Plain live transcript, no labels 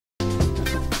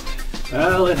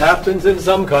Well, it happens in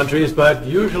some countries, but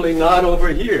usually not over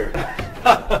here.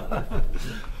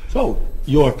 So,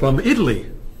 you're from Italy,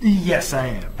 Yes, I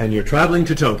am. and you're traveling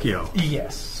to Tokyo.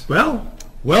 Yes. Well,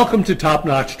 welcome to Top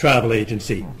Notch Travel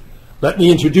Agency. Let me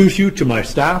introduce you to my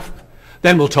staff,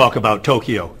 then we'll talk about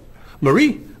Tokyo.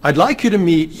 Marie, I'd like you to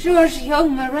meet... Giorgio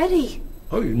Moretti.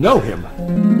 Oh, you know him.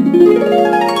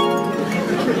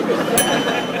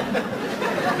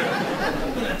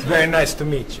 It's very nice to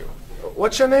meet you.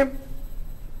 What's your name?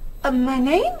 My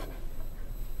name?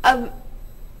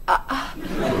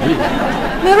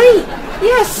 Marie.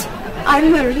 Yes,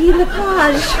 I'm Marie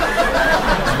Lepage.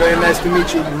 It's very nice to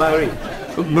meet you, Marie.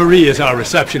 Marie is our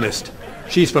receptionist.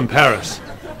 She's from Paris.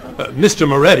 Mr.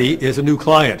 Moretti is a new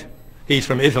client. He's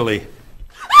from Italy.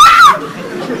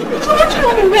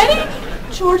 Giorgio Moretti?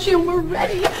 Giorgio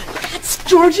Moretti. That's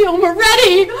Giorgio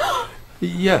Moretti.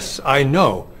 Yes, I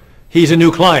know. He's a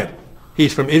new client.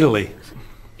 He's from Italy.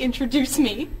 Introduce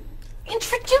me.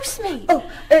 Introduce me. Oh,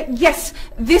 yes.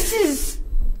 This is...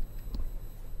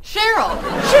 Cheryl.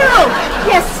 Cheryl.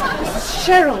 Yes, this is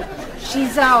Cheryl.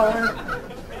 She's our...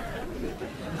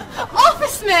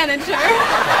 office manager.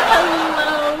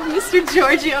 Hello, Mr.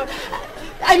 Giorgio.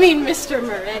 I mean, Mr.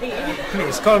 Moretti.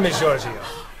 Please, call me Giorgio.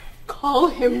 Call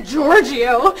him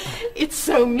Giorgio. It's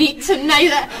so neat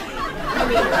tonight. I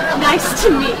mean, nice to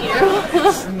meet you.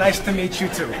 It's nice to meet you,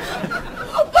 too.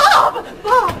 Bob!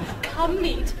 Bob, come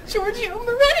meet Giorgio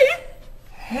Moretti.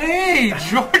 Hey,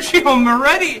 Giorgio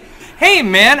Moretti. Hey,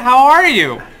 man, how are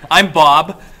you? I'm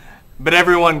Bob, but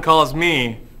everyone calls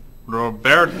me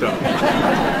Roberto.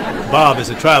 Bob is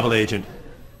a travel agent.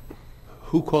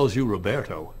 Who calls you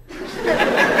Roberto?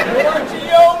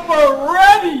 Giorgio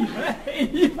Moretti!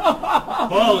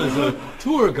 Paul is a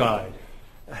tour guide.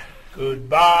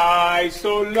 Goodbye,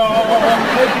 so long,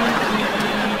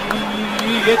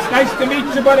 it's nice to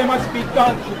meet you, but it must be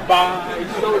done. Goodbye,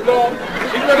 so long,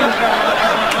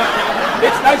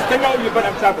 it's nice to know you, but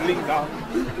I'm traveling now.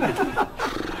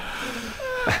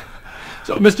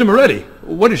 So, Mr. Moretti,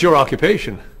 what is your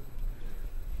occupation?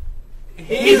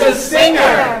 He's a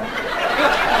singer!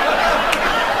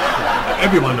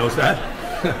 Everyone knows that.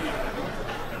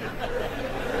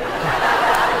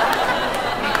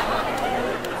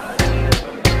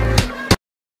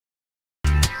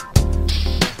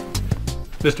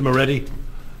 Mr. Moretti,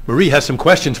 Marie has some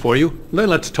questions for you. Then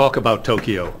let's talk about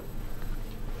Tokyo.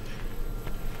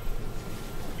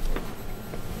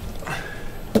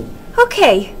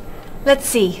 Okay, let's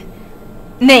see.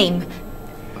 Name,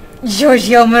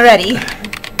 Giorgio Moretti.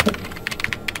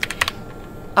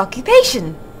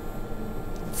 Occupation,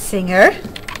 singer.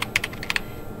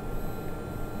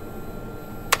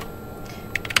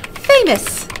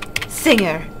 Famous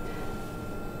singer.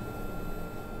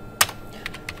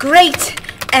 Great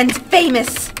and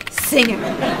famous singer.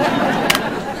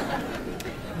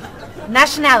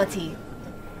 Nationality,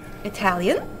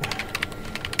 Italian.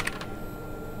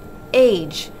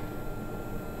 Age,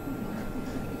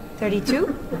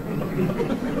 32.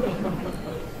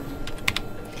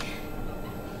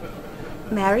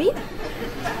 Married?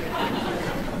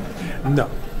 No.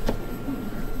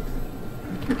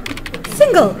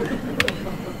 Single?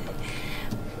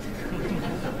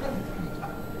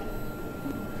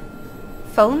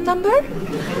 Phone number?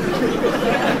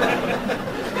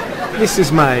 This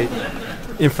is my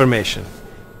information.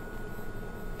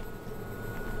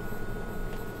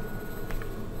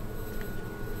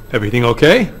 Everything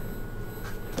okay?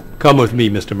 Come with me,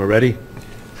 Mr. Moretti.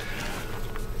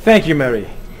 Thank you, Mary.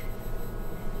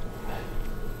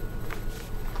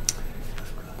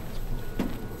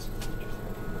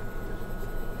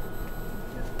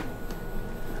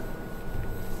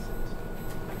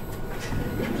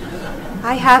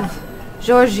 I have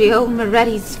Giorgio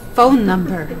Moretti's phone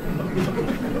number.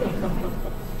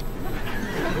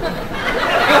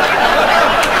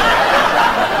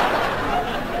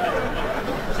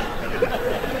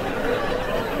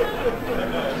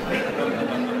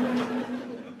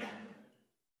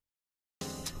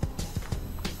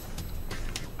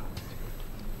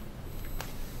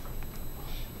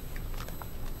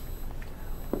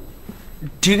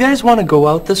 Do you guys want to go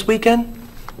out this weekend?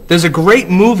 There's a great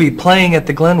movie playing at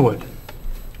the Glenwood.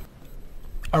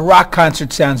 A rock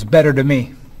concert sounds better to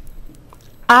me.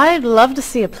 I'd love to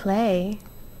see a play.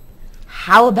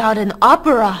 How about an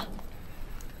opera?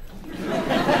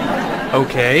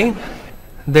 Okay.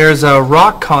 There's a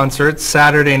rock concert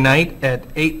Saturday night at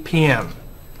 8 p.m.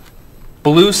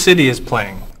 Blue City is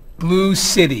playing. Blue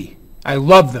City. I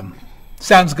love them.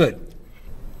 Sounds good.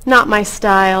 Not my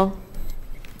style.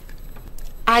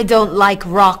 I don't like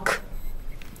rock.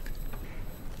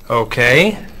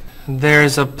 Okay.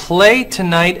 There's a play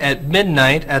tonight at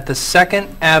midnight at the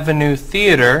 2nd Avenue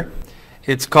Theater.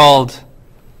 It's called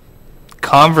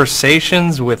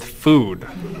Conversations with Food.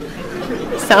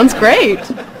 Sounds great.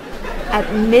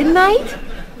 At midnight?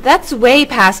 That's way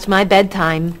past my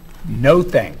bedtime. No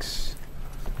thanks.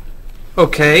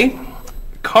 Okay.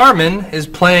 Carmen is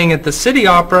playing at the City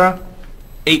Opera,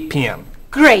 8 p.m.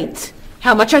 Great.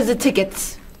 How much are the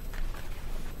tickets?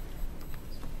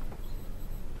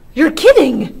 You're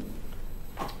kidding!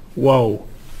 Whoa.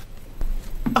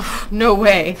 No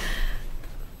way.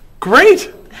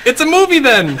 Great! It's a movie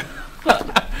then!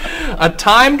 A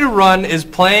Time to Run is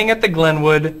playing at the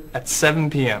Glenwood at 7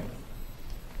 p.m.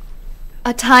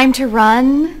 A Time to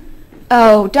Run?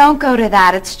 Oh, don't go to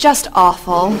that. It's just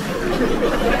awful.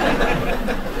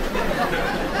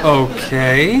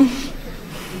 Okay.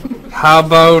 How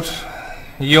about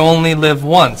You Only Live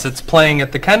Once? It's playing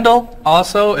at the Kendall,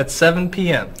 also at 7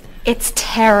 p.m. It's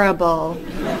terrible.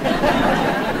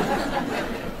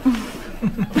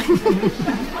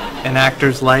 An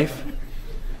Actor's Life?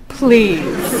 Please.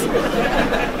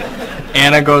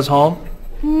 Anna Goes Home?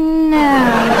 No.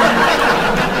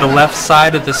 The Left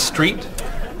Side of the Street?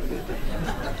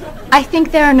 I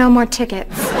think there are no more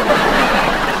tickets.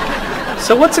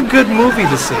 So what's a good movie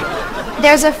to see?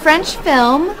 There's a French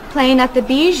film playing at the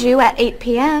Bijou at 8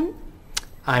 p.m.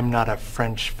 I'm not a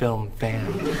French film fan.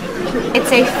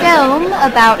 It's a film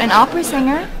about an opera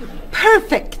singer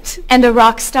Perfect. and a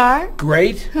rock star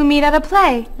Great. who meet at a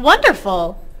play.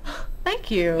 Wonderful.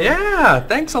 Thank you. Yeah,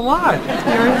 thanks a lot.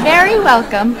 You're very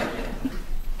welcome.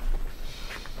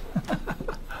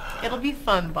 It'll be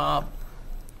fun, Bob.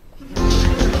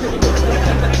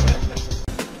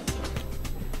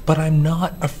 But I'm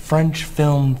not a French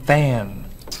film fan.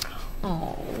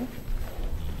 Oh.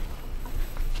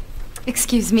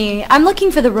 Excuse me, I'm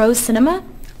looking for the Rose Cinema.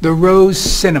 The Rose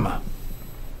Cinema.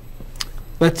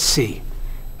 Let's see.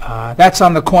 That's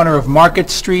on the corner of Market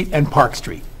Street and Park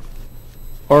Street.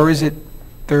 Or is it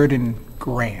 3rd and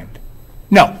Grand?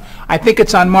 No, I think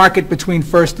it's on Market between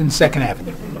 1st and 2nd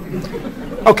Avenue.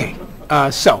 Okay,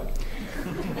 so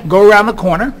go around the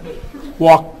corner,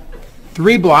 walk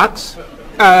 3 blocks,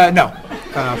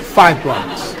 5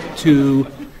 blocks to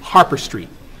Harper Street.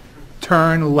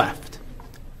 Turn left.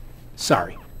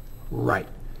 Sorry, right.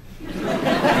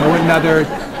 Go another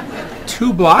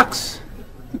 2 blocks.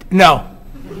 No.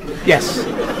 Yes,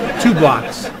 2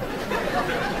 blocks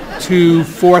to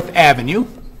 4th Avenue.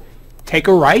 Take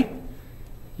a right.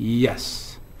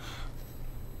 Yes.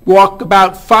 Walk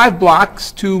about 5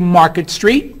 blocks to Market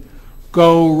Street.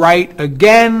 Go right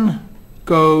again.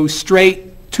 Go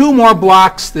straight 2 more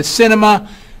blocks. The cinema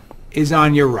is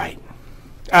on your right.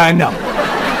 No.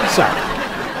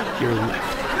 Sorry. Your left.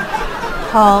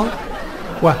 Paul,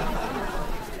 What?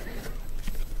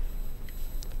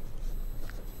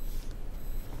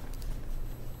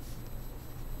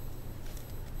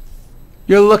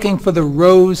 You're looking for the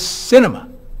Rose Cinema.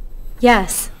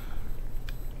 Yes.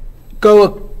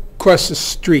 Go across the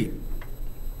street.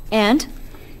 And?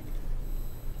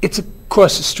 It's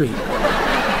across the street.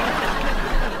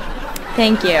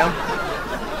 Thank you.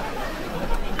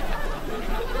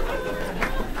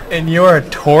 And you're a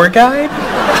tour guide?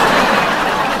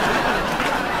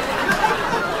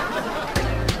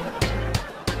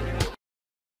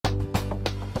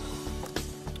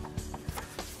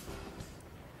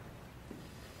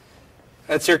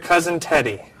 That's your cousin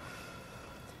Teddy.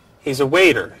 He's a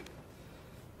waiter.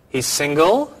 He's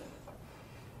single,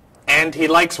 and he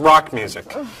likes rock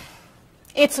music.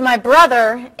 It's my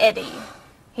brother, Eddie.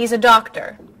 He's a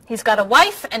doctor. He's got a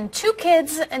wife and 2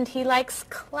 kids, and he likes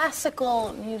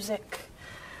classical music.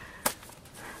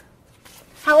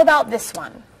 How about this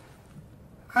one?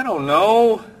 I don't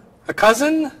know. A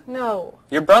cousin? No.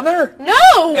 Your brother?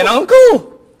 No! An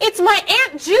uncle? It's my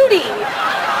Aunt Judy.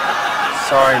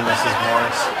 Sorry, Mrs.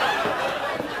 Morris.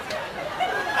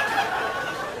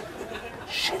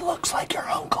 She looks like your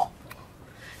uncle.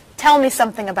 Tell me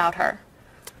something about her.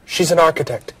 She's an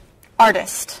architect.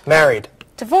 Artist. Married.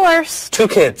 Divorced. 2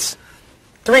 kids.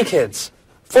 3 kids.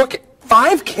 4 kids.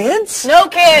 5 kids? No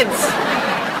kids.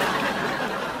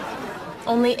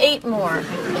 Only 8 more.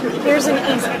 Here's an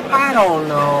easy one. I don't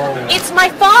know. It's my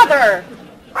father.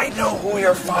 I know who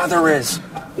your father is.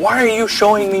 Why are you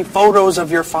showing me photos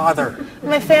of your father?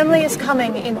 My family is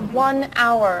coming in 1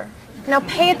 hour. Now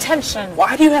pay attention.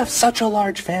 Why do you have such a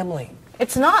large family?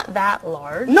 It's not that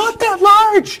large. Not that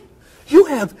large. You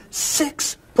have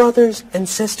 6 brothers and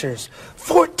sisters,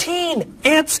 14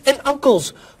 aunts and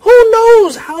uncles. Who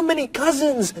knows how many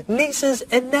cousins, nieces,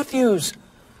 and nephews?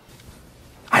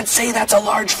 I'd say that's a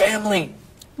large family.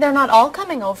 They're not all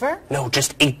coming over. No,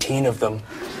 just 18 of them.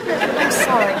 I'm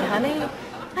sorry, honey.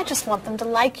 I just want them to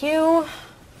like you.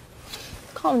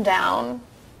 Calm down.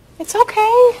 It's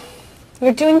okay.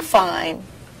 You're doing fine.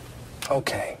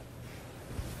 Okay.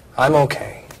 I'm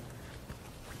okay.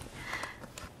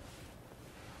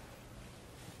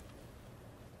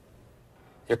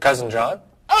 Your cousin John?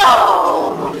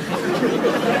 Oh!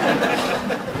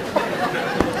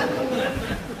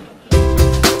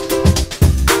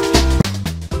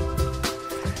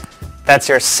 That's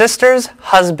your sister's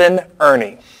husband,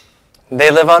 Ernie. They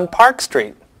live on Park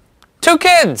Street. 2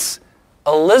 kids.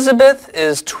 Elizabeth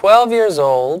is 12 years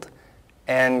old,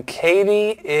 and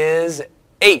Katie is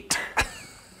 8.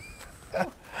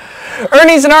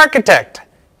 Ernie's an architect.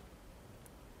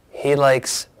 He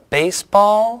likes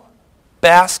baseball,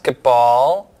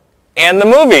 basketball, and the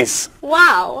movies.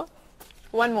 Wow.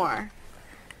 One more.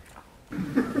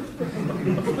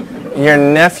 Your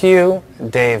nephew,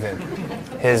 David.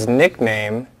 His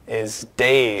nickname is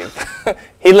Dave.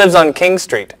 He lives on King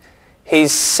Street.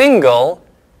 He's single,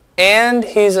 and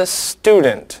he's a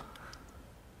student.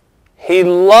 He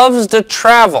loves to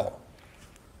travel.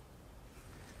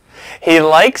 He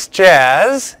likes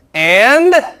jazz,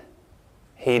 and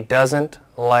he doesn't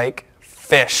like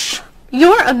fish.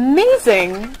 You're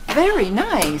amazing. Very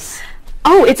nice.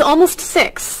 Oh, it's almost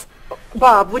 6.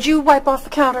 Bob, would you wipe off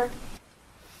the counter?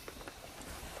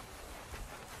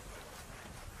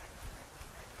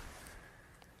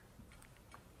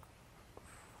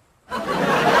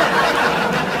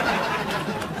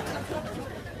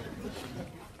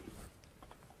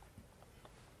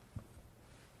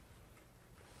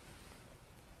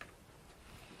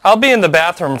 I'll be in the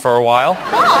bathroom for a while.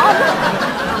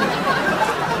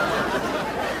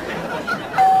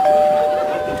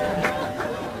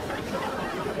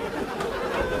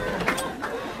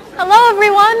 Hello,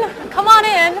 everyone. Come on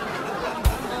in.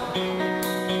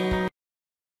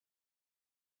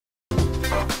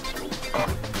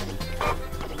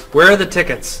 Where are the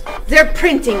tickets? They're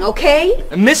printing, okay?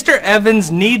 Mr. Evans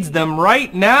needs them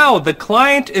right now. The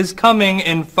client is coming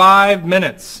in 5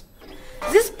 minutes.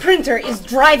 This printer is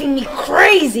driving me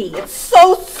crazy. It's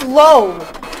so slow.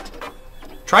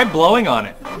 Try blowing on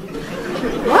it.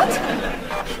 What?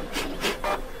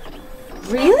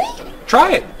 Really?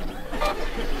 Try it.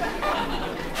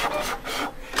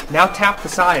 Now tap the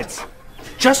sides.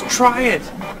 Just try it.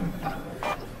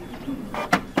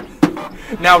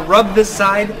 Now rub this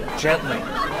side gently.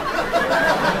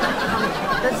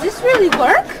 Does this really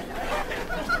work?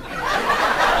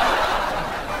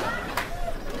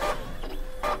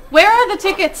 Where are the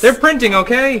tickets? They're printing,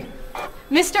 okay?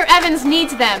 Mr. Evans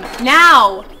needs them.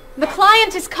 Now. The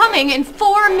client is coming in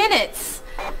 4 minutes.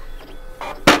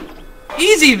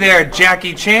 Easy there,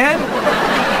 Jackie Chan.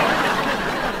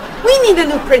 We need a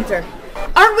new printer.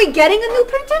 Aren't we getting a new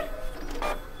printer?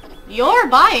 You're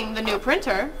buying the new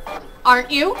printer,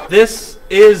 aren't you? This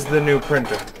is the new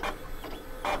printer.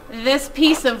 This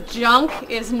piece of junk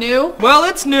is new. Well,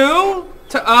 it's new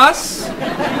to us.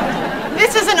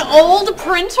 This is an old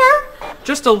printer?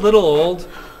 Just a little old.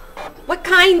 What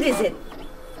kind is it?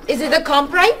 Is it a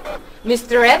Comprite?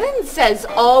 Mr. Evans says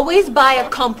always buy a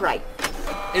Comprite.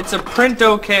 It's a print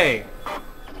okay.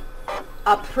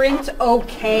 A print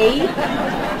okay?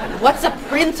 What's a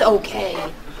print okay?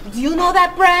 Do you know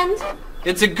that brand?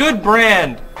 It's a good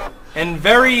brand and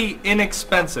very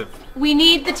inexpensive. We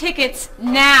need the tickets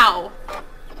now.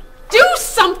 Do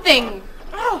something!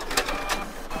 Oh.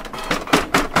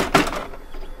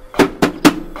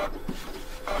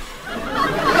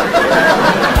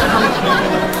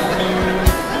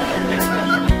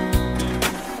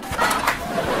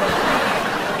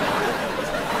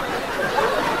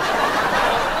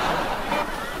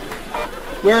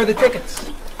 Where are the tickets?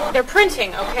 They're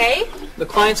printing, okay? The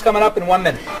client's coming up in 1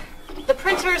 minute. The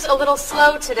printer's a little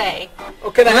slow today.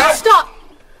 Okay, then Stop!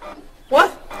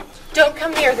 What? Don't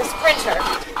come near this printer.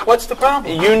 What's the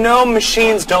problem? You know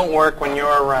machines don't work when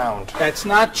you're around. That's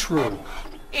not true.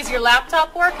 Is your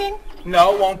laptop working?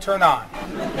 No, it won't turn on.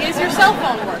 Is your cell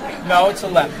phone working? No, it's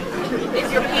 11.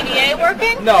 Is your PDA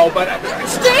working? No, but...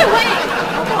 Stay away!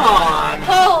 Come on!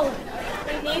 Paul,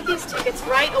 we need these tickets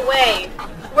right away.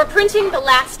 We're printing the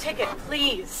last ticket,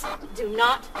 please. Do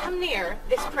not come near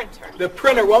this printer. The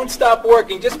printer won't stop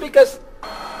working just because...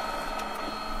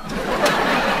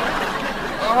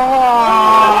 God.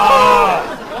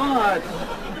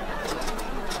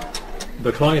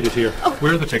 The client is here.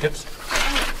 Where are the tickets?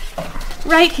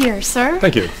 Right here, sir.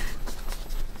 Thank you.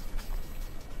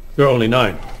 There are only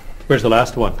 9. Where's the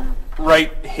last one?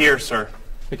 Right here, sir.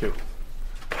 Thank you.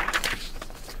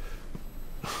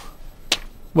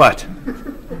 What?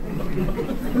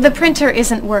 The printer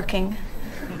isn't working.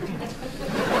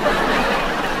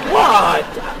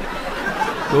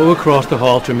 God! Go across the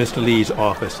hall to Mr. Lee's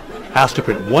office. Ask to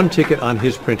print one ticket on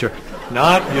his printer.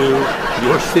 Not you.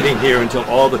 You're sitting here until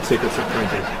all the tickets are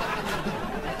printed.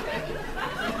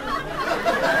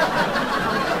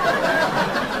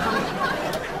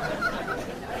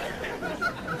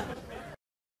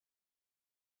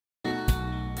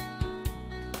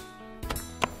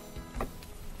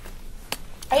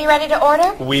 Are you ready to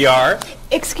order? We are.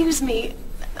 Excuse me,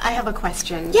 I have a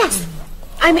question. Yes.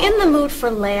 I'm in the mood for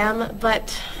lamb,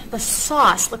 but the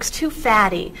sauce looks too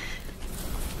fatty.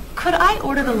 Could I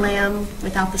order the lamb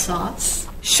without the sauce?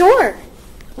 Sure.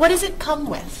 What does it come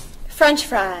with? French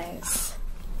fries.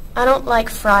 I don't like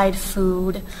fried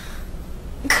food.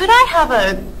 Could I have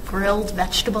a grilled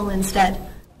vegetable instead?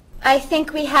 I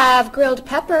think we have grilled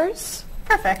peppers.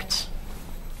 Perfect.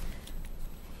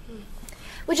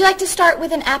 Would you like to start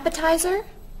with an appetizer?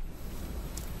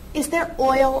 Is there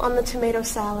oil on the tomato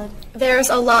salad? There's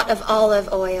a lot of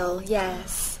olive oil,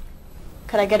 yes.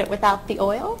 Could I get it without the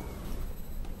oil?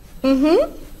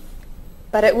 Mm-hmm.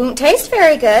 But it won't taste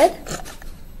very good.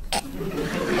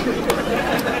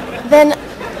 Then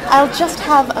I'll just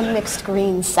have a mixed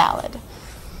green salad.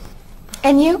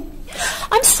 And you?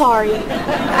 I'm sorry.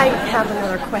 I have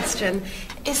another question.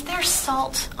 Is there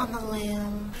salt on the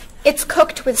lamb? It's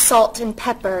cooked with salt and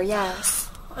pepper, yes.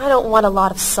 I don't want a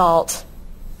lot of salt.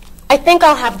 I think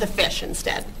I'll have the fish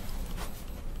instead.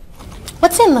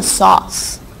 What's in the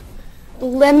sauce?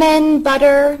 Lemon,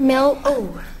 butter, milk.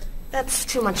 Oh, that's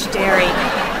too much dairy.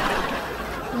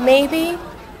 Maybe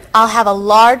I'll have a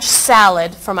large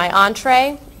salad for my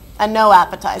entree and no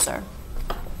appetizer.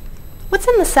 What's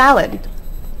in the salad?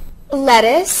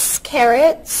 Lettuce,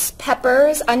 carrots,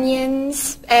 peppers,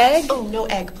 onions, egg. Oh, no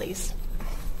egg, please.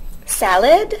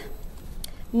 Salad,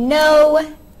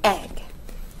 no egg.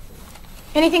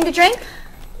 Anything to drink?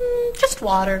 Just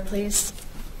water, please.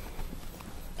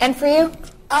 And for you?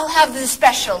 I'll have the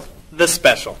special. The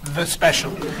special. The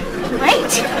special. Great.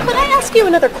 Could I ask you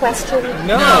another question?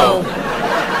 No.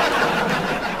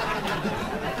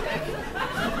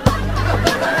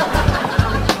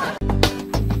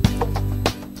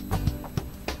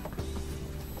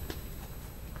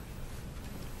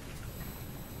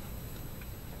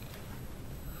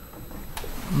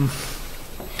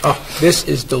 Oh, this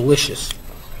is delicious.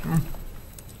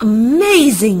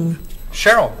 Amazing.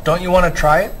 Cheryl, don't you want to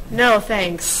try it? No,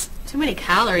 thanks. Too many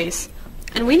calories.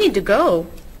 And we need to go.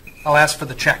 I'll ask for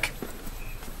the check.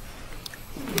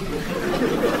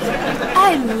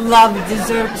 I love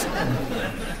dessert.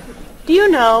 Do you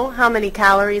know how many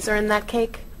calories are in that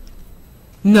cake?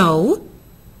 No.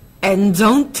 And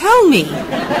don't tell me.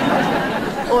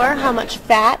 Or how much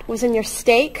fat was in your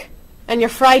steak and your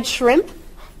fried shrimp?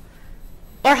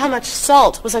 Or how much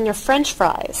salt was on your French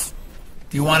fries?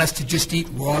 Do you want us to just eat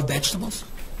raw vegetables?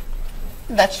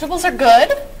 Vegetables are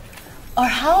good. Or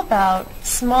how about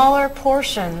smaller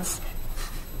portions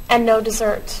and no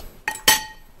dessert?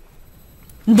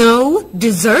 No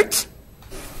dessert?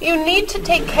 You need to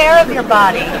take care of your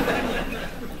body.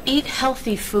 Eat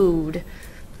healthy food.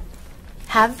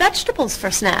 Have vegetables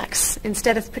for snacks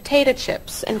instead of potato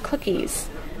chips and cookies.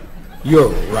 You're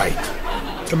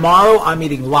right. Tomorrow I'm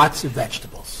eating lots of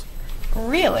vegetables.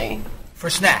 Really? For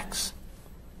snacks.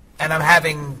 And I'm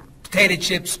having potato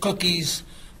chips, cookies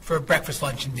for breakfast,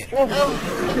 lunch, and dinner.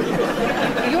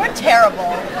 You're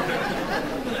terrible.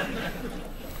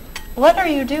 What are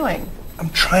you doing? I'm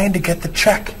trying to get the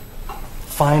check.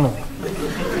 Finally.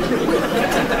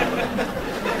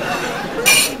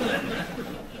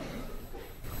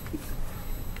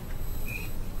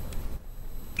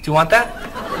 Do you want that?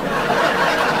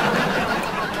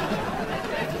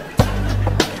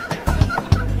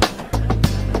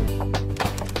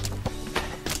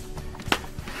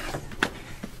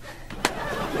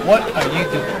 What are you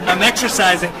doing? I'm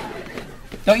exercising.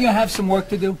 Don't you have some work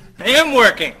to do? I am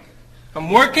working. I'm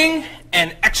working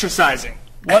and exercising.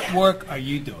 What work are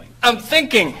you doing? I'm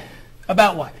thinking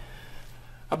About what?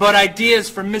 about ideas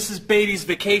for Mrs. Beatty's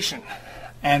vacation.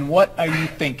 And what are you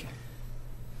thinking?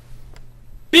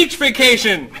 Beach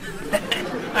vacation.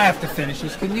 I have to finish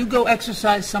this. Can you go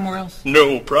exercise somewhere else?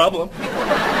 No problem.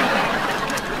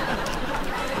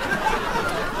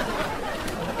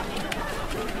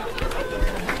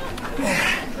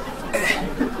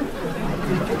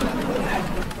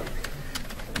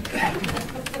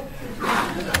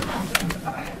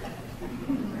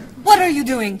 What are you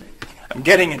doing? I'm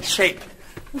getting in shape.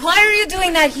 Why are you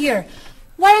doing that here?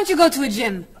 Why don't you go to a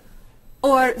gym?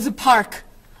 Or the park?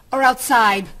 Or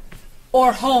outside?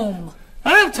 Or home?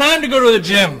 I don't have time to go to the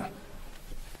gym.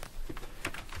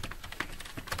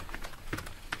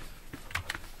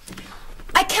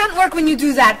 I can't doesn't work when you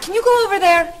do that. Can you go over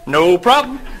there? No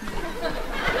problem.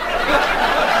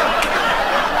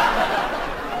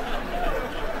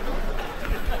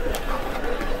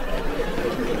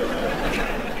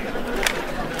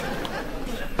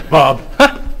 Bob,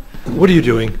 what are you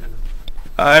doing?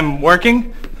 I'm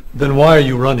working Then why are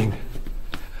you running?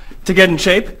 to get in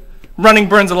shape. Running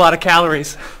burns a lot of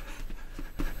calories.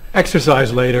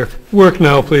 Exercise later. Work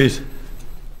now, please.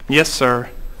 Yes, sir.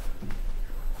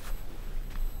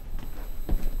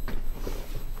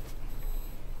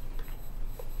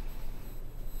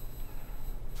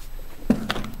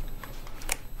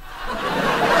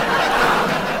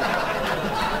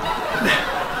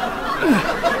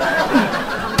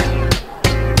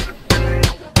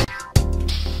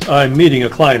 I'm meeting a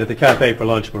client at the cafe for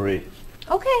lunch, Marie.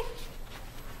 Okay.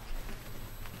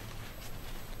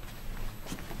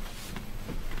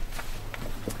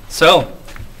 So,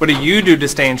 what do you do to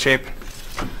stay in shape?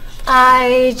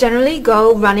 I generally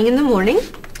go running in the morning.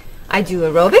 I do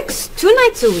aerobics 2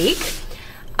 nights a week.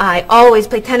 I always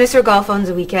play tennis or golf on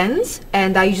the weekends.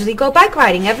 And I usually go bike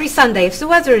riding every Sunday if the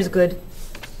weather is good.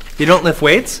 You don't lift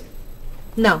weights?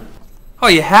 No. Oh,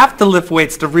 you have to lift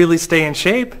weights to really stay in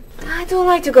shape. I don't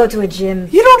like to go to a gym.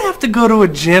 You don't have to go to a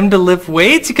gym to lift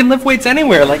weights. You can lift weights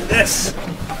anywhere, like this.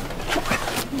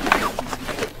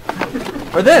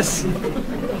 Or this.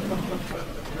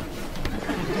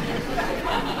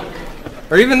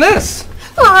 Or even this.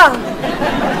 Ah!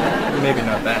 Maybe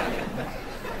not that.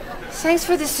 Thanks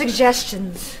for the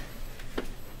suggestions.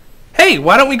 Hey,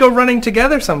 why don't we go running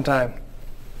together sometime?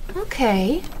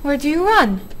 Okay. Where do you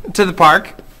run? To the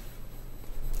park.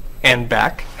 And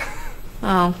back.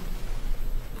 Oh.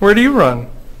 Where do you run?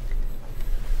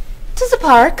 To the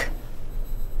park.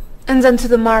 And then to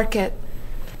the market.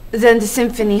 Then to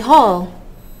Symphony Hall.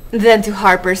 Then to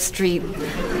Harper Street.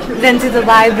 Then to the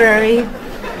library.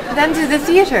 Then to the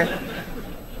theater.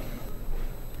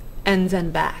 And then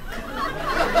back.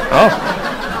 Oh.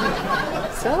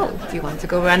 So, do you want to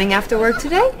go running after work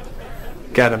today?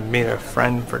 Gotta meet a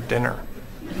friend for dinner.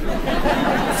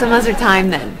 Some other time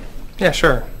then. Yeah,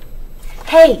 sure.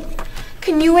 Hey,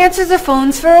 can you answer the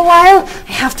phones for a while?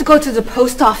 I have to go to the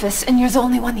post office and you're the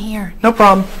only one here. No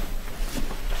problem.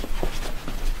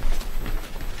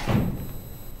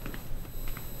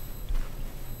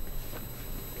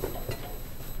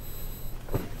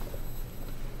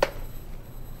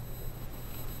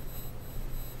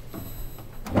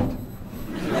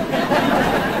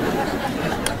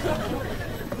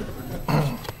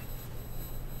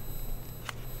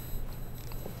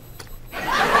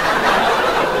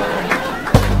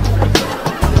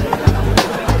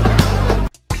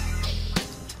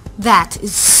 That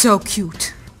is so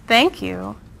cute. Thank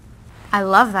you. I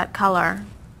love that color.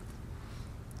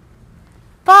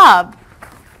 Bob,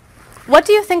 what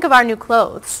do you think of our new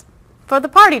clothes for the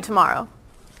party tomorrow?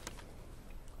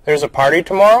 There's a party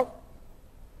tomorrow?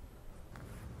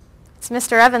 It's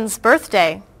Mr. Evans'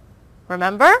 birthday.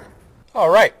 Remember?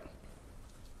 All right.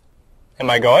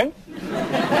 Am I going?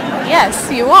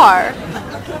 Yes, you are.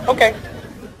 Okay.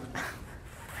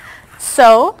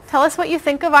 So, tell us what you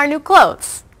think of our new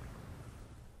clothes.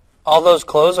 All those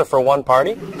clothes are for one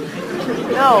party?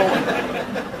 No.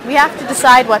 We have to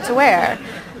decide what to wear.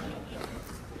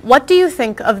 What do you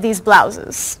think of these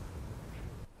blouses?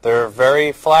 They're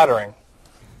very flattering.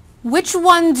 Which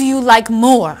one do you like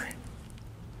more?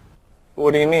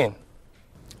 What do you mean?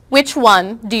 Which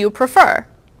one do you prefer?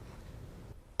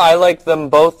 I like them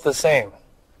both the same.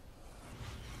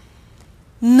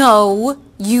 No,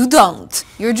 you don't.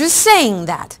 You're just saying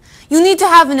that. You need to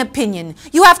have an opinion.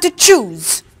 You have to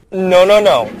choose. No, no,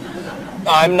 no.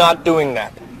 I'm not doing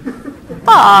that.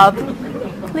 Bob,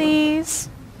 please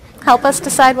help us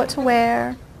decide what to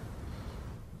wear.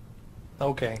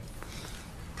 Okay.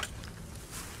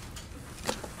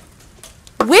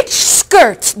 Which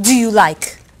skirt do you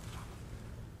like?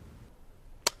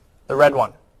 The red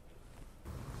one.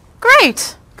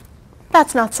 Great.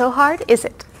 That's not so hard, is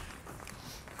it?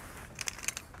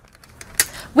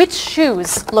 Which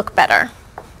shoes look better?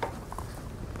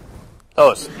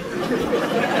 Those.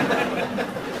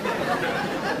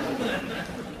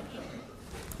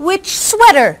 Which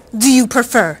sweater do you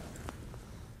prefer?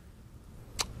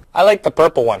 I like the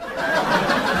purple one.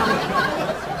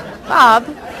 Bob,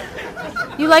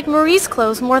 you like Marie's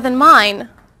clothes more than mine.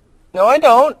 No, I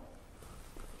don't.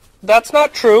 That's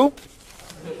not true.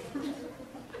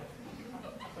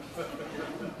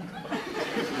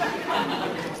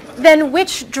 Then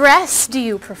which dress do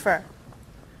you prefer?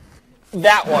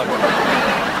 That one.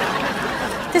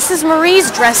 This is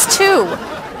Marie's dress too.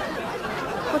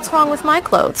 What's wrong with my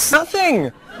clothes?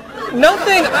 Nothing.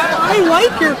 Nothing. I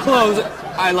like your clothes.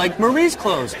 I like Marie's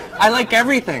clothes. I like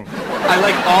everything. I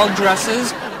like all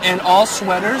dresses and all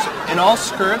sweaters and all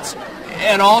skirts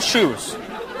and all shoes.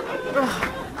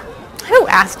 Who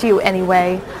asked you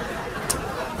anyway?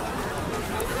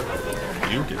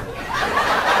 You did.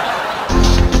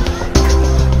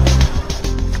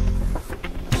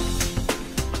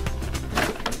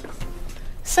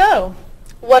 So,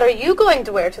 what are you going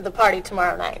to wear to the party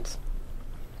tomorrow night?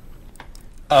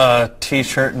 A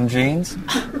t-shirt and jeans?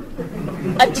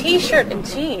 A t-shirt and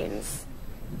jeans?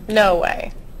 No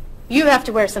way. You have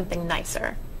to wear something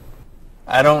nicer.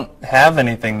 I don't have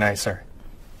anything nicer.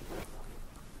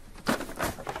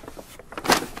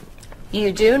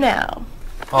 You do now.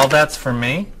 All that's for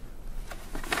me?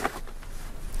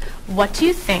 What do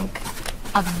you think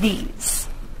of these?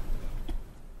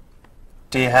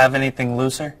 Do you have anything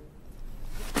looser?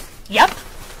 Yep.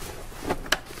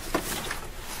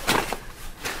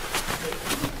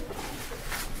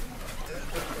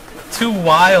 Too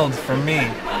wild for me.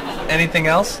 Anything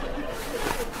else?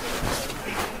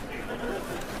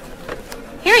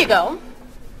 Here you go.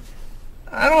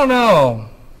 I don't know.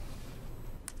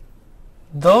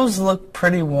 Those look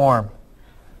pretty warm.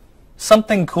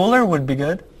 Something cooler would be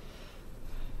good.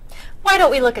 Why don't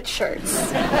we look at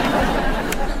shirts?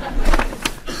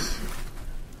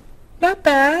 Not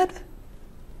bad.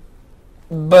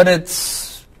 But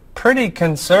it's pretty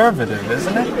conservative,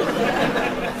 isn't it?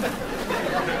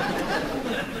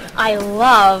 I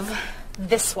love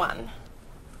this one.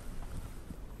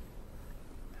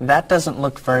 That doesn't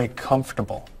look very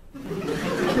comfortable.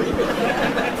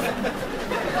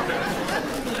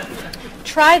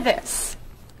 Try this.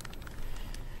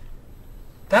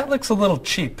 That looks a little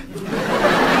cheap. Do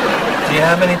you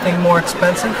have anything more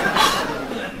expensive?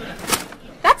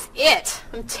 That's it.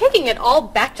 I'm taking it all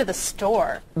back to the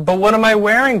store. But what am I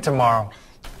wearing tomorrow?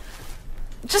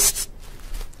 Just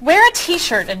wear a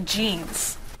t-shirt and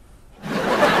jeans.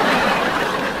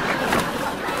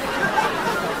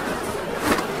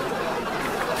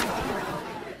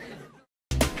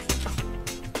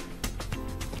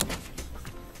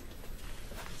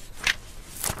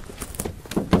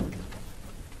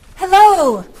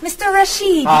 Hello, Mr.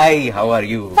 Rashid. Hi, how are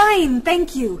you? Fine,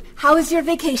 thank you. How was your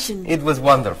vacation? It was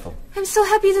wonderful. I'm so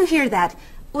happy to hear that.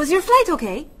 Was your flight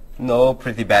okay? No,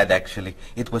 pretty bad actually.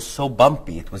 It was so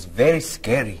bumpy. It was very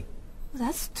scary.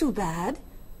 That's too bad.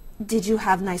 Did you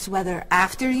have nice weather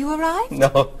after you arrived?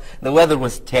 No, the weather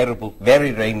was terrible,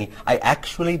 very rainy. I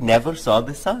actually never saw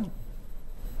the sun.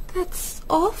 That's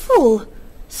awful.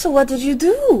 So what did you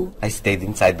do? I stayed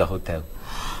inside the hotel.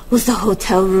 Was the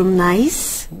hotel room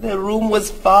nice? The room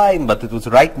was fine, but it was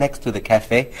right next to the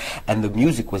cafe, and the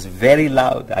music was very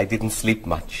loud. I didn't sleep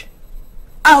much.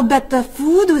 I'll bet the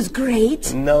food was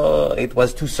great. No, it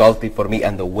was too salty for me,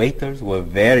 and the waiters were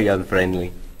very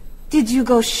unfriendly. Did you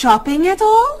go shopping at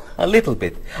all? A little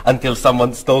bit, until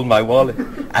someone stole my wallet.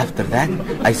 After that,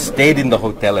 I stayed in the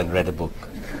hotel and read a book.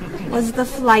 Was the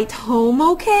flight home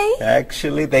okay?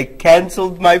 Actually, they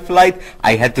canceled my flight.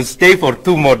 I had to stay for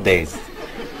 2 more days.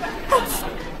 That's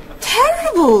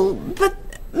terrible. But,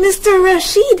 Mr.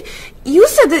 Rashid, you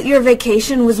said that your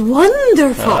vacation was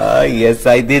wonderful. Yes,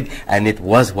 I did. And it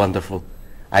was wonderful.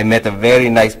 I met a very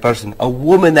nice person. A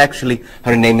woman, actually.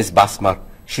 Her name is Basmar.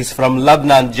 She's from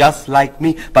Lebanon, just like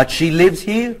me. But she lives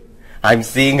here. I'm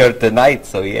seeing her tonight,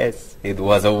 so yes. It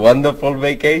was a wonderful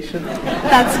vacation.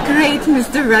 That's great,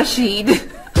 Mr. Rashid.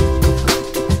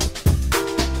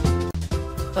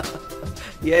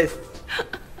 Yes.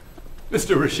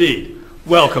 Mr. Rashid,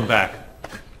 welcome back.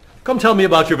 Come tell me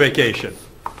about your vacation.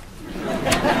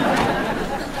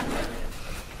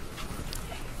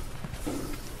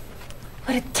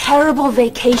 What a terrible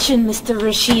vacation Mr.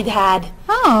 Rashid had.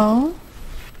 Oh.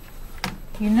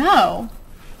 You know,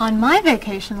 on my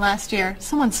vacation last year,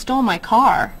 someone stole my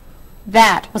car.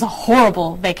 That was a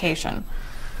horrible vacation.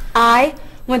 I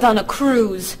went on a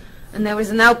cruise, and there was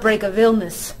an outbreak of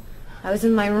illness. I was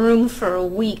in my room for a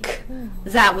week.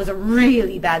 That was a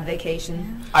really bad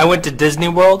vacation. I went to Disney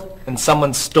World, and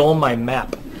someone stole my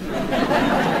map.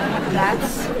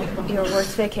 That's your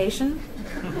worst vacation?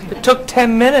 It took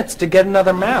 10 minutes to get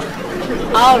another map.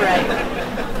 All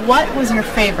right. What was your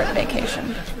favorite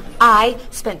vacation? I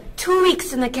spent 2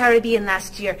 weeks in the Caribbean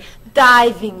last year,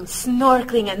 diving,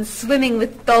 snorkeling, and swimming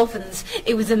with dolphins.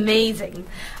 It was amazing.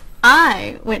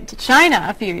 I went to China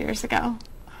a few years ago.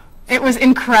 It was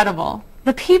incredible.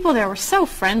 The people there were so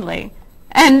friendly,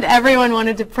 and everyone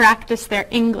wanted to practice their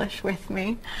English with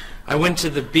me. I went to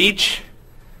the beach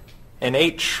and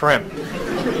ate shrimp.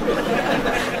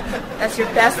 That's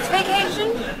your best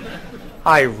vacation?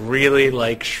 I really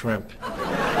like shrimp.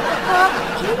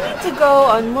 You need to go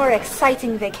on more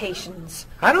exciting vacations.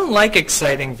 I don't like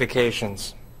exciting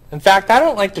vacations. In fact, I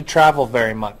don't like to travel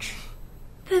very much.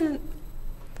 Then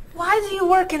why do you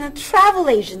work in a travel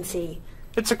agency?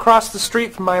 It's across the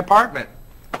street from my apartment,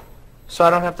 so I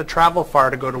don't have to travel far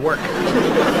to go to work.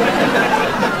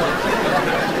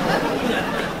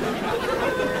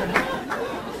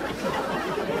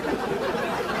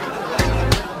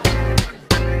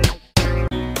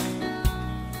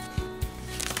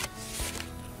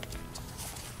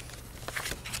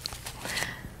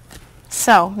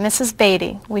 So, Mrs.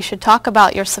 Beatty, we should talk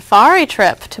about your safari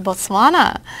trip to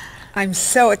Botswana. I'm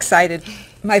so excited.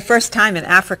 My first time in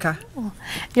Africa.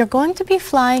 You're going to be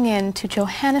flying in to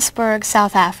Johannesburg,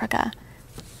 South Africa.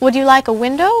 Would you like a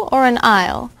window or an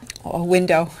aisle? Oh, a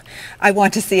window. I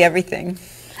want to see everything.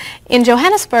 In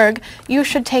Johannesburg, you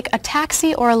should take a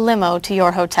taxi or a limo to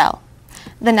your hotel.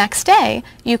 The next day,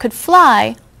 you could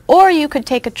fly or you could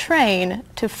take a train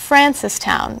to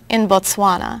Francistown in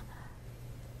Botswana.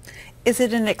 Is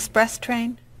it an express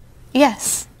train?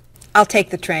 Yes. I'll take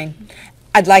the train.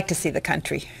 I'd like to see the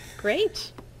country.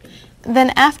 Great. Then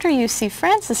after you see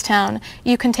Francistown,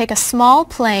 you can take a small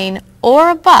plane or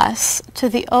a bus to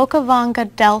the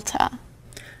Okavango Delta.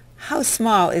 How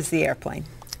small is the airplane?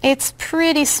 It's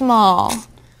pretty small.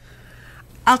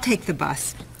 I'll take the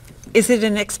bus. Is it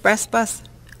an express bus?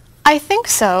 I think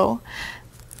so.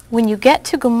 When you get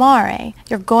to Gumare,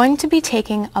 you're going to be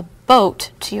taking a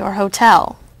boat to your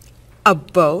hotel. A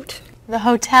boat? The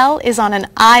hotel is on an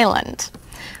island.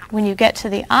 When you get to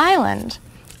the island,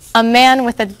 a man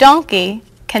with a donkey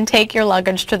can take your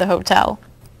luggage to the hotel.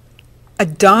 A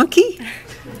donkey?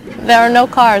 There are no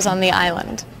cars on the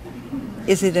island.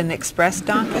 Is it an express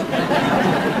donkey?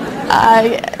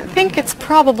 I think it's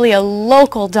probably a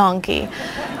local donkey.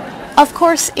 Of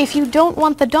course, if you don't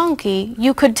want the donkey,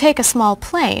 you could take a small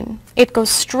plane. It goes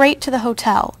straight to the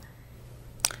hotel.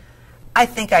 I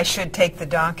think I should take the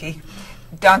donkey.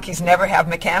 Donkeys never have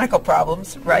mechanical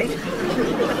problems, right?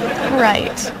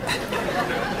 Right.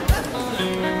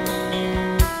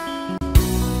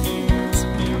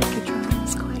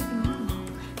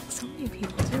 So many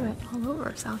people do it all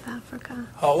over South Africa.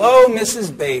 Hello,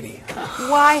 Mrs. Beatty.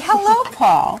 Why, hello,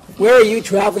 Paul. Where are you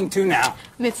traveling to now?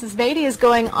 Mrs. Beatty is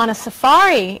going on a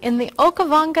safari in the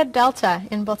Okavango Delta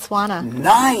in Botswana.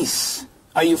 Nice.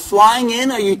 Are you flying in,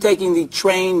 or are you taking the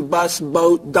train, bus,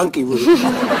 boat, donkey route?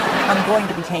 I'm going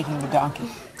to be taking the donkey.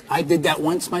 I did that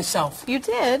once myself. You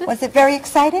did? Was it very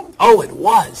exciting? Oh, it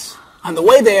was. On the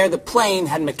way there, the plane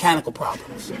had mechanical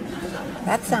problems.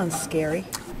 That sounds scary.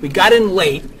 We got in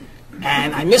late,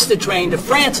 and I missed the train to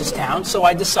Francistown, so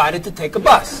I decided to take a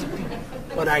bus.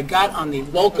 But I got on the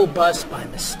local bus by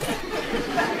mistake.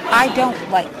 I don't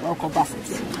like local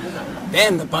buses.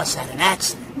 Then the bus had an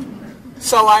accident.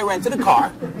 So I rented a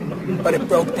car, but it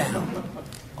broke down.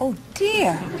 Oh,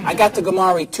 dear. I got to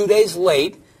Gumare 2 days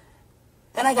late.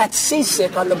 Then I got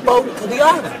seasick on the boat to the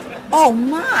island. Oh,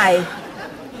 my.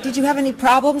 Did you have any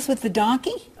problems with the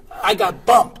donkey? I got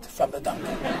bumped from the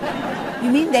donkey. You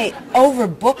mean they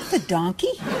overbooked the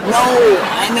donkey? No,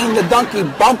 I mean the donkey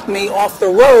bumped me off the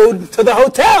road to the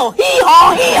hotel.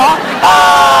 Hee-haw, hee-haw.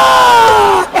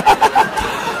 Ah!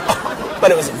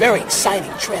 But it was a very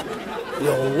exciting trip.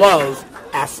 You'll love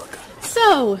Africa.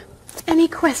 So, any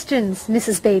questions,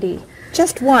 Mrs. Beatty?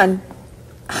 Just one.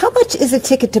 How much is a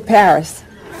ticket to Paris?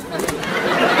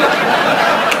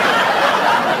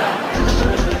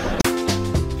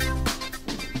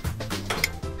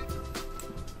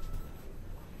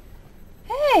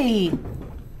 Hey,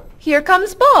 here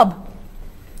comes Bob.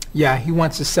 Yeah, he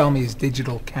wants to sell me his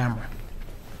digital camera.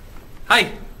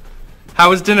 Hi. How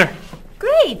was dinner?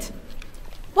 Great.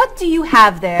 What do you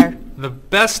have there? The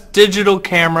best digital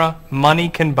camera money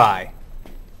can buy.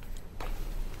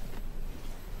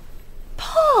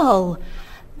 Paul,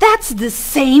 that's the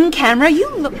same camera you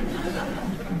look...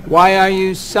 Why are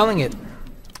you selling it?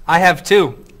 I have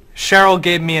two. Cheryl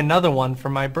gave me another one for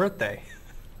my birthday.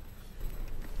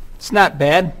 It's not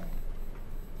bad.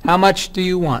 How much do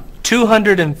you want?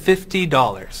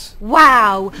 $250.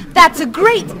 Wow, that's a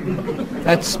great...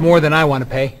 That's more than I want to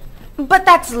pay. But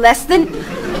that's less than...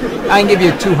 I can give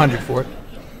you $200 for it.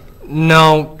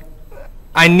 No,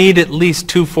 I need at least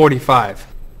 $245.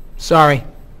 Sorry.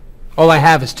 All I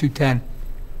have is $210.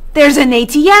 There's an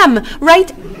ATM,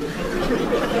 right?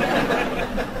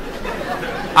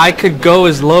 I could go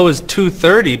as low as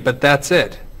 $230, but that's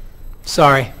it.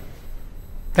 Sorry.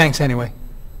 Thanks anyway.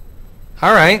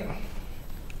 All right.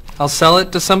 I'll sell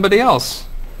it to somebody else.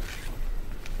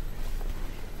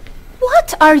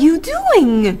 What are you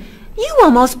doing? You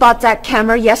almost bought that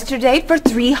camera yesterday for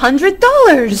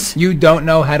 $300. You don't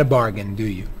know how to bargain, do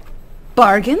you?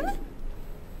 Bargain?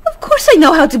 Of course I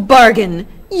know how to bargain.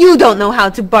 You don't know how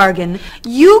to bargain.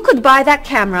 You could buy that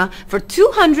camera for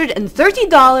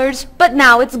 $230, but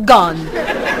now it's gone.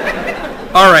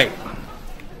 All right.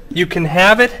 You can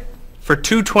have it for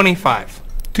 $225.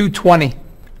 $220.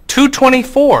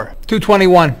 $224.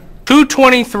 $221.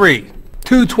 $223.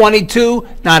 $222,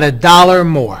 not a dollar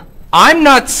more. I'm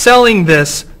not selling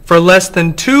this for less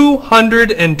than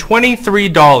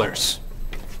 $223.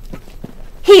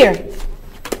 Here.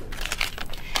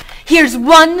 Here's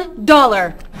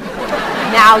 $1.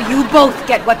 Now you both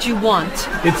get what you want.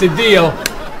 It's a deal.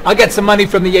 I'll get some money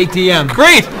from the ATM.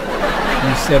 Great!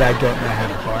 You said I don't know how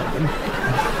to bargain.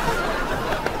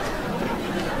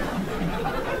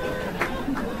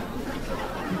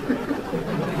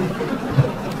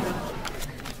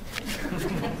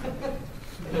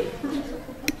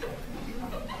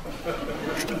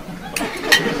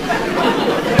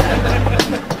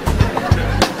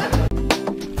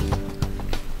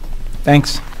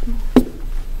 Thanks.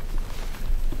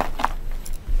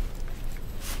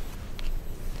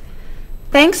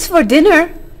 Thanks for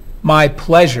dinner. My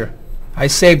pleasure. I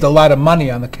saved a lot of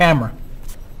money on the camera.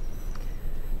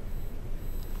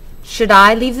 Should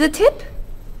I leave the tip?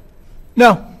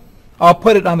 No, I'll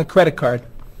put it on the credit card.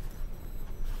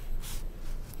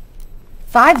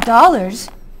 $5?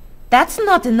 That's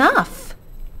not enough.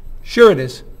 Sure it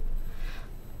is.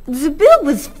 The bill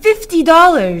was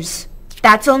 $50.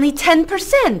 That's only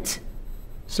 10%.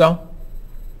 So?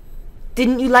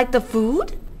 Didn't you like the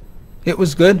food? It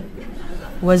was good.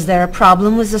 Was there a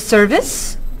problem with the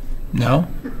service? No.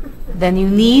 Then you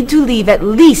need to leave at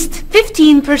least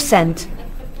 15%.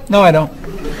 No, I don't.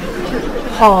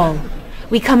 Paul,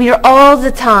 we come here all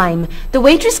the time. The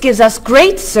waitress gives us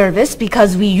great service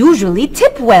because we usually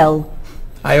tip well.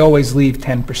 I always leave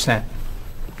 10%.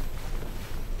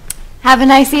 Have a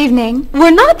nice evening. We're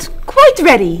not quite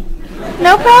ready.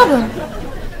 No problem.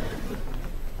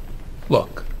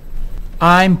 Look,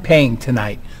 I'm paying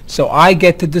tonight, so I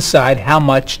get to decide how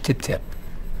much to tip.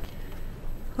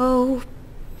 Oh,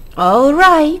 all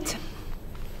right.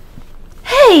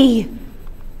 Hey!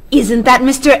 Isn't that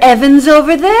Mr. Evans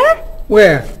over there?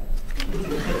 Where?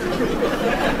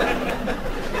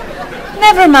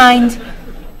 Never mind.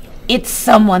 It's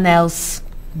someone else.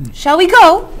 Shall we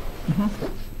go?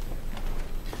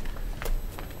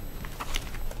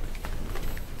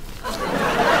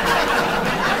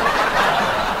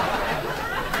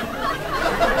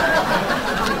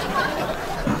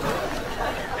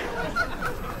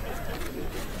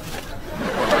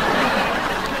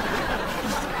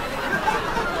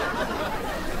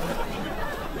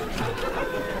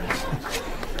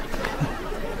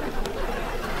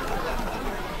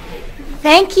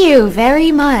 Thank you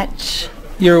very much.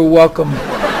 You're welcome.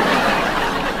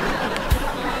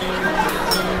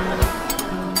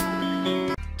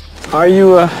 Are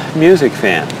you a music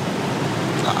fan?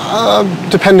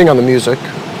 Depending on the music,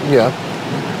 yeah.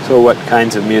 So what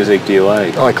kinds of music do you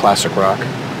like? I like classic rock.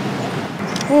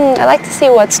 I like to see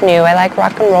what's new. I like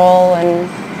rock and roll and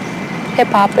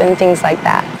hip-hop and things like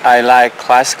that. I like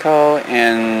classical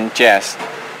and jazz.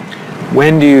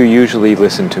 When do you usually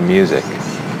listen to music?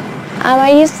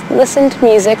 I used to listen to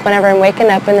music whenever I'm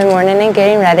waking up in the morning and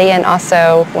getting ready, and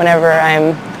also whenever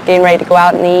I'm getting ready to go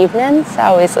out in the evenings. I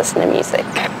always listen to music.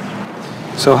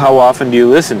 So how often do you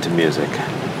listen to music?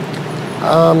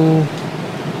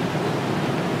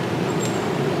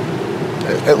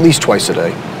 At least twice a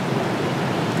day.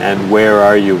 And where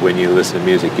are you when you listen to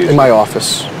music usually? In my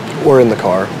office or in the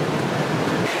car.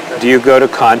 Do you go to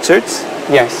concerts?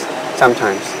 Yes,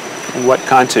 sometimes. What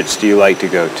concerts do you like to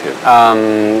go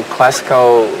to?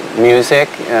 Classical music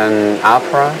and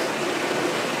operas.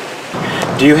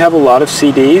 Do you have a lot of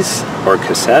CDs or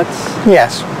cassettes?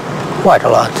 Yes, quite a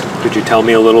lot. Could you tell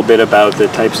me a little bit about the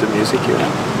types of music you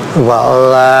have?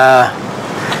 Well,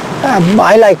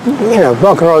 I like,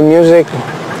 rock and roll music.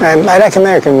 I like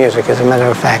American music, as a matter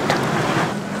of fact.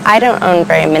 I don't own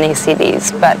very many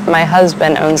CDs, but my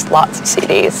husband owns lots of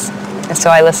CDs, and so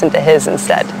I listen to his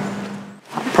instead.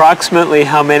 Approximately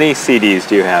how many CDs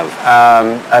do you have?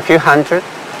 A few hundred.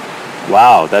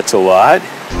 Wow, that's a lot.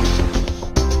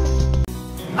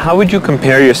 How would you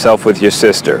compare yourself with your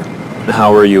sister?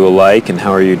 How are you alike and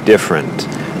how are you different?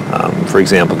 For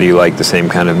example, do you like the same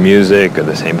kind of music or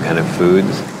the same kind of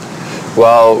foods?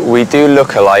 Well, we do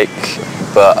look alike,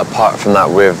 but apart from that,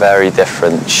 we're very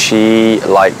different. She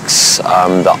likes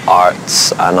the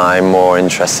arts and I'm more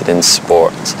interested in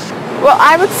sport. Well,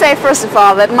 I would say, first of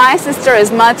all, that my sister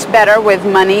is much better with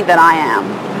money than I am.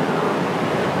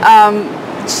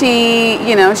 She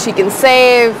can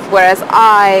save, whereas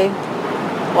I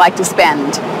like to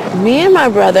spend. Me and my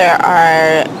brother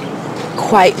are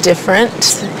quite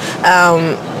different.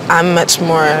 I'm much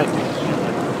more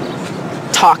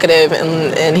talkative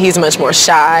and he's much more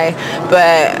shy,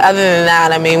 but other than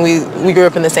that, I mean, we grew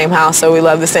up in the same house, so we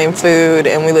love the same food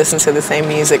and we listen to the same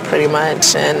music pretty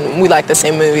much, and we like the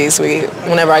same movies.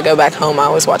 Whenever I go back home, I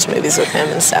always watch movies with him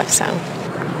and stuff. So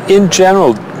In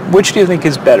general, which do you think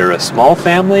is better, a small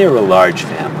family or a large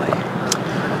family?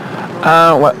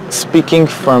 Well, speaking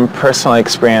from personal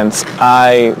experience,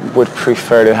 I would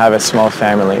prefer to have a small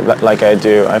family like I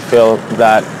do. I feel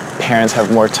that parents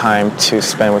have more time to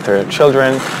spend with their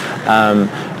children.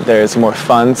 There's more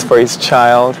funds for each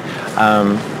child.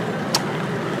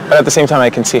 But at the same time, I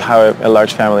can see how a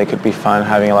large family could be fun,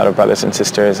 having a lot of brothers and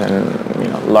sisters and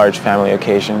large family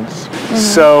occasions. Mm-hmm.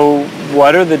 So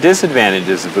what are the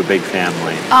disadvantages of a big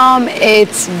family?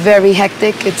 It's very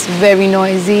hectic, it's very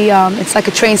noisy. It's like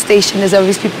a train station, there's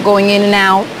always people going in and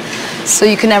out. So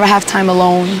you can never have time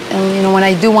alone. And when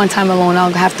I do want time alone,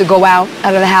 I'll have to go out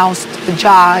of the house, to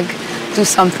jog, do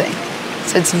something.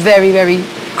 So it's very, very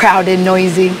crowded,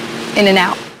 noisy, in and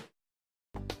out.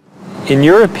 In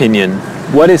your opinion,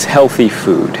 what is healthy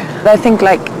food? I think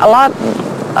like a lot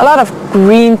of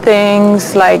green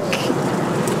things like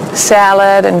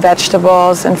salad and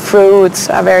vegetables and fruits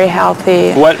are very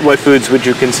healthy. What foods would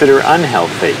you consider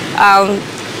unhealthy?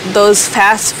 Those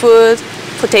fast food,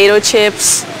 potato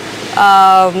chips,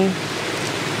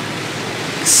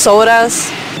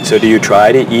 sodas. So do you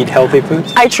try to eat healthy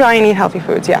foods? I try and eat healthy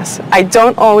foods, yes. I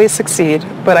don't always succeed,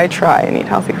 but I try and eat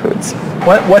healthy foods.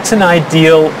 What's an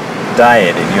ideal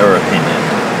diet in your opinion?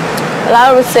 Well,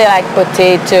 I would say like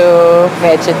potato,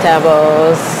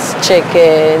 vegetables,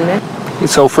 chicken.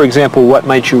 So for example, what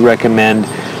might you recommend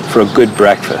for a good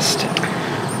breakfast?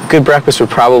 Good breakfast would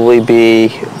probably be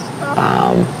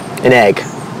an egg,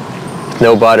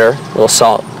 no butter, a little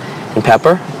salt and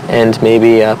pepper, and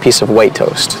maybe a piece of white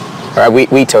toast, or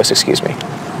wheat toast, excuse me.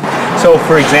 So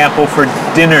for example, for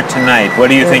dinner tonight, what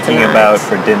are you thinking about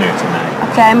for dinner tonight?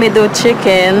 Okay, I may do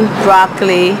chicken,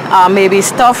 broccoli, maybe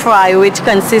stir fry, which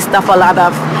consists of a lot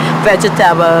of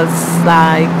vegetables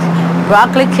like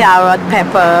broccoli, carrot,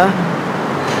 pepper,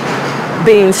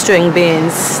 beans, string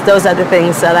beans. Those are the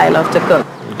things that I love to cook.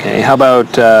 Okay, how about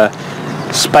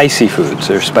spicy foods?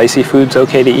 Are spicy foods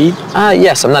okay to eat?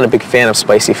 Yes, I'm not a big fan of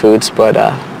spicy foods, but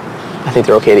I think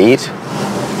they're okay to eat.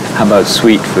 How about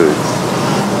sweet foods?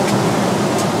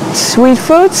 Sweet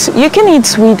foods? You can eat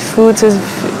sweet foods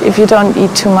if you don't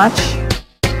eat too much.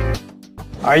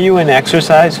 Are you an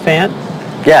exercise fan?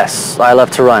 Yes, I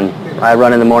love to run. I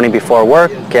run in the morning before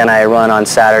work, and I run on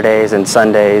Saturdays and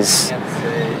Sundays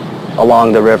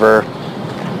along the river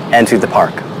and through the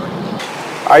park.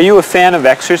 Are you a fan of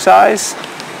exercise?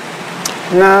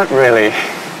 Not really.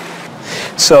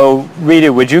 So,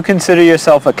 Rita, would you consider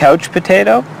yourself a couch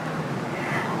potato?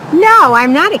 No,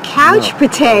 I'm not a couch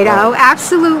potato.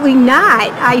 Absolutely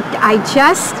not. I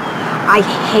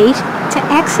hate to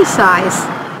exercise.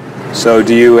 So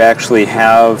do you actually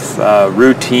have a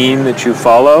routine that you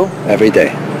follow? Every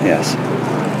day, yes.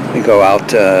 We go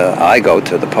out, I go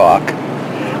to the park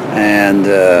and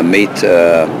meet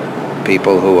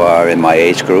people who are in my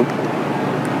age group.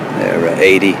 They're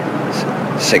 80,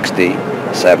 60,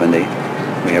 70.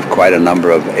 We have quite a number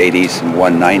of 80s and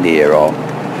 190-year-old.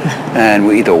 And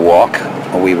we either walk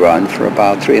or we run for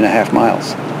about 3.5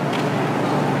 miles.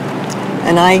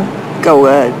 And I go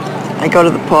to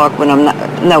the park when I'm not,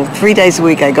 no, 3 days a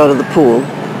week I go to the pool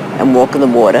and walk in the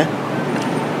water.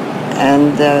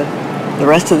 And the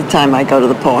rest of the time I go to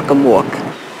the park and walk.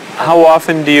 How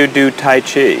often do you do Tai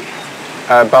Chi?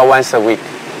 About once a week.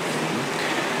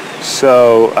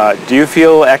 So, do you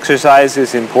feel exercise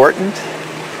is important?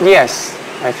 Yes,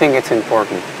 I think it's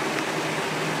important.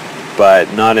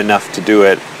 But not enough to do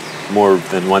it more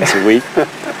than once a week?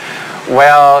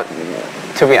 Well,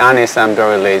 to be honest, I'm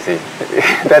very lazy.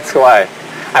 That's why.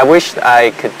 I wish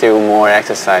I could do more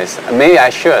exercise. Maybe I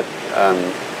should,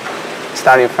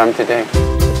 starting from today.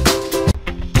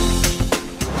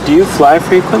 Do you fly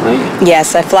frequently?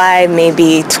 Yes, I fly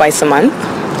maybe twice a month.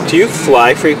 Do you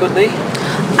fly frequently?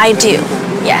 I do,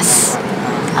 yes.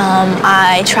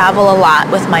 I travel a lot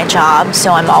with my job,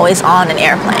 so I'm always on an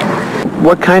airplane.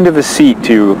 What kind of a seat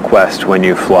do you request when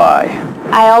you fly?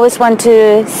 I always want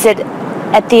to sit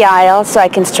at the aisle so I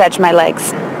can stretch my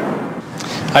legs.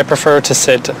 I prefer to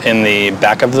sit in the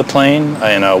back of the plane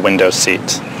in a window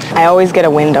seat. I always get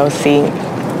a window seat.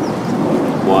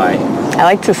 Why? I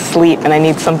like to sleep and I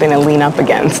need something to lean up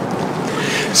against.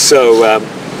 So,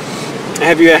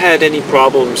 Have you had any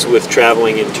problems with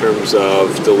traveling in terms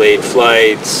of delayed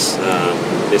flights,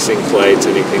 missing flights,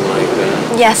 anything like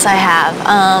that? Yes, I have.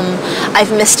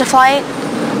 I've missed a flight.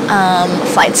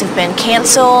 Flights have been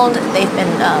canceled. They've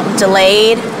been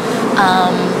delayed.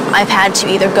 I've had to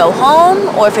either go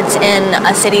home, or if it's in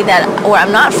a city where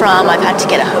I'm not from, I've had to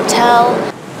get a hotel.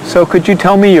 So could you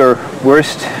tell me your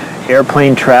worst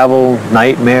airplane travel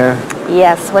nightmare?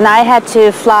 Yes, when I had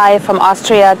to fly from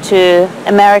Austria to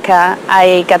America,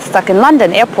 I got stuck in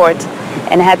London airport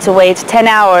and had to wait 10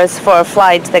 hours for a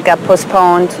flight that got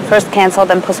postponed, first canceled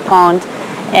and postponed,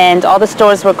 and all the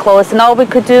stores were closed, and all we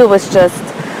could do was just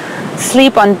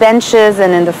sleep on benches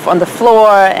and on the floor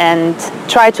and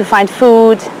try to find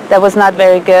food that was not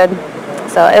very good.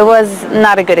 So it was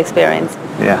not a good experience.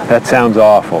 Yeah, that sounds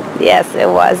awful. Yes, it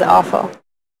was awful.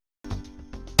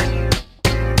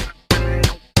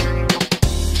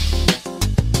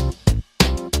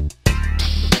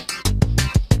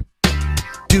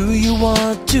 Do you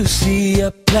want to see a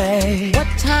play? What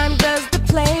time does the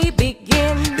play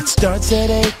begin? It starts at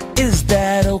 8, is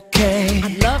that okay?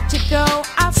 I'd love to go,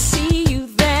 I'll see you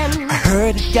then. I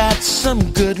heard it got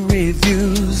some good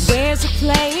reviews. Where's it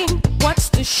playing? What's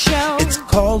the show? It's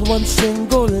called One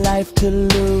Single Life to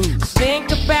Lose.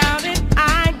 Think about it,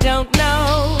 I don't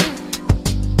know.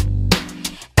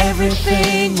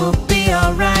 Everything will be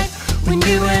alright when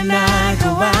you and I go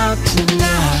out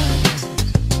tonight.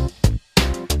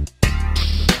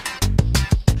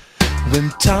 When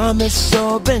Thomas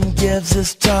Sobin gives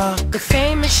his talk, the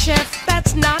famous chef,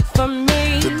 that's not for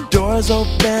me. The doors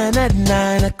open at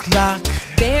 9 o'clock.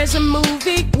 There's a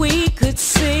movie we could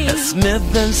see at Smith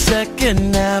and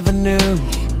 2nd Avenue.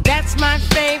 That's my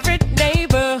favorite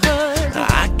neighborhood.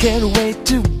 I can't wait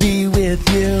to be with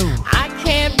you. I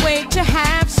can't wait to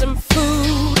have some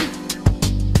food.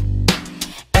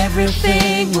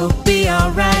 Everything will be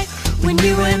alright when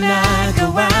you and I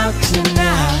go out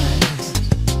tonight.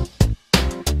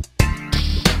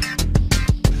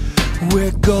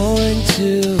 We're going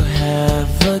to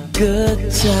have a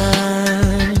good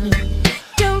time.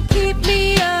 Don't keep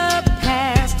me up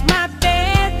past my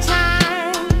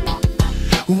bedtime.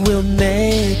 We'll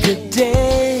make a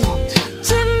date.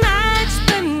 Tonight's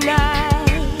the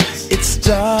night. It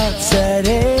starts at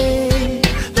 8.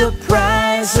 The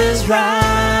price is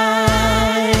right.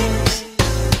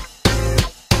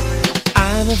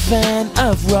 I'm a fan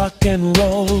of rock and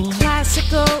roll.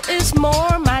 Classical is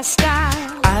more my style.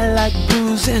 I like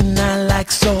blues and I like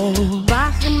soul.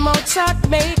 Bach and Mozart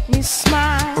make me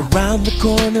smile. Around the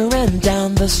corner and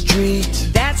down the street,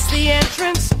 that's the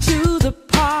entrance to the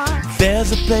park.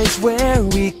 There's a place where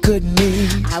we could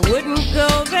meet. I wouldn't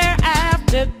go there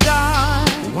after dark.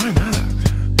 Why not?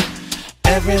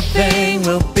 Everything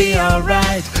will be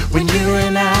alright when you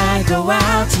and I go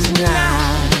out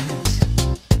tonight.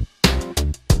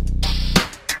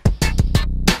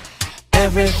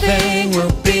 Everything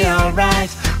will be alright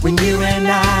when you and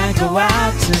I go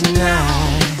out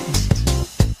tonight.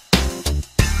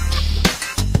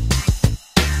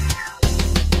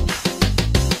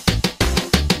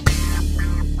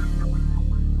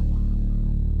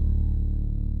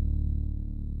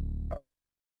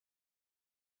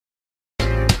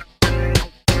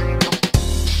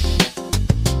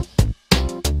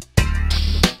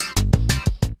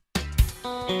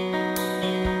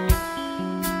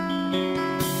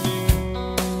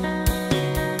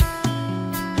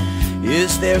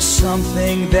 Is there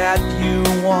something that you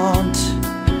want?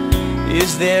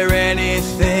 Is there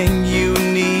anything you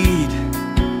need?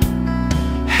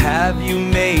 Have you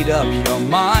made up your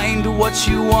mind what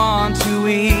you want to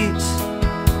eat?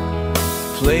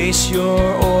 Place your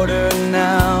order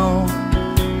now,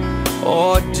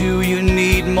 or do you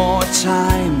need more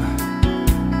time?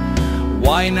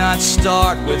 Why not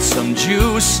start with some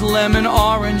juice, lemon,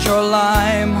 orange, or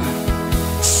lime?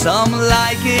 Some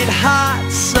like it hot,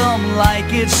 some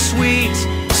like it sweet,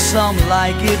 some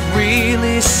like it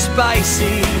really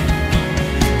spicy.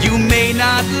 You may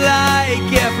not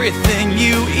like everything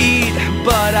you eat,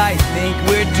 but I think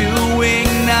we're doing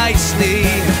nicely.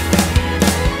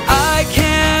 I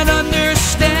can't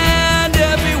understand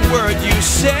every word you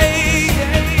say.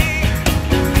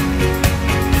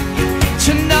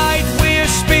 Tonight we're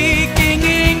speaking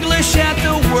English at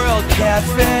the World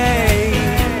Cafe.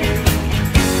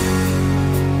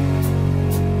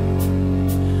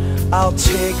 I'll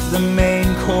take the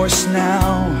main course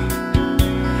now.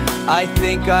 I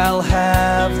think I'll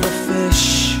have the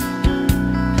fish.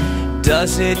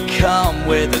 Does it come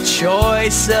with a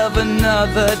choice of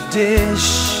another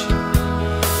dish?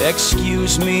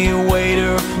 Excuse me,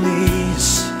 waiter,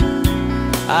 please.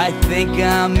 I think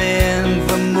I'm in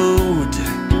the mood.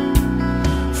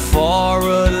 for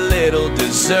a little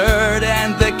dessert,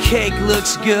 and the cake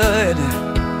looks good.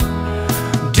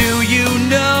 Do you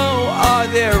know, are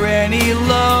there any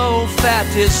low-fat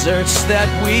desserts that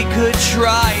we could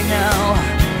try now?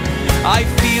 I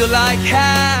feel like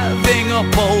having a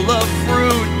bowl of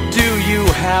fruit. Do you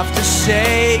have to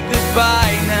say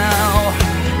goodbye now?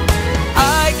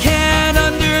 I can't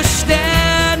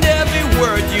understand every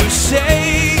word you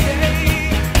say.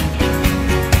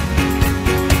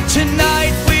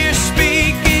 Tonight we're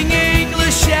speaking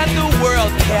English at the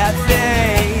World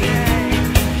Cafe.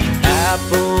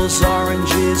 Apples,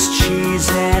 oranges, cheese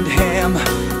and ham,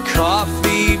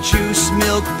 coffee, juice,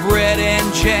 milk, bread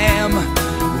and jam,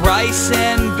 rice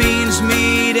and beans,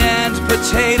 meat and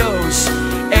potatoes,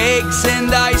 eggs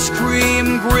and ice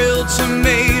cream, grilled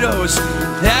tomatoes.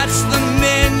 That's the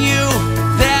menu,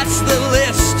 that's the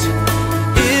list.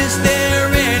 Is there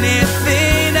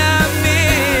anything I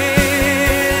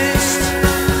missed?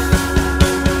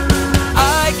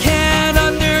 I can't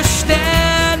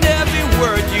understand every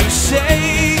word you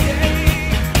say.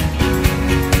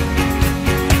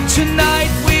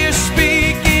 Tonight we're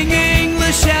speaking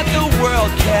English at the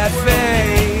World Cafe.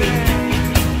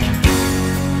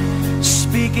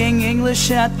 Speaking English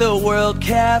at the World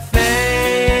Cafe.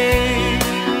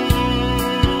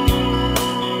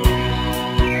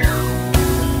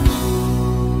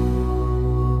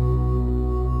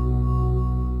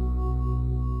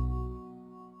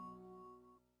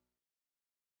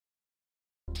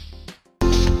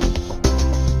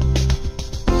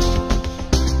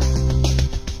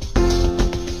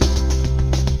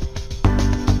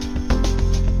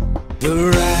 The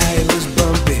ride was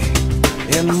bumpy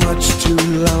and much too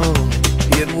long.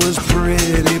 It was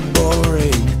pretty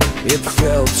boring, it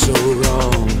felt so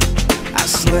wrong. I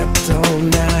slept all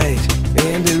night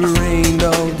and it rained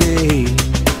all day.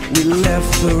 We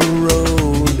left the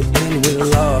road and we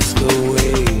lost the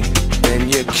way. Then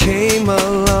you came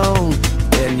along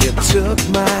and you took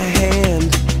my hand.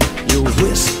 You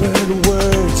whispered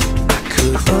words I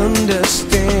could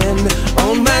understand.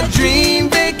 On my dream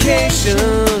vacation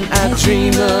I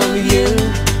dream of you.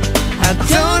 I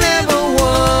don't ever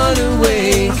want to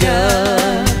wake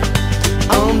up.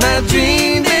 On my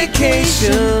dream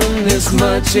vacation, this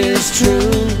much is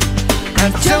true. I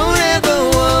don't ever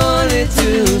want it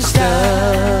to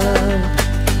stop.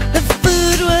 The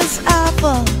food was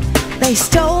awful, they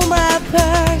stole my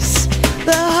purse.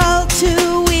 The whole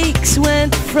 2 weeks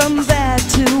went from bad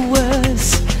to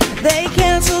worse. They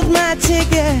canceled my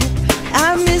ticket,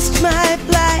 I missed my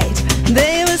flight.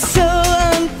 They were so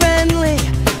unfriendly,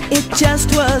 it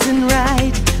just wasn't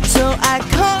right. So I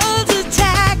called a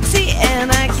taxi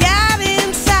and I got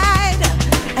inside,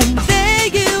 and there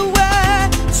you were,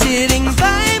 sitting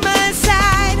by my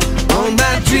side. On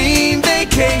my dream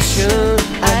vacation,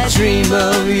 I dream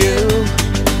of you.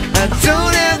 I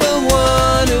don't ever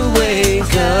want to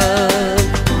wake up.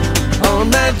 On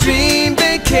my dream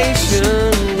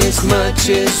vacation, this much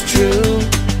is true.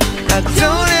 I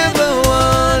don't ever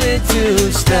want it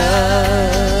to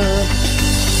stop.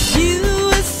 You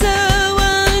were so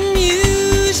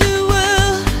unusual.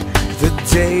 The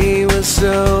day was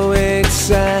so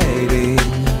exciting.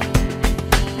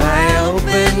 I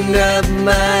opened up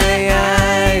my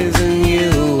eyes and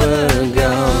you were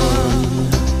gone.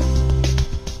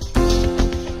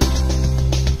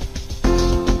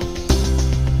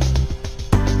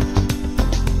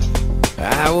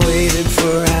 I waited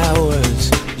for hours,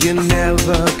 you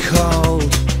never called.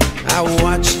 I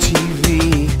watched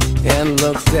TV and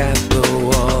looked at the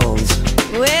walls.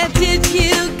 Where did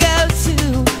you go to?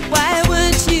 Why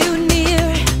weren't you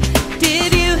near?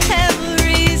 Did you have a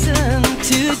reason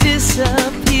to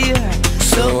disappear?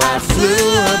 So I flew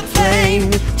a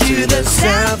plane to the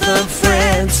south of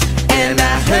France, and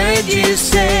I heard you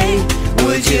say,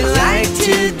 would you like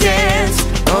to dance?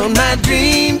 On my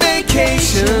dream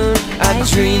vacation, I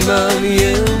dream of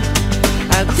you.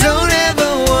 I don't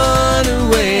ever want to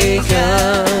wake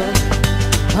up.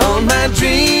 On my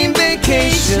dream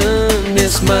vacation,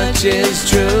 this much is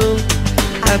true.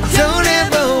 I don't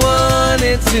ever want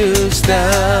it to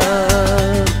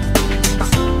stop.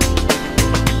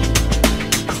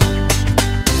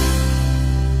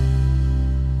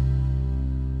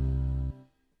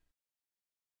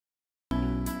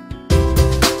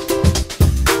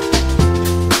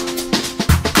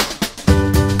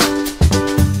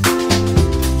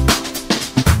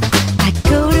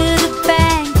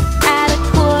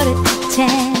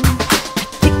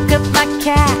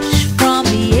 Cash from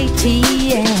the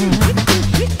ATM.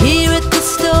 Here at the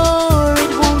store,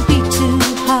 it won't be too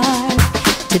hard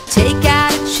to take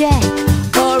out a check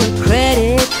or a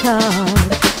credit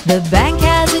card. The bank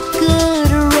has a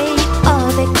good rate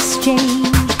exchange,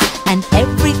 and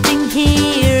everything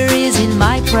here is in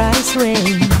my price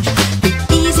range. The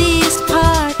easiest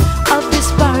part of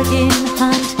this bargain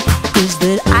hunt is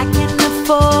that I can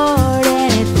afford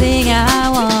anything I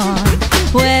want.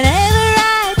 Whenever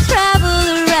I travel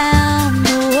around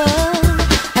the world,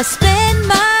 I spend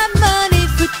my money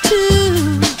for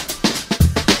two.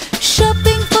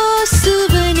 Shopping for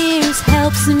souvenirs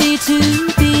helps me to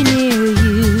be near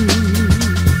you.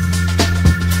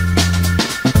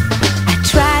 I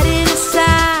try to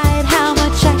decide how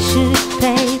much I should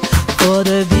pay for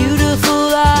the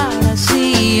beautiful art I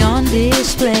see on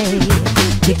display.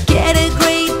 To get a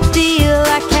great deal,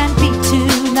 I can't be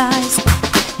too nice.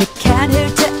 It can't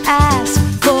hurt to ask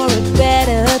for a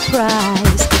better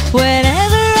price.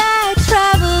 Whenever I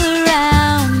travel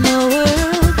around the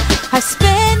world, I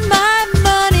spend my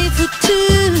money for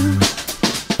two.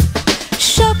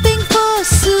 Shopping for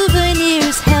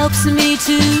souvenirs helps me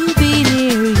to be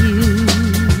near you.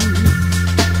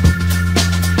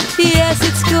 Yes,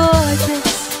 it's gorgeous,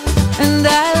 and I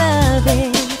love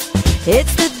it.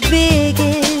 It's the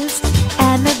biggest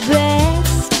and the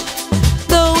best,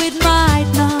 though it might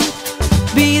not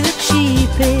be the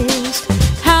cheapest.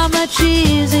 How much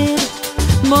is it?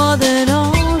 More than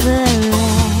all the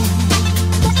rest.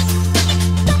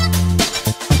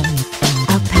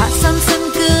 I'll pass on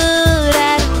some good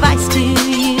advice to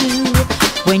you.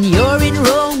 When you're in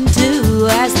Rome, do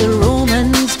as the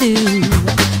Romans do.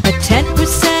 A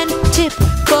 10% tip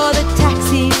for the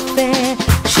taxi fare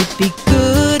should be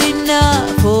good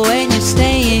enough when you're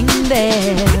staying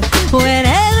there.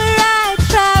 Whenever I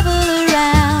travel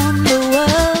around the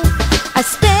world, I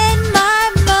spend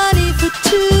my money for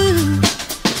two.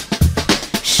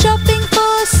 Shopping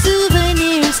for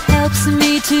souvenirs helps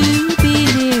me to be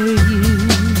near you.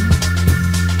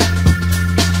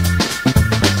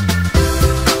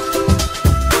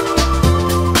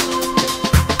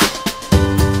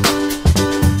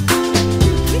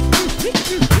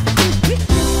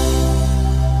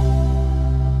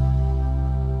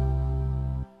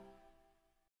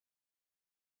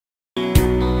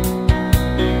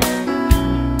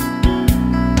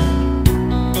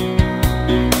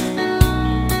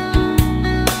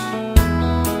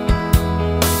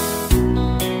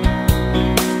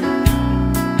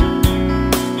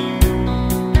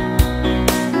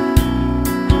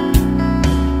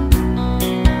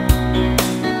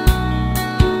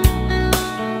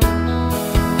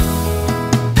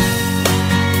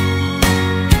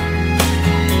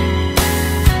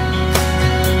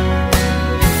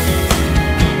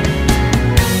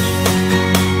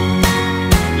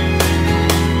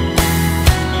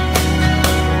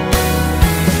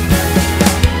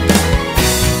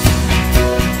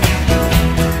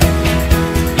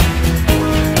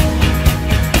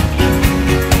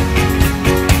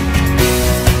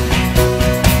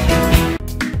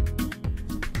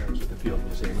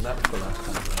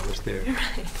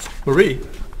 Marie,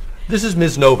 this is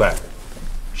Ms. Novak.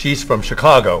 She's from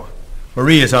Chicago.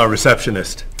 Marie is our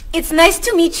receptionist. It's nice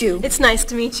to meet you. It's nice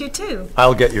to meet you, too.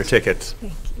 I'll get your tickets.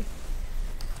 Thank you.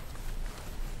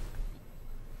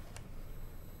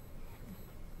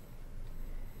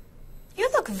 You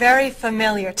look very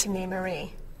familiar to me,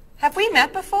 Marie. Have we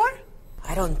met before?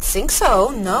 I don't think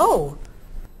so, no.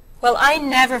 Well, I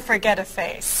never forget a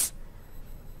face.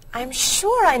 I'm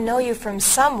sure I know you from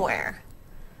somewhere.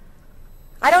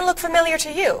 I don't look familiar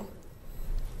to you.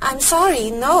 I'm sorry,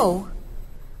 no.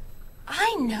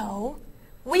 I know.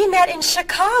 We met in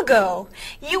Chicago.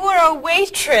 You were a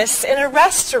waitress in a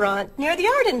restaurant near the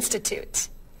Art Institute.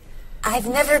 I've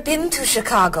never been to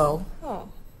Chicago. Oh.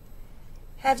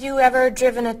 Have you ever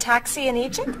driven a taxi in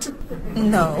Egypt?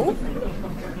 No.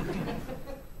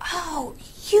 Oh,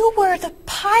 you were the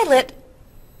pilot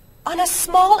on a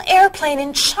small airplane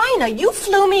in China. You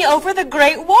flew me over the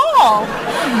Great Wall.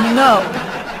 No.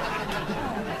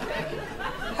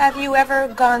 Have you ever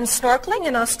gone snorkeling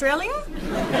in Australia?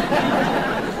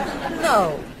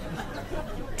 No.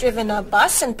 Driven a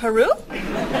bus in Peru?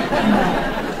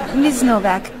 Ms.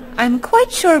 Novak, I'm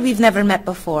quite sure we've never met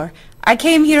before. I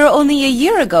came here only a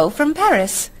year ago from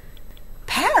Paris.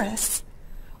 Paris?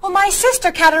 Well, my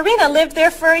sister Katerina lived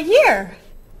there for a year.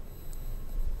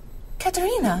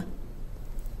 Katerina?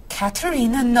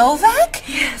 Katerina Novak?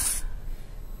 Yes.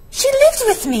 She lived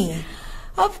with me.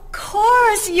 Of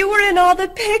course, you were in all the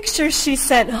pictures she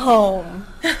sent home.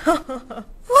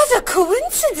 What a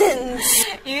coincidence.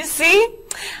 You see,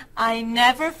 I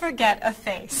never forget a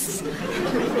face.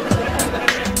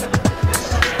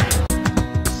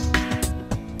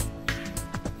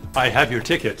 I have your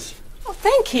tickets. Oh,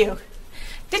 thank you.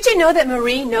 Did you know that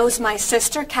Marie knows my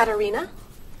sister, Katerina?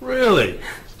 Really?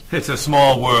 It's a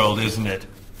small world, isn't it?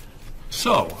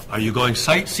 So, are you going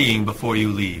sightseeing before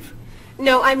you leave?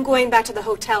 No, I'm going back to the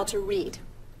hotel to read.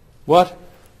 What?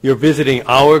 You're visiting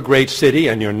our great city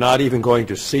and you're not even going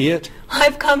to see it?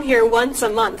 I've come here once a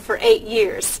month for 8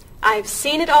 years. I've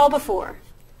seen it all before.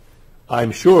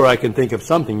 I'm sure I can think of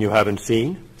something you haven't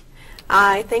seen.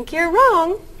 I think you're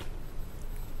wrong.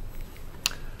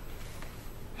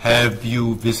 Have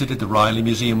you visited the Riley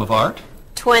Museum of Art?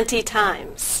 20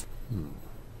 times.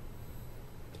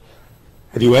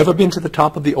 Have you ever been to the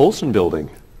top of the Olsen Building?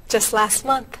 Just last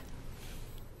month.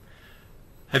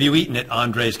 Have you eaten at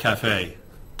Andre's Cafe?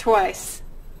 Twice.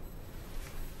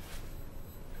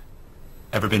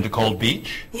 Ever been to Cold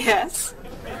Beach? Yes.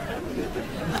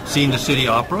 Seen the City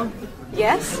Opera?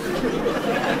 Yes.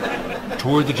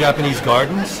 Toured the Japanese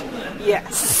gardens?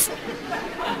 Yes.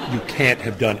 You can't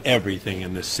have done everything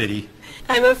in this city.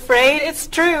 I'm afraid it's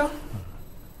true.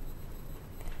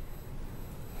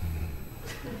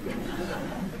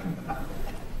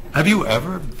 Have you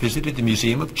ever visited the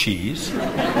Museum of Cheese?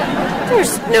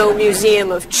 There's no Museum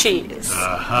of Cheese.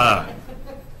 Aha.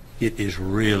 It is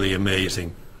really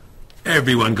amazing.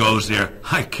 Everyone goes there.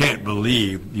 I can't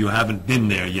believe you haven't been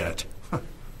there yet.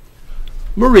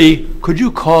 Marie, could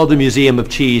you call the Museum of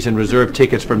Cheese and reserve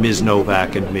tickets for Ms.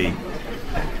 Novak and me?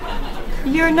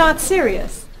 You're not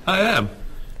serious. I am.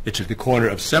 It's at the corner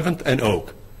of 7th and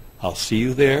Oak. I'll see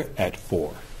you there at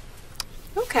 4.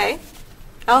 Okay.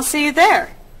 I'll see you there.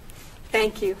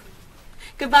 Thank you.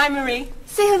 Goodbye, Marie.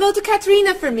 Say hello to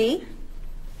Katerina for me.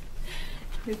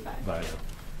 Goodbye. Bye.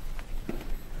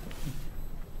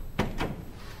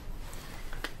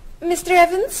 Mr.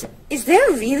 Evans, is there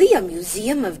really a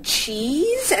museum of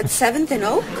cheese at 7th and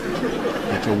Oak?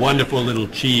 It's a wonderful little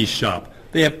cheese shop.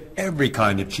 They have every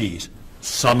kind of cheese.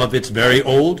 Some of it's very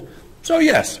old, so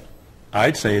yes,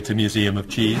 I'd say it's a museum of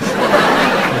cheese.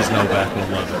 Ms. Novak will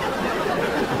love it.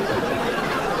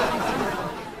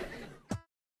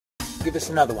 Give us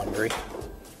another one, Marie.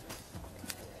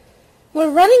 We're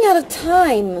running out of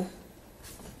time.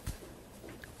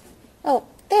 Oh,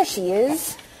 there she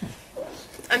is.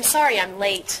 I'm sorry I'm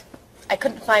late. I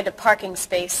couldn't find a parking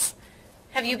space.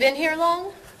 Have you been here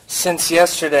long? Since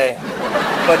yesterday,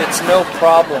 but it's no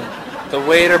problem. The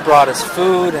waiter brought us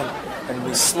food and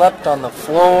we slept on the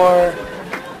floor.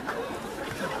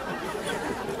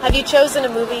 Have you chosen a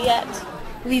movie yet?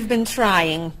 We've been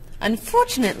trying.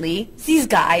 Unfortunately, these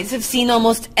guys have seen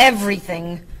almost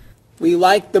everything. We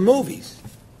like the movies.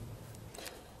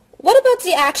 What about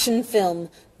the action film,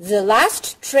 The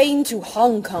Last Train to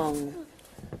Hong Kong?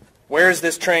 Where's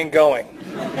this train going?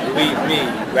 Believe me,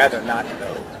 rather not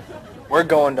know. We're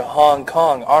going to Hong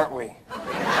Kong, aren't we?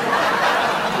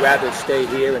 Rather stay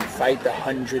here and fight the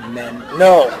 100 men?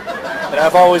 No, but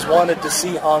I've always wanted to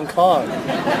see Hong Kong.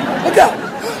 Look out!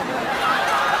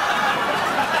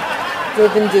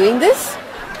 They've been doing this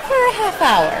for a half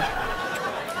hour.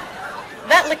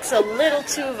 That looks a little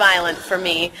too violent for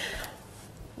me.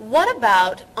 What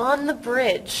about On the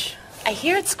Bridge? I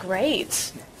hear it's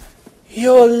great.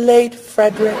 You're late,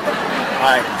 Frederick.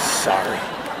 I'm sorry.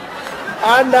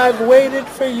 And I've waited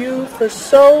for you for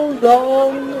so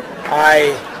long.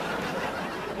 I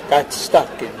got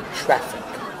stuck in traffic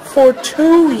for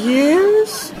 2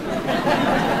 years.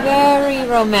 Very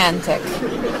romantic.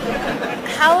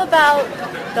 How about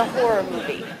the horror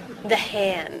movie, The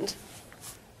Hand?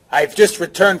 I've just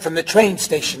returned from the train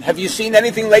station. Have you seen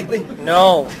anything lately?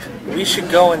 No, we should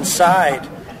go inside.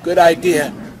 Good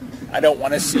idea. I don't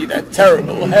want to see that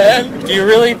terrible hand. Do you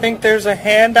really think there's a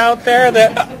hand out there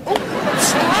that...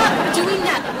 Stop doing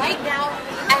that right now,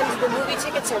 and the movie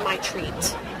tickets are my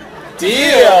treat.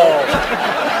 Deal!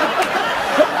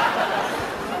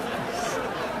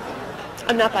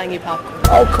 I'm not buying you popcorn.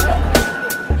 Oh, come on.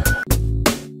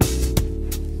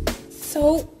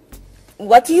 So,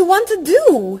 what do you want to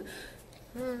do?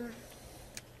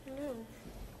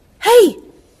 Hey!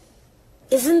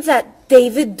 Isn't that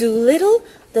David Doolittle,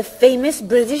 the famous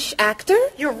British actor?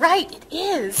 You're right, it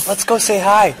is. Let's go say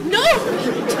hi. No!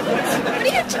 What are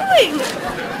you doing?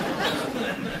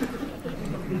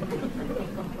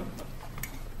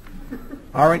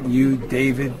 Aren't you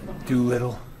David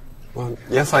Doolittle? Well,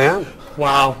 yes, I am.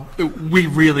 Wow, we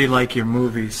really like your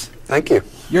movies. Thank you.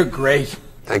 You're great.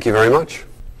 Thank you very much.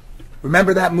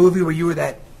 Remember that movie where you were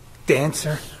that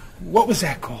dancer? What was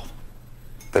that called?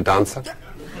 The Dancer?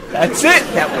 That's it!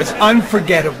 That was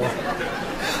unforgettable.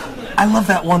 I love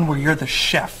that one where you're the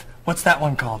chef. What's that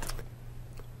one called?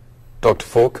 Dr.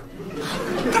 Falk?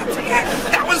 That's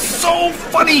it! That was so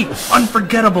funny!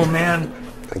 Unforgettable, man.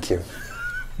 Thank you.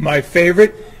 My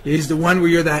favorite is the one where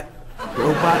you're that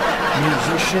robot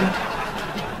musician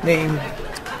named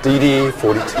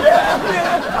DD-42. Yeah,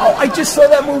 man. Oh, I just saw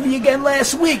that movie again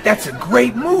last week. That's a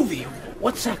great movie.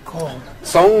 What's that called?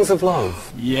 Songs of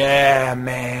Love. Yeah,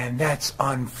 man. That's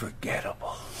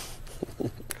unforgettable.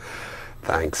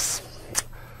 Thanks.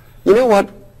 You know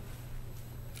what?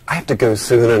 I have to go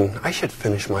soon, and I should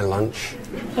finish my lunch.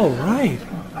 Oh, right.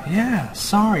 Yeah,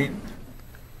 sorry.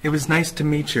 It was nice to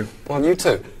meet you. Well, you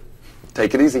too.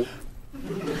 Take it easy.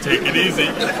 Take it easy.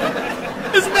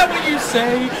 Isn't that what you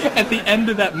say at the end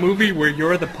of that movie where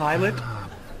you're the pilot?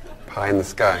 Pie in the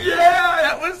sky. Yeah,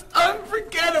 that was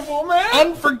unforgettable, man.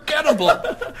 Unforgettable.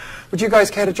 Would you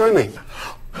guys care to join me?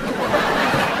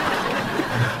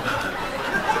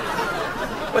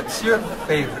 What's your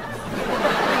favorite?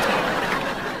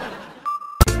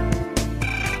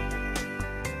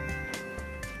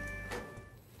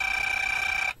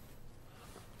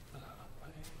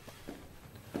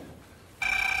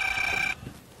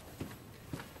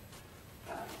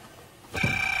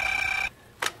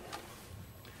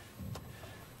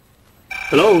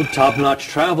 Hello, Top Notch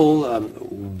Travel.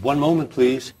 One moment,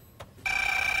 please.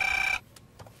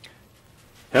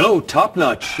 Hello, Top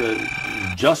Notch.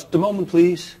 Just a moment,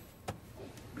 please.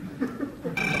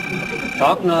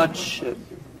 Top Notch.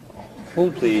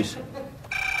 Hold, please.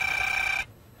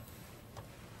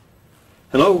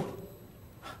 Hello?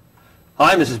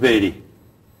 Hi, Mrs. Beatty.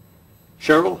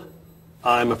 Cheryl?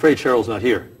 I'm afraid Cheryl's not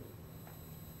here.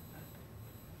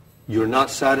 You're not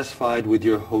satisfied with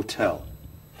your hotel?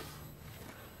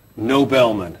 No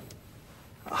bellman.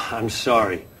 I'm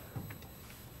sorry.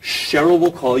 Cheryl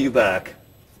will call you back.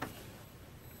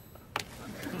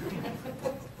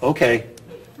 Okay.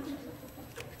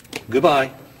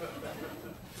 Goodbye.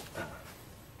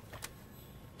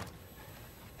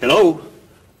 Hello?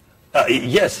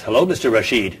 Yes, hello, Mr.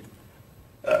 Rashid.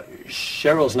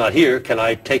 Cheryl's not here. Can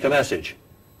I take a message?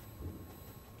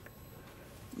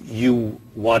 You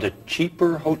want a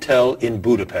cheaper hotel in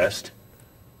Budapest?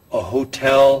 A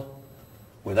hotel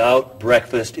without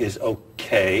breakfast is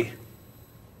okay.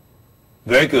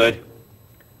 Very good.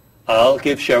 I'll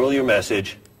give Cheryl your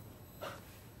message.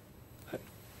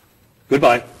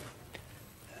 Goodbye.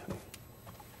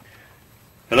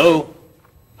 Hello?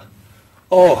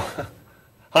 Oh,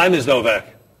 hi, Ms. Novak.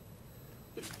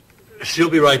 She'll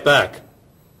be right back.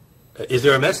 Is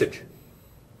there a message?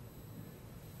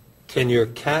 Can your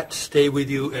cat stay with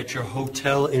you at your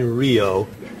hotel in Rio,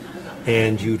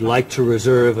 and you'd like to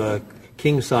reserve a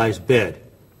king-size bed?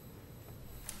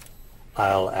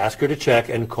 I'll ask her to check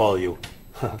and call you.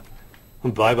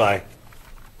 Bye-bye.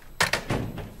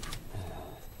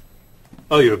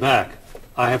 Oh, you're back.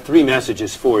 I have 3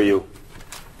 messages for you.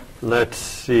 Let's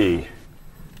see.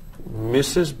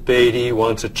 Mrs. Beatty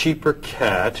wants a cheaper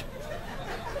cat.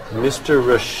 Mr.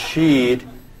 Rashid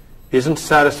isn't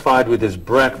satisfied with his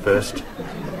breakfast.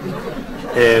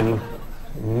 And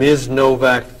Ms.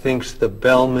 Novak thinks the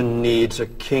bellman needs a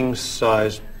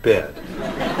king-size bed.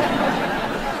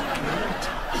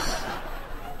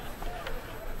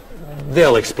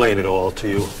 They'll explain it all to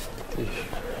you.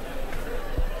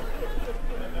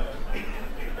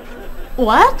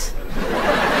 What?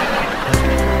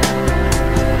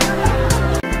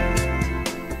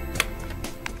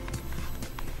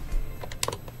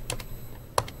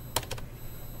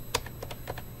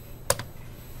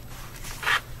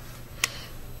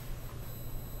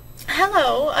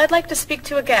 Hello, I'd like to speak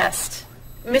to a guest.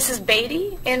 Mrs.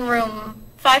 Beatty in room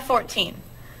 514.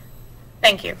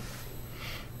 Thank you.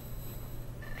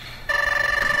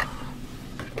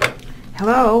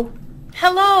 Hello?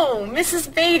 Hello,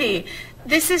 Mrs. Beatty.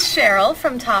 This is Cheryl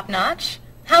from Top Notch.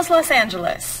 How's Los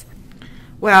Angeles?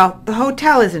 Well, the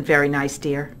hotel isn't very nice,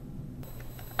 dear.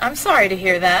 I'm sorry to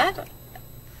hear that.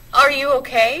 Are you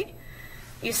okay?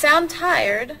 You sound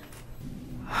tired.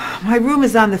 My room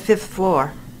is on the 5th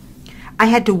floor. I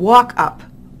had to walk up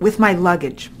with my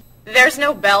luggage. There's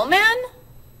no bellman?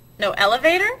 No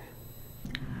elevator?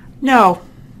 No.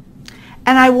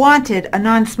 And I wanted a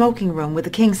non-smoking room with a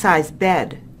king-size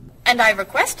bed. And I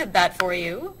requested that for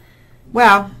you.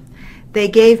 Well, they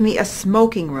gave me a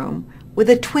smoking room with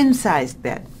a twin-sized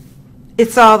bed.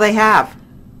 It's all they have.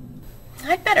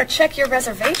 I'd better check your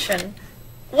reservation.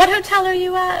 What hotel are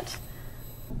you at?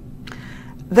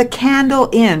 The Candle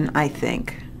Inn, I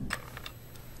think.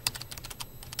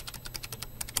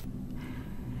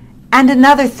 And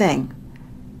another thing.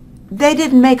 They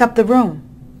didn't make up the room.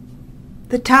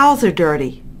 The towels are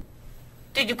dirty.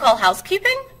 Did you call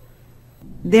housekeeping?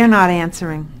 They're not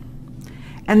answering.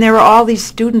 And there are all these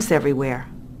students everywhere.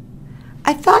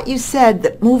 I thought you said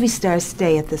that movie stars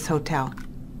stay at this hotel.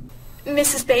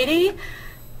 Mrs. Beatty,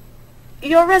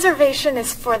 your reservation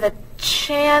is for the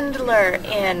Chandler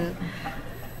Inn.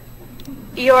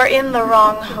 You're in the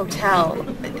wrong hotel.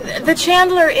 The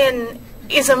Chandler Inn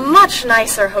is a much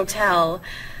nicer hotel.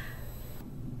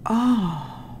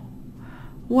 Oh.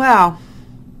 Well,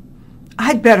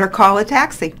 I'd better call a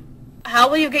taxi. How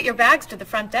will you get your bags to the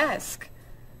front desk?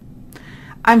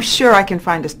 I'm sure I can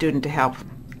find a student to help.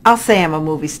 I'll say I'm a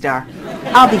movie star.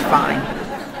 I'll be fine.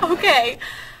 Okay.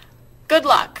 Good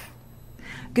luck.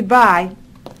 Goodbye.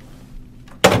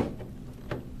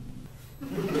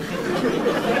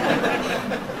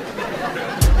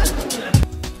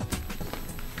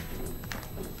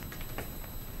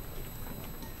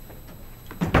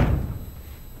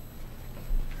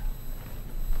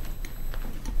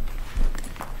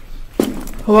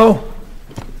 Hello?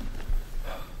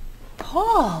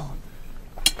 Paul,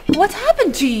 what's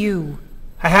happened to you?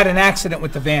 I had an accident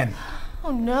with the van.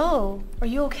 Oh no. Are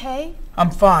you okay? I'm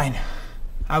fine.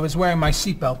 I was wearing my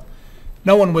seatbelt.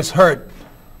 No one was hurt,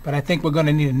 but I think we're going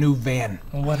to need a new van.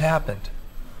 Well, what happened?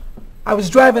 I was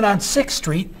driving on 6th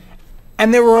Street,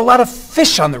 and there were a lot of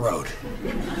fish on the road.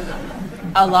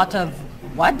 A lot of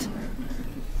what?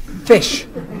 Fish.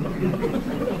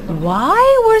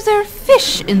 Why was there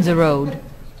fish in the road?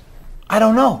 I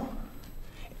don't know.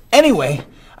 Anyway,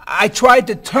 I tried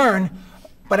to turn,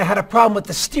 but I had a problem with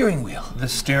the steering wheel. The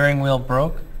steering wheel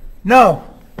broke? No.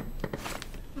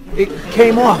 It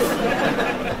came off.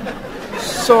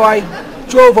 So I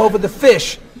drove over the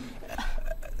fish.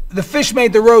 The fish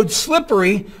made the road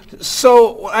slippery,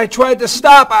 so when I tried to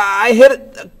stop, I hit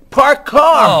a parked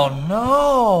car. Oh,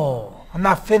 no. I'm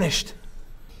not finished.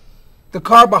 The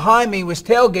car behind me was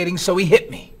tailgating, so he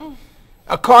hit me.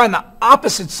 A car on the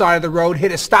opposite side of the road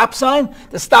hit a stop sign.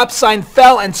 The stop sign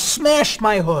fell and smashed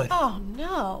my hood. Oh,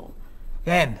 no.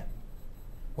 Then,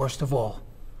 worst of all,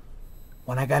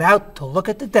 when I got out to look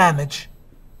at the damage,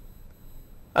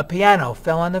 a piano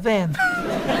fell on the van.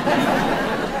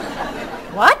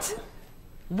 What?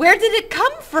 Where did it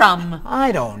come from?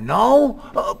 I don't know,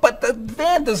 but the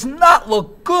van does not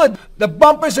look good. The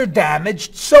bumpers are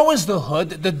damaged, so is the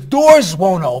hood, the doors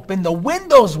won't open, the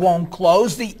windows won't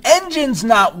close, the engine's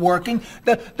not working,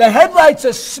 the headlights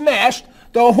are smashed,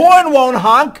 the horn won't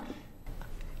honk,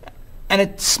 and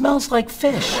it smells like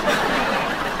fish.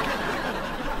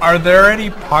 Are there any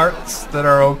parts that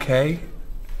are okay?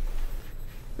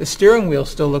 The steering wheel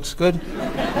still looks good.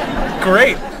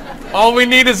 Great. All we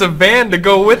need is a van to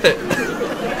go with it.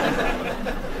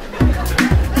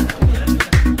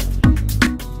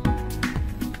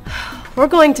 We're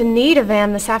going to need a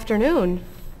van this afternoon.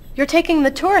 You're taking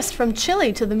the tourist from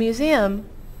Chile to the museum.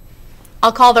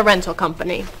 I'll call the rental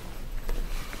company.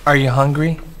 Are you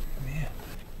hungry? Yeah.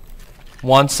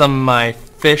 Want some of my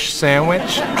fish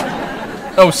sandwich?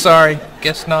 Oh, sorry.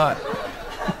 Guess not.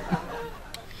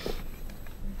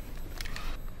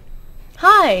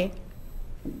 Hi.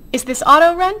 Is this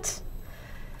auto rent?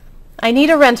 I need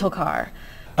a rental car.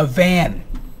 A van.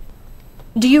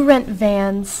 Do you rent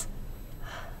vans?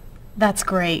 That's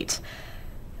great.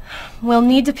 We'll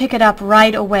need to pick it up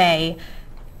right away.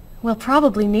 We'll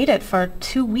probably need it for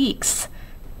 2 weeks.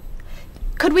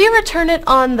 Could we return it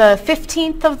on the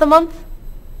 15th of the month?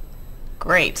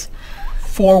 Great.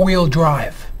 4-wheel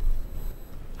drive.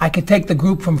 I could take the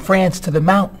group from France to the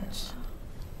mountains.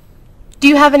 Do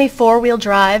you have any 4-wheel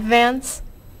drive vans?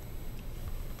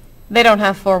 They don't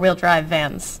have 4-wheel drive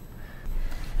vans.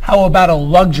 How about a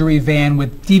luxury van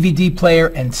with DVD player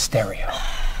and stereo?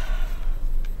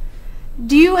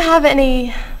 Do you have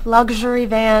any luxury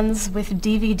vans with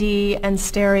DVD and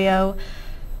stereo?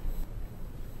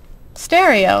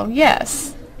 Stereo,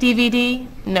 yes. DVD,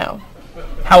 no.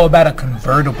 How about a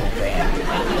convertible van?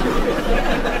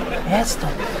 Yes,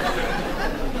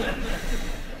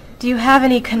 do you have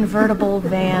any convertible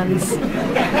vans?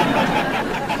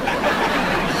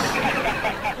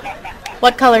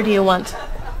 What color do you want?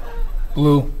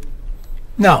 Blue.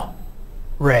 No.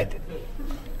 Red.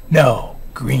 No.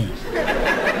 Green.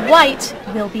 White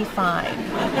will be fine.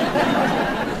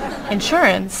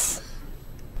 Insurance?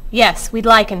 Yes, we'd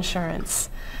like insurance.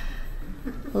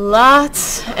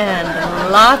 Lots and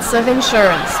lots of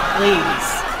insurance,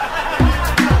 please.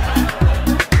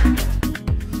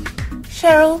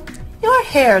 Cheryl, your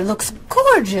hair looks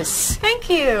gorgeous. Thank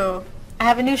you. I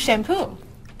have a new shampoo.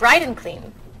 Bright and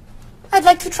clean. I'd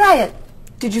like to try it.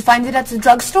 Did you find it at the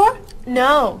drugstore?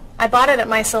 No, I bought it at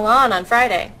my salon on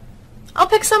Friday. I'll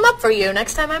pick some up for you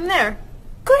next time I'm there.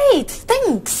 Great,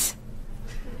 thanks.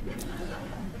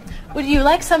 Would you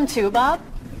like some too, Bob?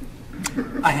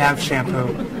 I have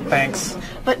shampoo. Thanks.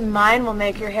 But mine will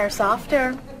make your hair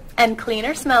softer and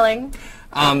cleaner smelling.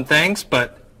 Thanks,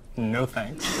 but no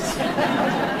thanks.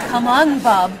 Come on,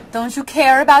 Bob. Don't you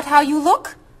care about how you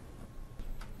look?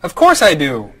 Of course I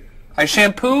do. I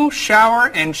shampoo, shower,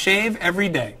 and shave every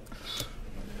day.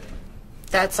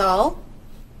 That's all?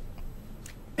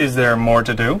 Is there more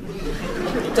to do?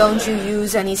 Don't you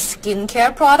use any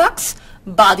skincare products?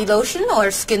 Body lotion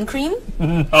or skin cream?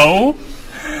 No.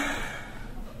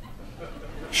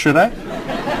 Should I?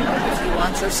 If you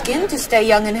want your skin to stay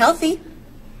young and healthy.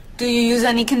 Do you use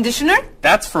any conditioner?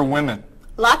 That's for women.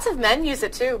 Lots of men use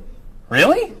it too.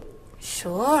 Really?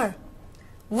 Sure.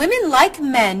 Women like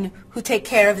men who take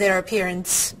care of their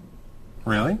appearance.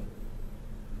 Really?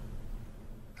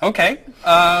 Okay.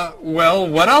 Well,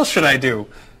 what else should I do?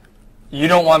 You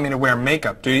don't want me to wear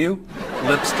makeup, do you?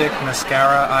 Lipstick,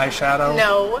 mascara, eyeshadow?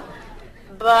 No.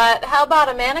 But how about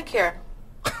a manicure?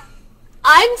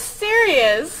 I'm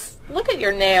serious. Look at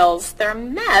your nails. They're a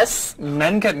mess.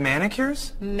 Men get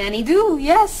manicures? Many do,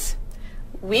 yes.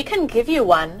 We can give you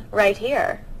one right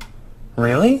here.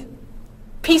 Really?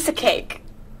 Piece of cake.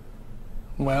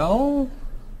 Well...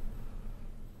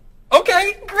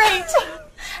 Okay. Great.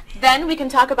 Then we can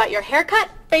talk about your haircut,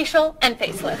 facial, and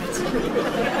facelift.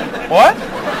 What?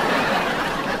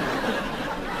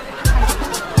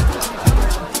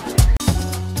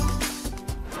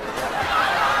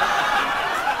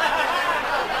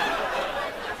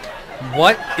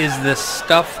 What is this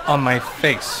stuff on my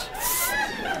face?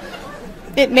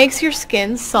 It makes your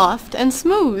skin soft and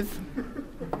smooth.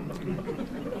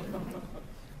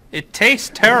 It tastes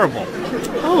terrible.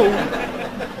 Oh.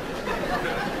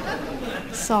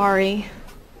 Sorry.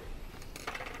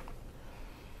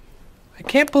 I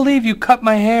can't believe you cut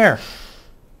my hair.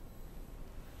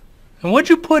 And what'd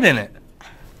you put in it?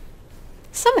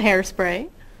 Some hairspray.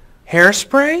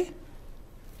 Hairspray?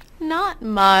 Not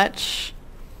much.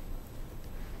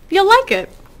 You'll like it.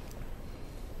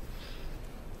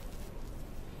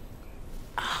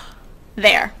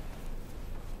 There.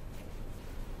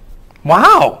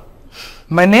 Wow!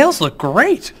 My nails look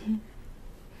great.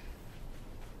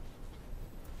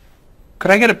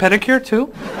 Could I get a pedicure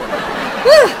too?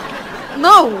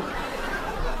 No.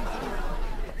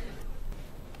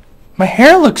 My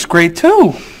hair looks great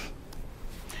too.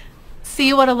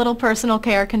 See what a little personal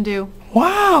care can do.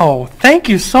 Wow! Thank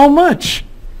you so much.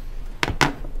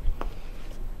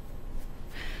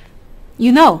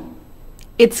 You know,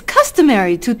 it's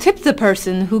customary to tip the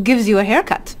person who gives you a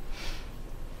haircut.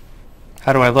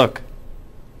 How do I look?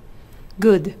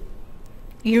 Good.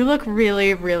 You look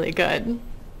really, really good.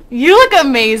 You look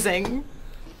amazing.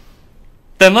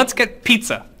 Then let's get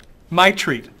pizza. My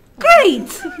treat.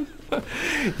 Great!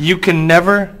 You can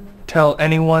never tell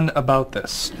anyone about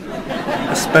this.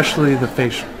 Especially the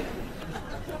facial.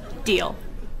 Deal.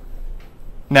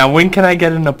 Now when can I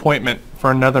get an appointment for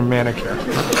another manicure?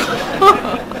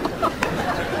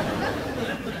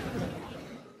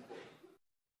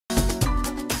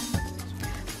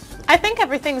 I think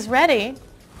everything's ready.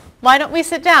 Why don't we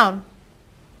sit down?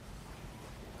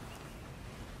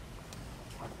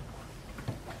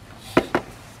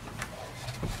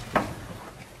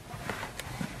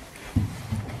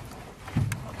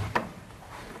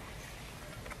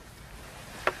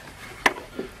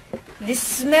 This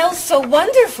smells so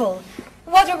wonderful.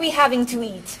 What are we having to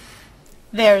eat?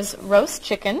 There's roast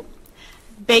chicken,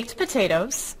 baked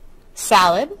potatoes,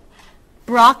 salad,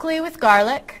 broccoli with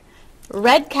garlic,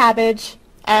 red cabbage,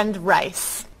 and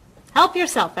rice. Help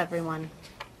yourself, everyone.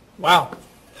 Wow.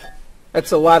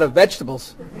 That's a lot of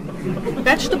vegetables.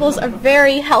 Vegetables are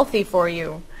very healthy for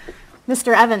you.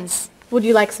 Mr. Evans, would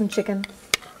you like some chicken?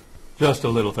 Just a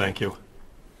little, thank you.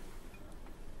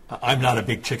 I'm not a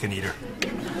big chicken eater.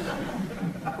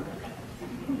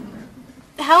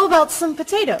 How about some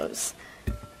potatoes?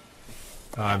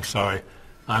 I'm sorry.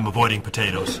 I'm avoiding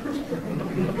potatoes.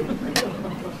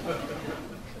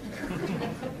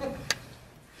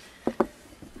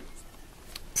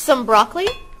 Some broccoli?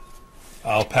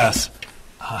 I'll pass.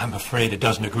 I'm afraid it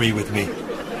doesn't agree with me.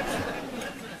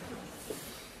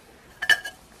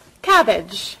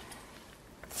 Cabbage.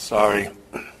 Sorry.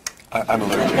 I'm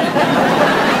allergic.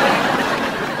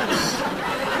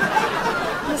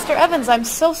 Mr. Evans, I'm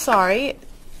so sorry.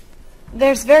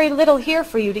 There's very little here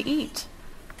for you to eat.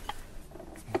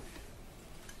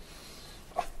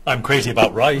 I'm crazy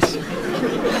about rice.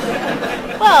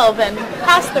 Well, then,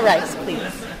 pass the rice,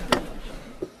 please.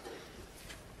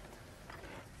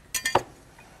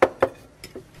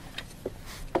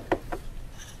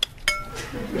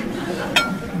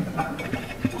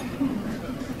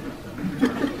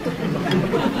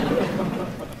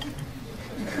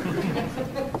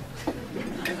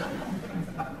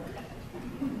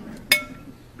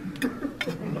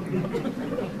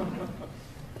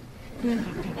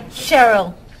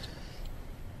 Cheryl,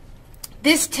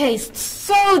 this tastes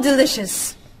so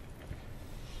delicious.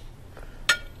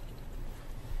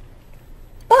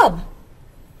 Bob,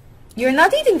 you're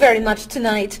not eating very much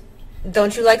tonight.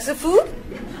 Don't you like the food?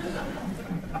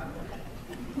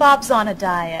 Bob's on a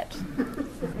diet.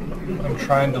 I'm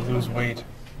trying to lose weight.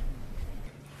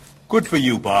 Good for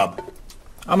you, Bob.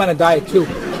 I'm on a diet too.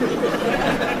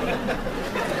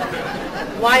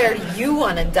 Why are you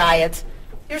on a diet?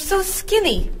 You're so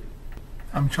skinny.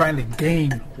 I'm trying to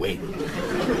gain weight.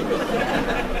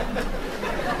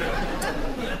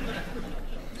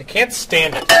 I can't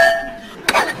stand it.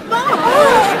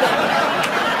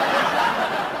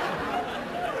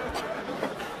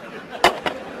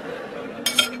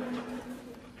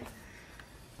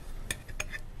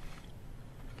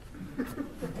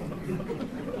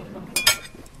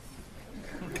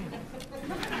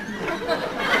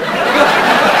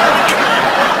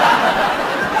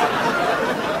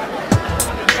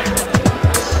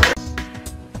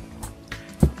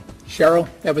 Cheryl,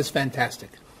 that was fantastic.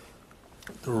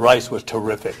 The rice was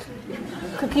terrific.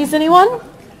 Cookies, anyone?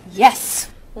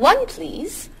 Yes. One,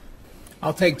 please.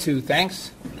 I'll take 2, thanks.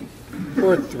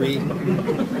 Or 3. Or 4.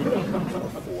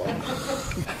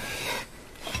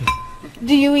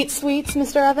 Do you eat sweets,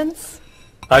 Mr. Evans?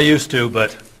 I used to,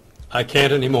 but I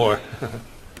can't anymore.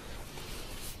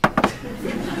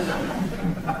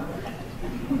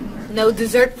 No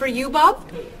dessert for you, Bob?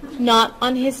 Not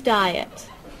on his diet.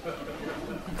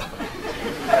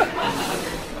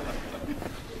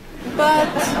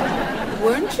 But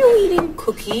weren't you eating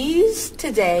cookies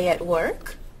today at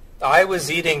work? I was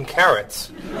eating carrots.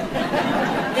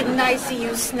 Didn't I see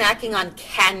you snacking on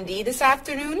candy this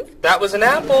afternoon? That was an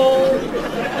apple.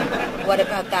 What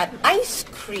about that ice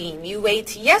cream you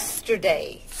ate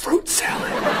yesterday? Fruit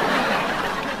salad.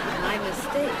 My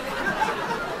mistake.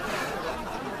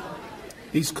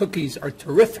 These cookies are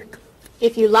terrific.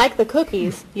 If you like the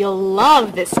cookies, you'll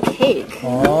love this cake.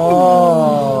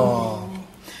 Oh.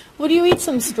 Would you eat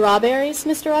some strawberries,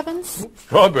 Mr. Evans?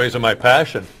 Strawberries are my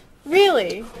passion.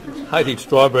 Really? I'd eat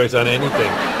strawberries on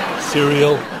anything.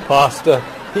 Cereal, pasta,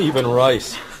 even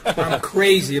rice. I'm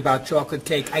crazy about chocolate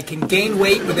cake. I can gain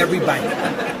weight with every bite.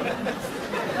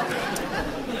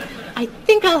 I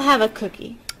think I'll have a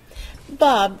cookie.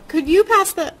 Bob, could you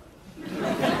pass the...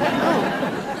 Oh.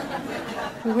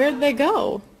 Where'd they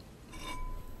go?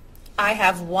 I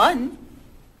have 1.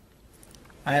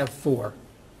 I have 4.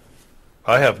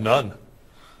 I have none.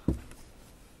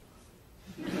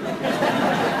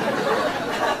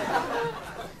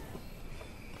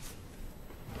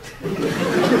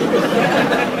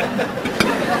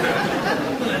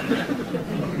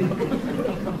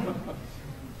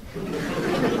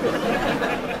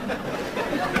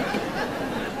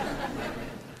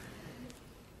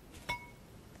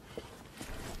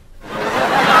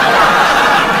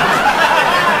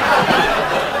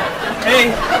 Hey,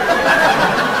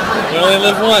 you only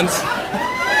live once.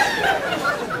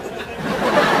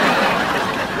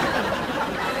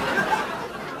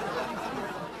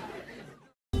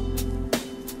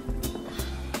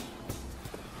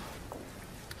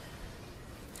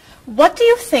 What do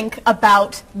you think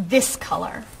about this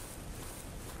color?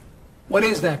 What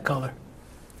is that color?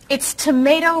 It's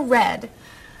tomato red.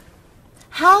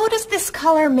 How does this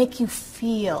color make you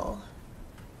feel?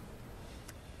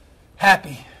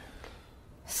 Happy.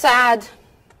 Sad.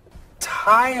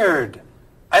 Tired.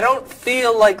 I don't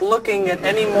feel like looking at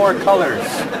any more colors.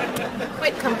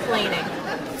 Quit complaining.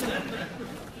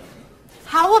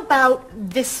 How about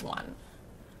this one?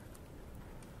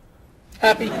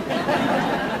 Happy.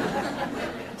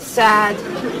 Sad.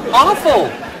 Awful.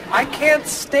 I can't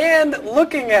stand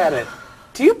looking at it.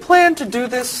 Do you plan to do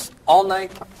this all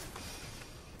night?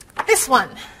 This one.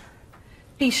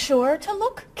 Be sure to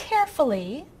look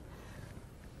carefully.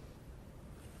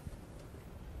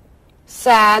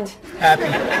 Sad.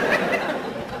 Happy.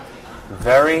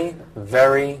 Very,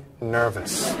 very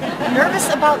nervous.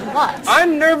 Nervous about what?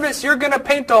 I'm nervous you're going to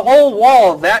paint the whole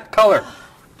wall that color.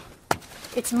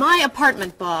 It's my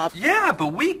apartment, Bob. Yeah, but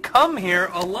we come here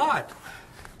a lot.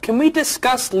 Can we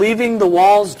discuss leaving the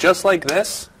walls just like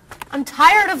this? I'm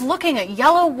tired of looking at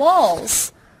yellow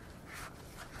walls.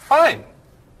 Fine.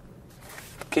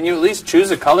 Can you at least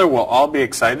choose a color we'll all be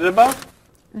excited about?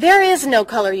 There is no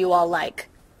color you all like.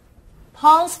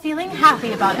 Paul's feeling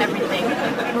happy about everything.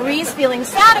 Marie's feeling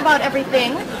sad about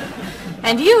everything.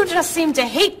 And you just seem to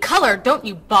hate color, don't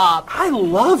you, Bob? I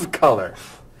love color.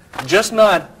 Just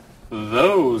not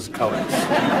those colors.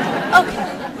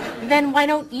 Okay. Then why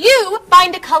don't you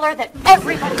find a color that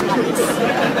everybody likes?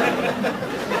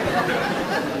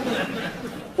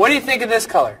 What do you think of this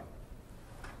color?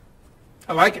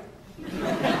 I like it.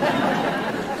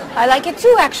 I like it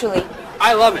too, actually.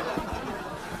 I love it.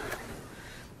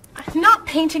 I'm not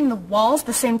painting the walls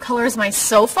the same color as my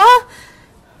sofa.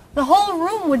 The whole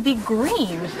room would be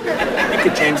green. You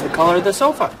could change the color of the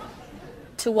sofa.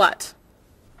 To what?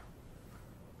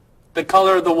 The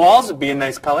color of the walls would be a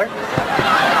nice color.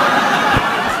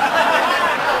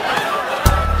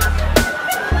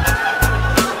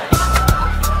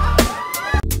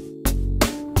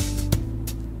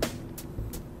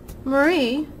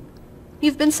 Marie,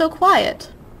 you've been so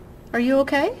quiet. Are you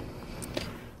okay?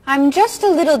 I'm just a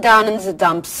little down in the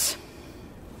dumps.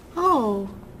 Oh,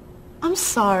 I'm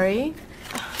sorry.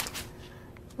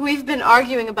 We've been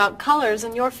arguing about colors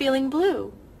and you're feeling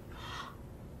blue.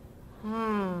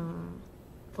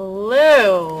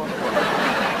 Blue.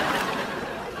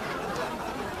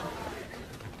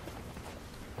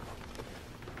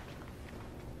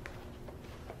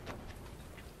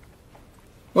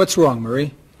 What's wrong,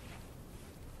 Marie?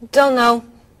 Don't know.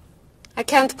 I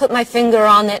can't put my finger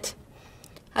on it.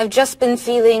 I've just been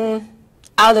feeling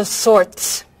out of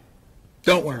sorts.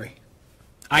 Don't worry.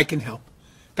 I can help.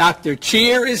 Dr.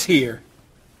 Cheer is here.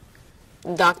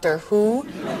 Doctor who?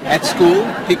 At school,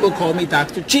 people call me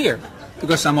Dr. Cheer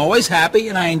because I'm always happy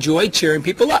and I enjoy cheering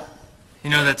people up. You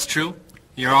know that's true.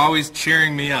 You're always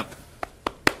cheering me up.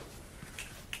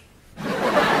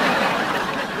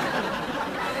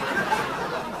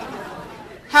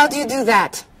 How do you do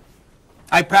that?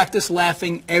 I practice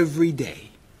laughing every day.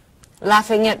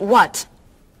 Laughing at what?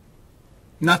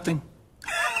 Nothing.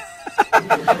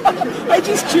 I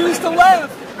just choose to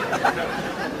laugh.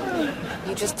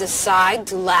 You just decide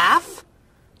to laugh?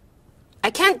 I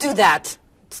can't do that.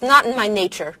 It's not in my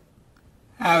nature.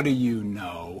 How do you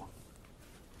know?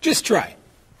 Just try.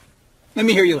 Let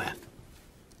me hear you laugh.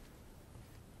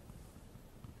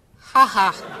 Ha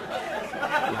ha.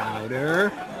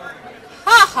 Louder.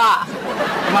 Ha ha.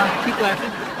 Come on, keep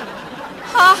laughing.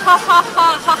 Ha ha ha ha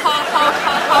ha ha ha.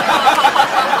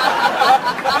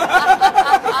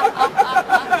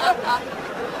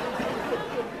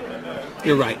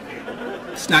 You're right.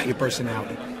 It's not your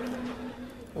personality.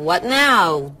 What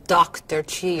now, Dr.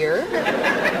 Cheer?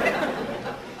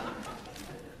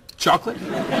 Chocolate?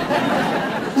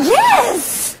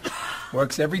 Yes!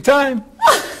 Works every time.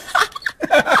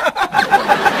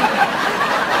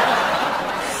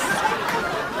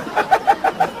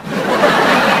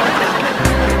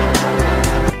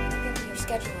 Your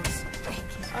schedules.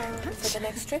 For the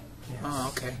next trip? Oh,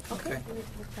 okay. Okay.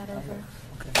 Look that over.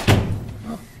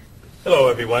 Hello,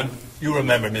 everyone. You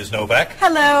remember Ms. Novak?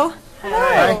 Hello.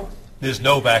 Hi. Ms.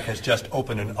 Novak has just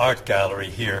opened an art gallery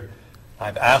here.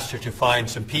 I've asked her to find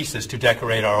some pieces to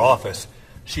decorate our office.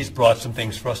 She's brought some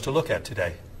things for us to look at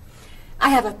today. I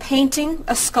have a painting,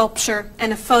 a sculpture,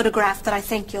 and a photograph that I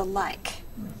think you'll like.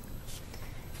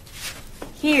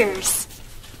 Here's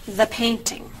the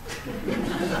painting.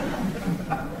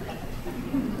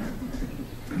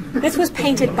 This was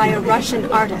painted by a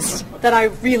Russian artist that I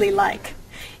really like.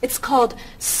 It's called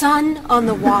Sun on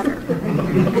the Water.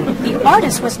 The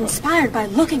artist was inspired by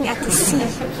looking at the sea.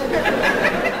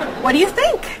 What do you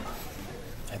think?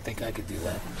 I think I could do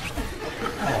that.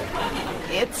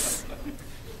 It's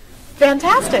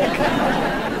fantastic.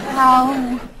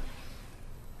 How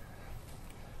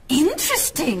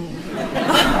interesting.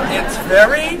 It's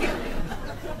very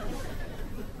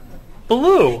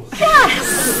blue.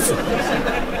 Yes!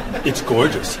 It's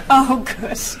gorgeous. Oh,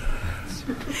 good.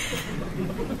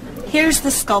 Here's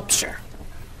the sculpture.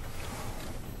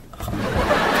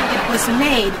 It was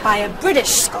made by a British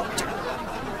sculptor.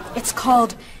 It's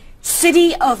called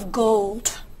City of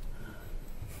Gold.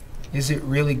 Is it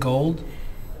really gold?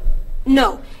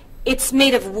 No, it's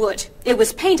made of wood. It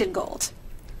was painted gold.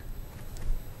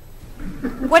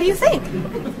 What do you think?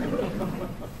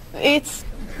 It's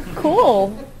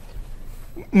cool.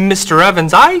 Mr.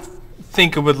 Evans, I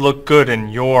think it would look good in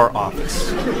your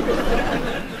office.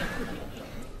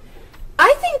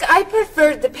 I think I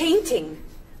prefer the painting.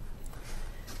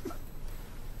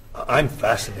 I'm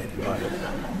fascinated by it.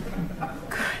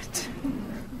 Good.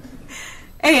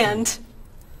 And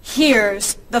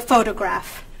here's the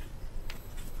photograph.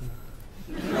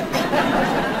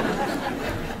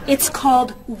 It's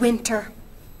called Winter.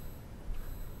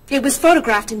 It was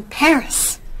photographed in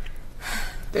Paris.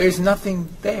 There's nothing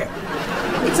there.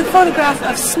 It's a photograph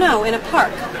of snow in a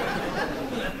park.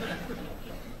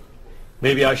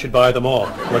 Maybe I should buy them all.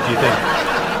 What do you think?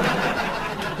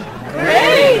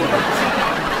 Great!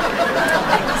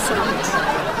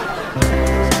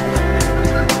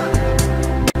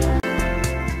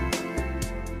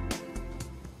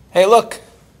 Hey, look.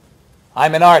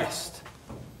 I'm an artist.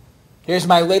 Here's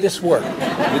my latest work.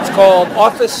 It's called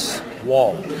Office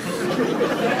Walls.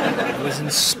 It was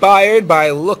inspired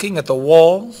by looking at the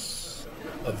walls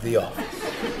of the office.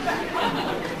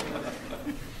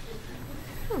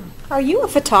 Are you a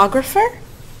photographer?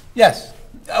 Yes.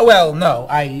 Well, no,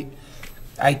 I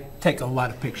take a lot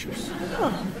of pictures.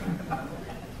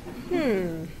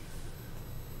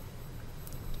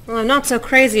 Well, I'm not so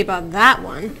crazy about that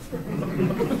one.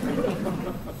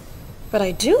 But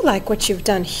I do like what you've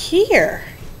done here.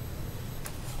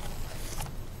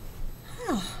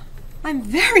 Oh, I'm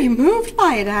very moved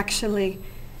by it, actually.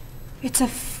 It's a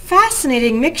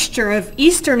fascinating mixture of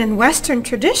Eastern and Western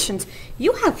traditions.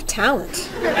 You have talent.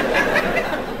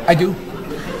 I do.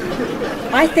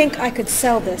 I think I could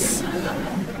sell this.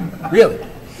 Really?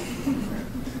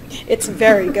 It's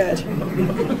very good.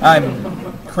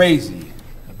 I'm crazy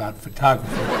about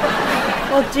photography.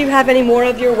 Well, do you have any more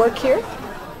of your work here?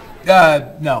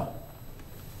 No.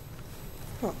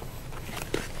 Oh.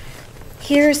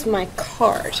 Here's my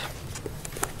card.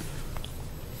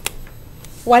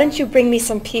 Why don't you bring me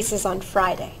some pieces on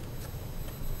Friday?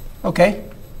 Okay.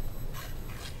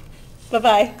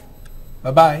 Bye-bye.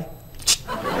 Bye-bye.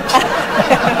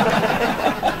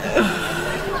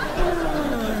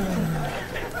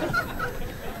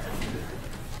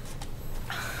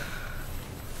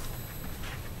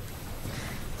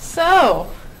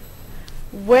 So,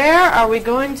 where are we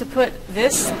going to put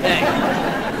this thing?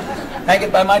 Hang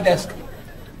it by my desk.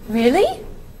 Really?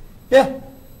 Yeah.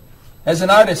 As an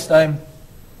artist, I'm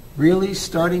really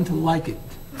starting to like it.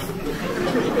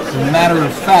 As a matter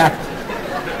of fact,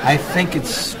 I think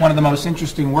it's one of the most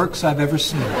interesting works I've ever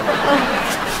seen.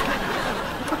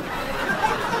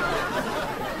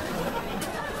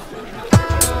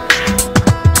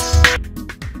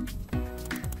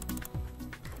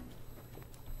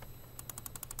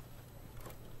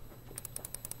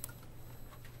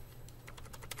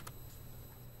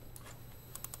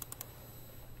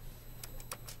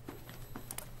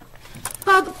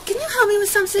 Bob, can you help me with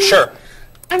something? Sure.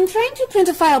 I'm trying to print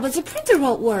a file, but the printer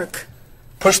won't work.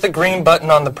 Push the green button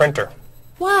on the printer.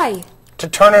 Why? To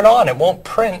turn it on. It won't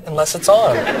print unless it's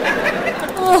on.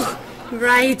 Oh,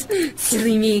 right.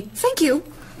 Silly me. Thank you.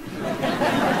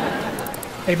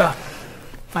 Hey, Bob.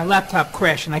 My laptop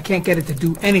crashed and I can't get it to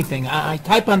do anything. I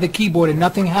type on the keyboard and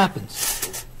nothing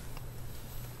happens.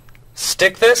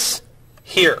 Stick this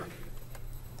here.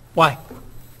 Why?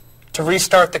 To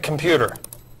restart the computer.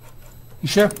 You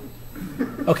sure?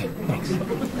 Okay, thanks.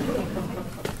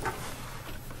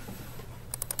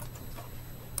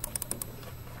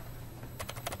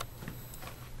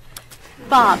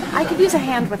 Bob, I could use a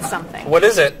hand with something. What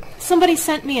is it? Somebody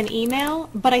sent me an email,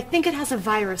 but I think it has a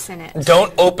virus in it.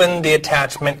 Don't open the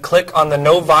attachment. Click on the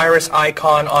no virus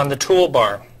icon on the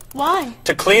toolbar. Why?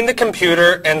 To clean the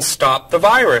computer and stop the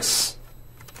virus.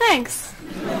 Thanks.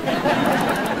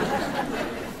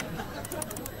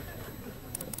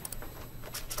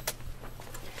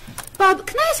 Bob,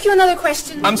 can I ask you another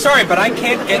question? I'm sorry, but I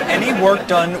can't get any work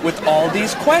done with all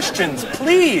these questions.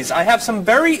 Please, I have some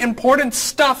very important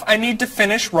stuff I need to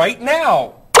finish right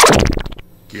now.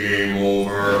 Game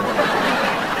over.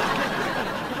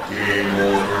 Game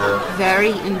over.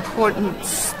 Very important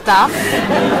stuff.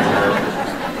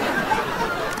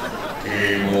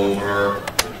 Game over.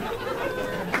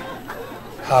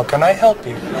 How can I help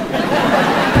you?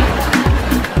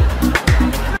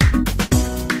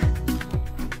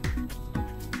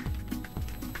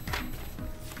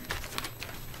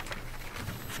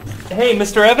 Hey,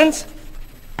 Mr. Evans?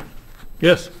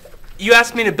 Yes. You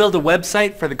asked me to build a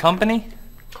website for the company?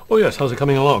 Oh, yes. How's it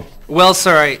coming along? Well,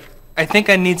 sir, I think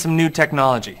I need some new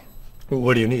technology.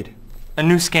 What do you need? A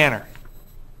new scanner.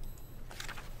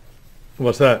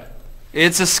 What's that?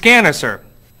 It's a scanner, sir,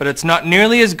 but it's not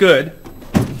nearly as good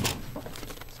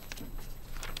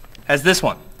as this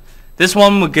one. This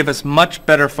one would give us much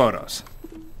better photos.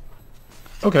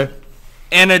 Okay.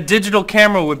 And a digital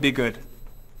camera would be good.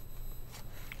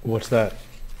 What's that?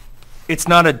 It's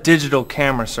not a digital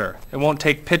camera, sir. It won't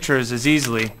take pictures as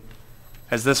easily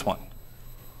as this one.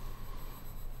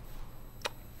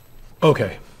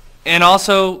 Okay. And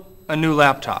also a new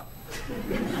laptop.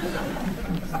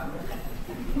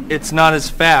 It's not as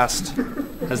fast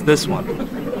as this one.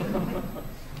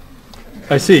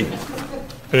 I see.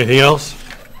 Anything else?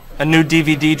 A new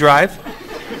DVD drive.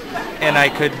 And I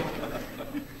could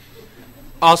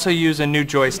also use a new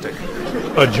joystick.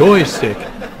 A joystick?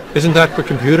 Isn't that for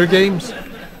computer games?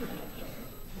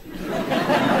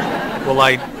 Well,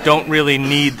 I don't really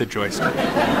need the joystick.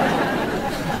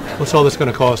 What's all this going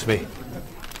to cost me?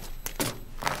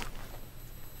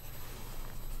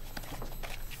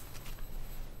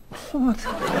 What?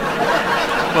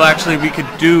 Well, actually, we could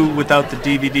do without the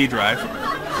DVD drive.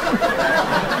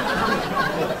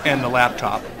 And the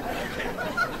laptop.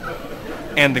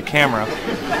 And the camera.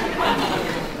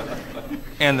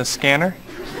 And the scanner?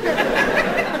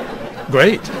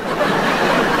 Great.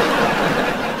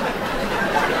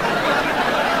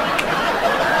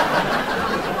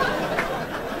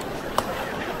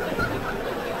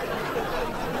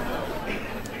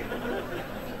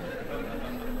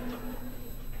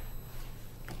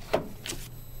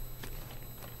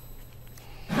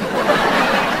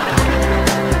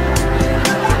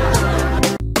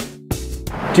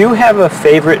 Do you have a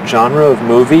favorite genre of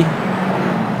movie?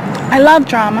 I love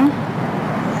drama.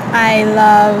 I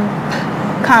love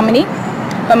comedy,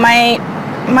 but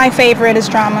my favorite is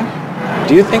drama.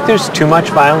 Do you think there's too much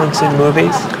violence in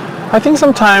movies? I think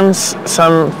sometimes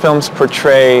some films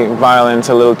portray violence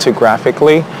a little too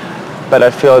graphically, but I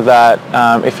feel that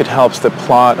if it helps the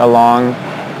plot along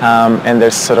and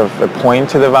there's sort of a point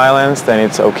to the violence, then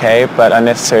it's okay, but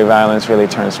unnecessary violence really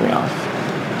turns me off.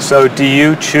 So do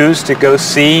you choose to go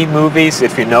see movies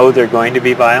if you know they're going to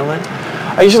be violent?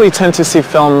 I usually tend to see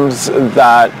films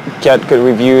that get good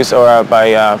reviews or are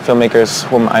by filmmakers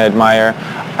whom I admire.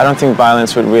 I don't think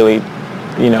violence would really,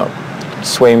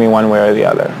 sway me one way or the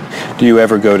other. Do you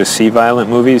ever go to see violent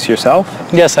movies yourself?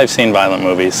 Yes, I've seen violent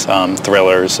movies,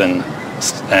 thrillers and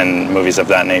movies of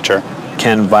that nature.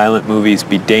 Can violent movies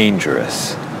be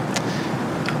dangerous?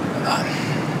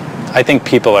 I think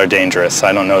people are dangerous.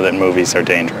 I don't know that movies are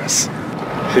dangerous.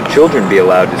 Should children be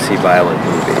allowed to see violent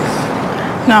movies?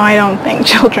 No, I don't think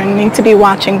children need to be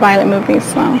watching violent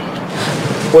movies, no.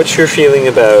 What's your feeling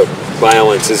about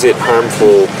violence? Is it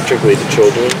harmful, particularly to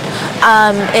children?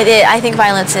 I think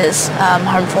violence is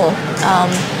harmful,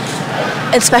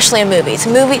 especially in movies.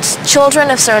 Children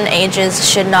of certain ages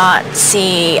should not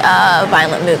see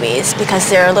violent movies because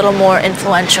they're a little more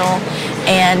influential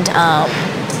and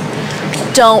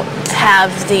don't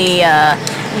have the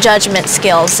judgment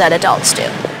skills that adults do.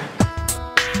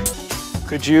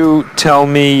 Could you tell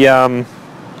me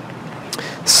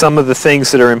some of the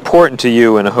things that are important to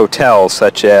you in a hotel,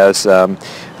 such as a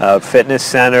fitness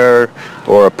center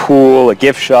or a pool, a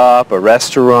gift shop, a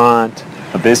restaurant,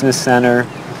 a business center?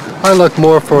 I look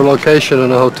more for a location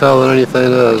in a hotel than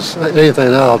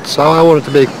anything else. I want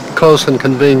it to be close and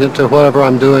convenient to whatever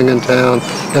I'm doing in town.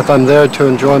 If I'm there to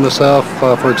enjoy myself,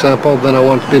 for example, then I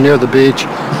want to be near the beach.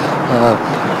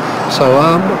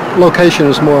 Location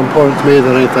is more important to me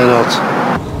than anything else.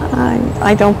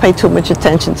 I don't pay too much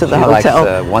attention to the hotel. She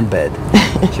likes one bed.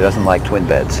 She doesn't like twin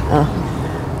beds.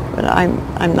 But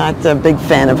I'm not a big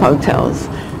fan of hotels.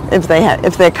 If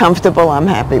they're comfortable, I'm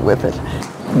happy with it.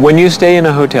 When you stay in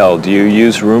a hotel, do you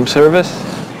use room service?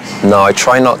 No, I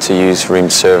try not to use room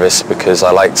service because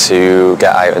I like to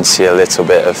get out and see a little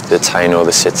bit of the town or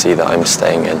the city that I'm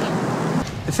staying in.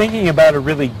 Thinking about a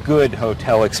really good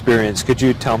hotel experience, could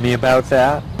you tell me about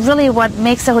that? Really what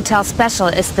makes a hotel special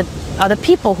is are the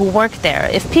people who work there.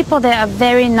 If people there are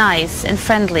very nice and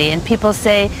friendly and people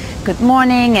say good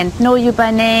morning and know you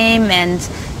by name and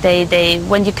they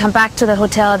when you come back to the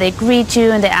hotel they greet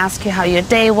you and they ask you how your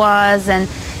day was and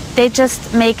they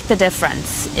just make the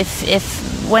difference.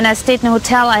 When I stayed in a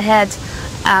hotel I had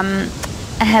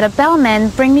a bellman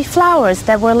bring me flowers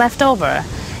that were left over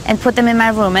and put them in my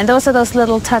room, and those are those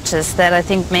little touches that I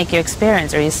think make your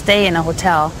experience or you stay in a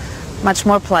hotel much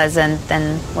more pleasant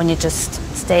than when you just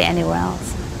stay anywhere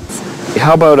else.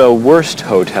 How about a worst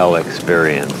hotel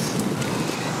experience?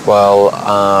 Well,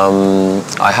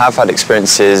 I have had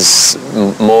experiences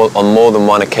on more than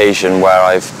one occasion where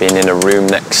I've been in a room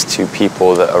next to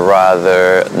people that are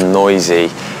rather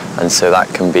noisy, and so that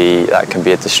can be a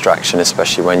distraction,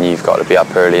 especially when you've got to be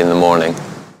up early in the morning.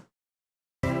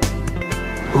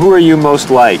 Who are you most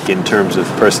like in terms of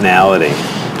personality?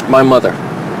 My mother.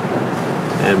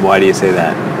 And why do you say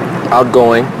that?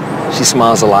 Outgoing. She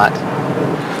smiles a lot.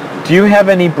 Do you have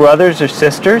any brothers or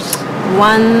sisters?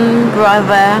 One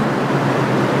brother,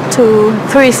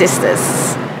 3 sisters.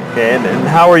 Okay, and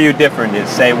how are you different? Is,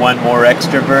 say, one more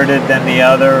extroverted than the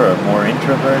other or more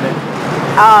introverted?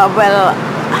 Well,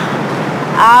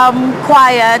 I'm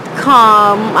quiet,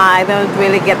 calm. I don't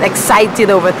really get excited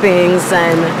over things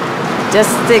and just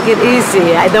take it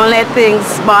easy. I don't let things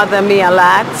bother me a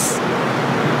lot.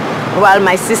 While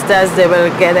my sisters, they will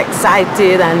get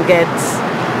excited and get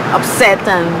upset,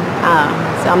 and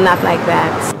so I'm not like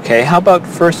that. Okay, how about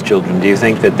first children? Do you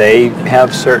think that they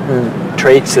have certain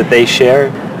traits that they share?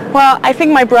 Well, I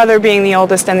think my brother, being the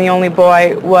oldest and the only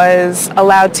boy, was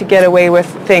allowed to get away with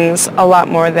things a lot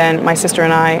more than my sister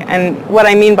and I. And what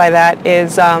I mean by that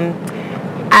is,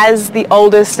 as the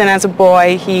oldest and as a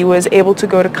boy, he was able to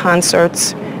go to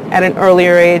concerts at an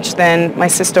earlier age than my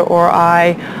sister or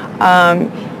I.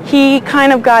 He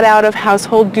kind of got out of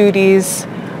household duties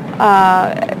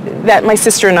that my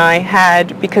sister and I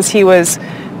had because he was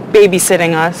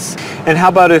babysitting us. And how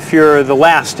about if you're the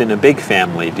last in a big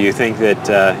family? Do you think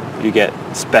that you get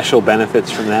special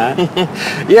benefits from that?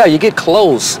 Yeah, you get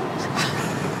clothes.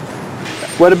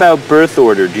 What about birth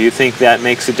order? Do you think that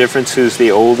makes a difference who's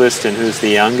the oldest and who's the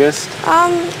youngest?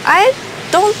 I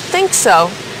don't think so.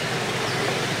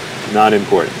 Not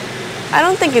important. I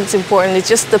don't think it's important. It's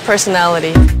just the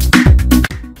personality.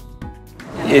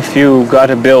 If you got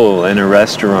a bill in a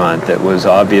restaurant that was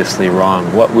obviously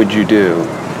wrong, what would you do?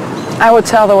 I would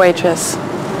tell the waitress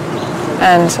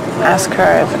and ask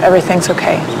her if everything's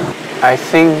okay. I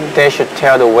think they should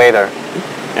tell the waiter.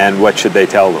 And what should they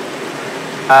tell them?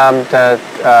 That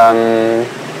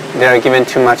they're given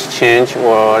too much change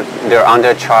or they're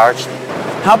undercharged.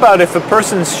 How about if a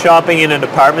person's shopping in a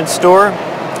department store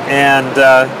and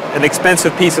an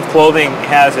expensive piece of clothing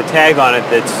has a tag on it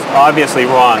that's obviously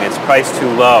wrong, it's priced too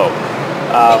low.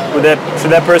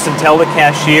 Should that person tell the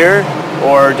cashier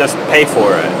or just pay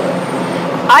for it?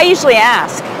 I usually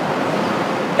ask.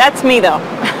 That's me though.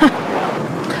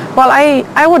 Well,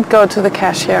 I would go to the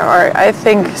cashier, or I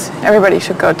think everybody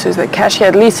should go to the cashier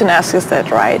at least and ask, is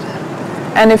that right?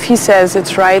 And if he says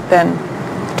it's right, then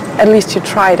at least you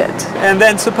tried it. And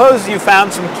then suppose you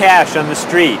found some cash on the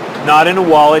street, not in a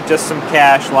wallet, just some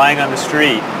cash lying on the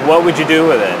street. What would you do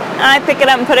with it? I pick it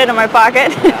up and put it in my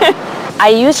pocket. I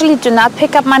usually do not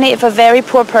pick up money if a very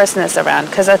poor person is around,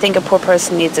 because I think a poor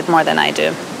person needs it more than I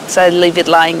do. So I leave it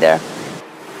lying there.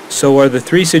 So are the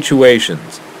three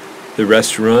situations, the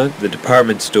restaurant, the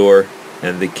department store,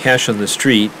 and the cash on the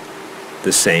street,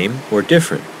 the same or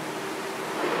different?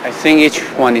 I think each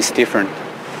one is different.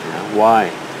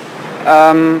 Why?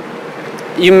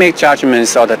 You make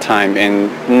judgments all the time and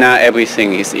not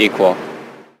everything is equal.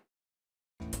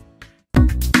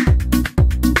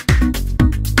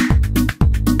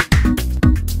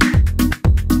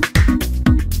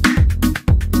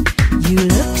 You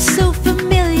look so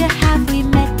familiar, have we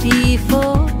met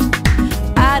before?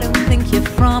 I don't think you're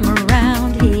from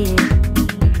around here.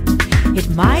 It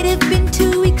might have been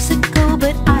 2 weeks ago,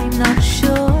 but I'm not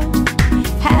sure.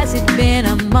 Has it been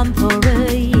a month or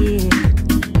a year?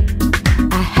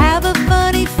 I have a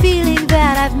funny feeling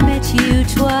that I've met you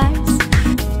twice.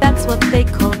 That's what they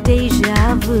call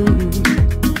deja vu.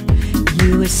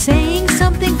 You were saying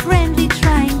something friendly,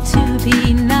 trying to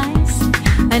be nice,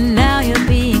 and now you're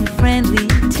being friendly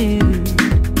too.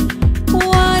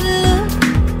 One look,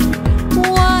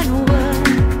 one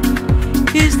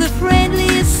word is the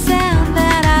friendliest sound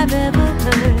that I've ever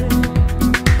heard.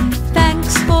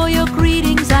 Thanks for your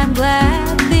greetings, I'm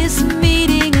glad this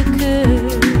meeting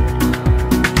occurred.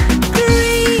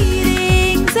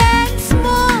 Greetings and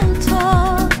small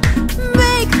talk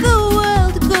make the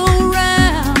world go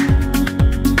round.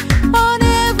 On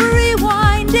every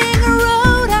winding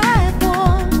road I've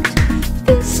walked,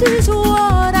 this is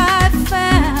what I've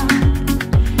found.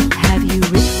 Have you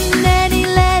written any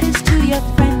letters to your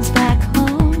friends back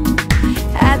home?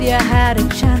 Have you had a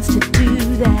chance to do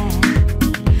that?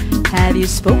 Have you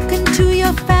spoken to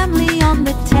your family on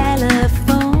the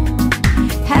telephone?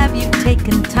 Have you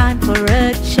taken time for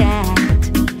a chat?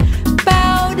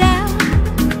 Bow down,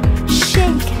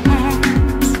 shake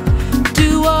hands,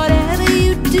 do whatever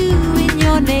you do in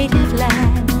your native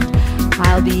land.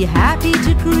 I'll be happy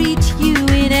to greet you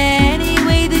in any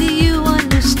way that you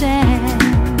understand.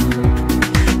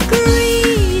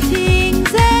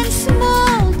 Greetings and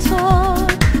small talk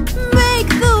make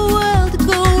the world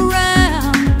go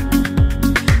round.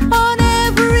 On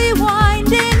every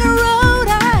winding road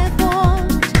I've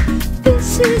walked,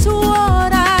 this is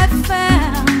what I've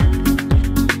found.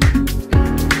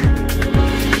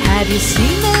 Have you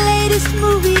seen the latest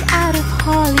movie out of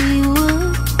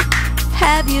Hollywood?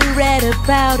 Have you read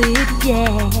about it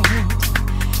yet?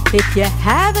 If you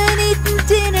haven't eaten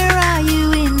dinner, are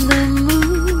you in the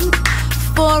mood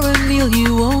for a meal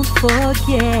you won't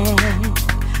forget?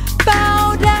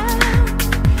 Bow down,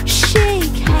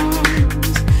 shake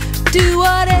hands, do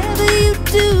whatever you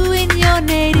do in your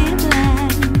native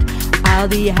land. I'll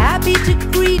be happy to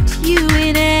greet you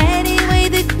in any way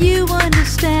that you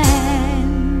understand.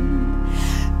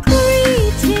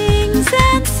 Greetings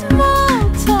and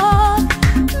small talk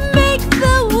make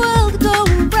the world go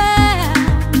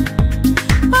round.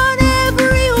 On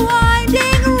every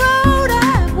winding road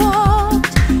I've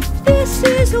walked, this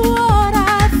is what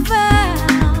I've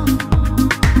found.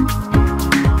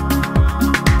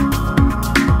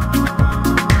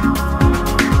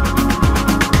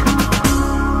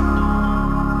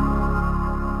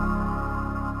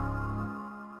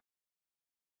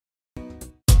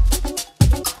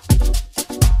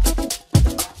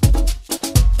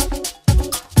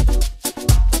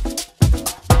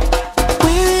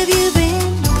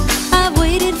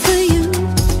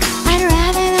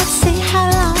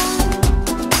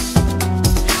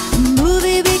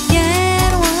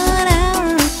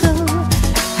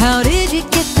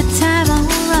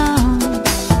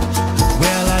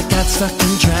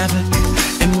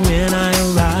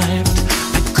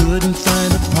 couldn't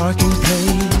find a parking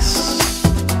place.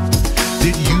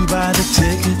 Did you buy the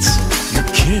tickets? You're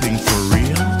kidding for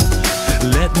real?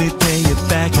 Let me pay you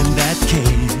back in that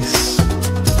case.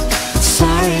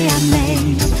 Sorry I'm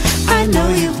late, I know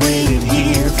you've waited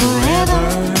here forever.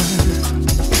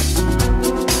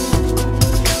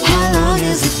 How long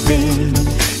has it been?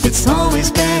 It's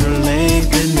always better late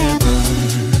than never.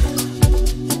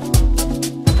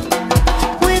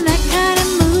 When that kind of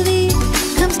movie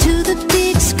comes to the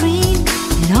big screen,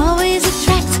 it always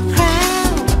attracts a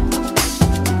crowd.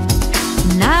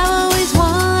 And I always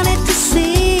wanted to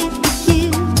see it with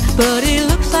you, but it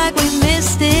looks like we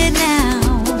missed it now.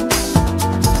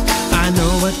 I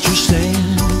know what you're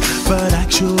saying, but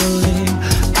actually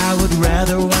I would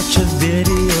rather watch a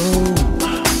video.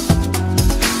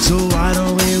 So why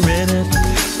don't we rent it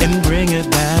and bring it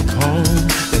back home?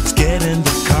 Let's get in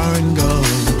the car and go.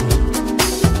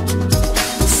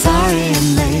 Sorry I'm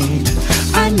late,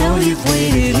 I know you've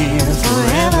waited here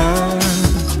forever.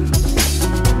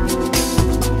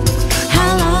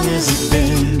 How long has it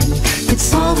been?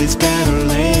 It's always better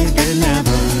late than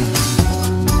never.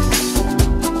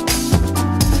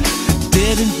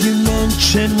 Didn't you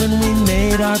mention when we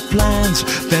made our plans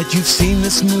that you've seen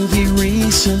this movie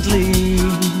recently?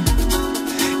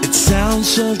 It sounds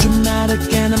so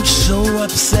dramatic and I'm so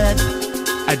upset.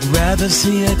 I'd rather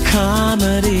see a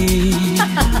comedy.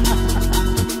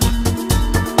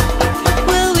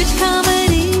 Well, which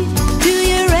comedy do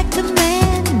you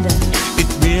recommend? It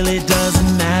really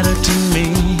doesn't matter to me.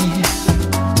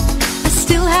 I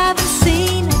still haven't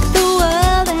seen The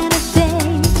World in a Day.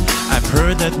 I've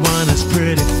heard that one is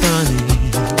pretty funny.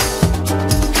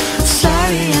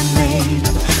 Sorry I'm late,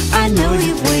 I know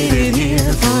you've waited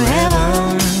here forever.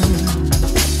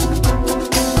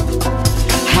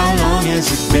 How long has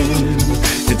it been?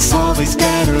 It's always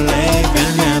better late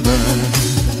than never.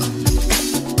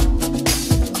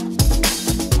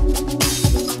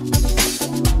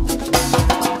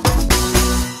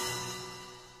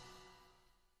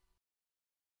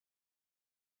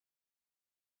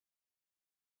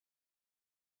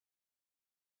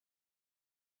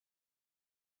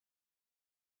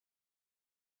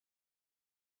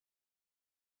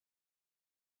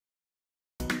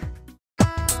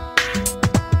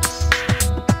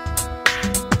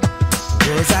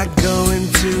 Was I going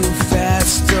too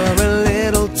fast or a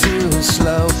little too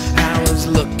slow? I was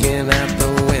looking out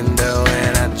the window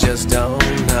and I just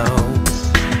don't know.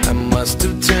 I must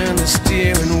have turned the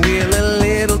steering wheel a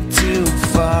little too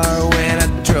far when I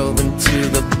drove into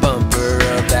the bumper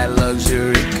of that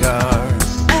luxury car.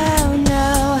 Oh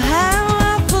no, how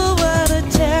awful, what a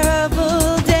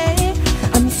terrible day.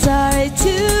 I'm sorry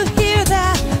to hear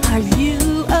that. Are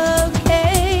you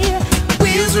okay?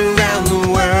 Wheels around the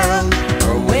world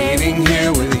are waiting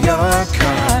here with your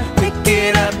car. Pick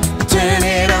it up, turn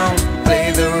it on,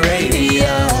 play the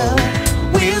radio.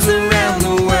 Wheels around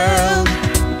the world,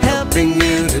 helping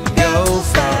you to go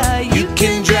far. You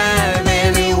can drive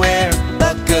anywhere,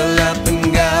 buckle up and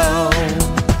go.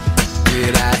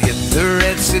 Did I hit the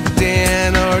red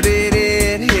sedan or did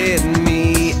it hit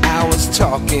me? I was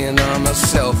talking on my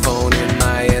cell phone in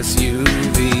my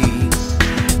SUV.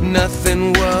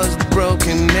 Nothing was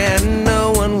broken and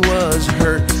no one was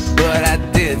hurt, but I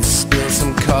did spill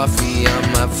some coffee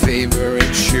on my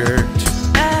favorite shirt.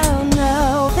 Oh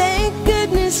no, thank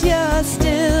goodness you're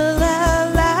still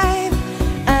alive.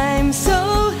 I'm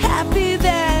so happy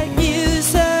that you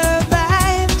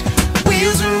survived.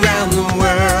 Wheels around the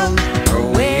world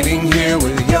are waiting here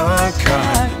with your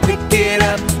car. Pick it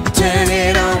up, turn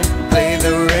it on, play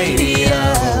the radio.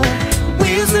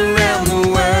 Wheels around the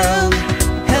world,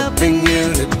 helping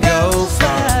you to go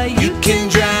far. You can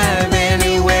drive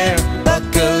anywhere,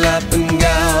 buckle up and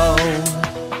go.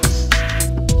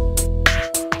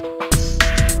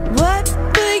 What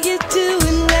were you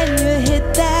doing when you hit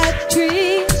that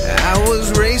tree? I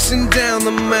was racing down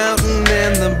the mountain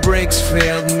and the brakes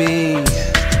failed me.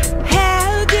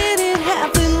 How did it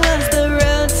happen? Was the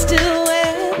road still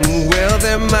wet? Well,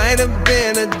 there might have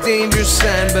been a danger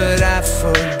sign, but I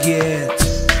forget.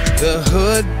 The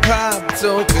hood popped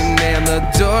open and the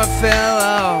door fell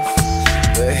off.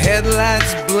 The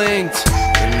headlights blinked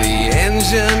and the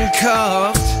engine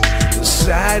coughed. The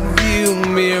side view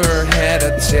mirror had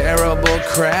a terrible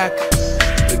crack.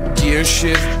 The gear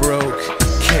shift broke.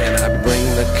 Can I bring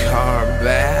the car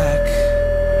back?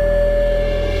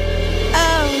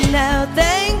 Oh no,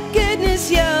 thank goodness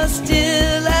you're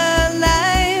still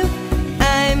alive.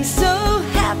 I'm so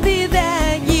happy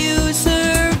that you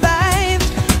survived.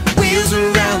 Wheels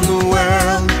around the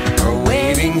world are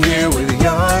waiting here with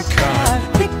your car.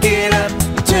 Pick it up,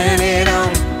 turn it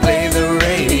on, play the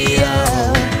radio.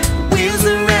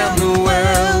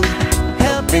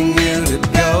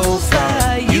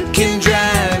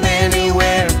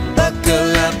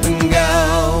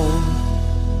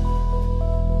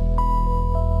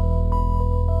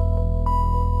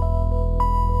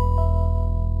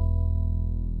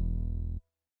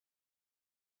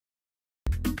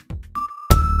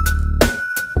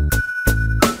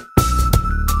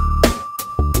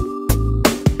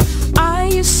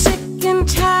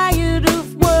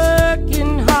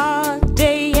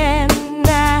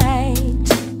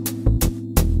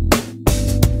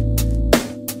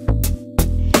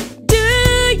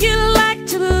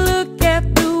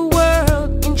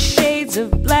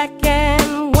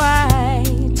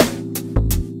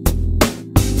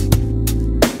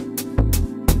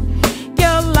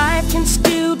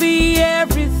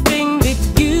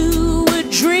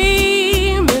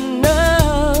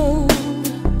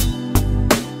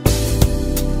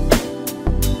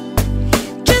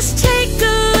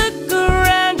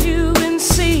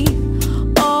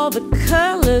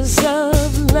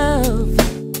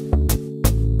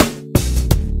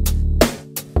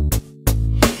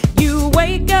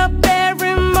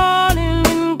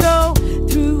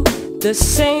 the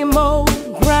same old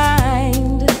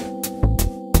grind.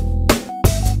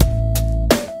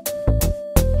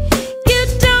 You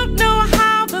don't know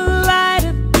how the light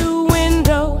at the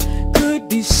window could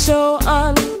be so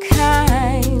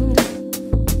unkind.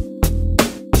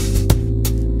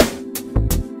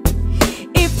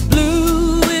 If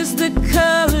blue is the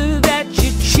color that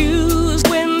you choose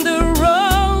when the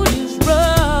road is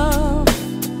rough,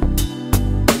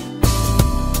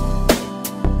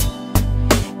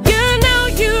 you know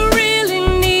you really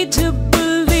need to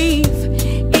believe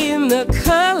in the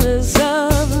colors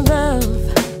of love.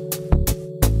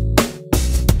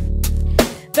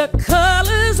 The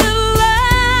colors of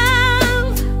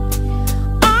love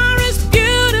are as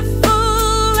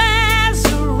beautiful as a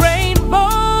rainbow.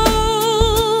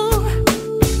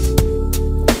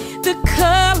 The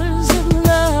colors of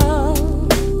love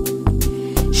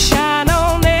shine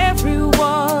on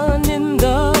everyone in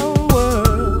the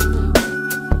world.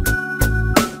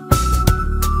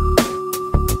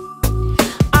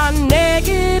 Our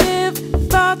negative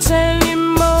thoughts and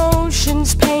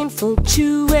emotions painful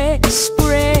to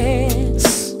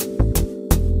express.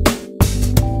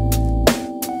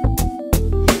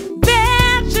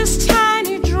 They're just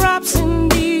tiny drops in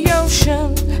the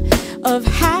ocean of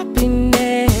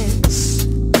happiness.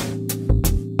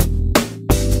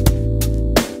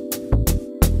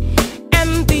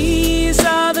 And these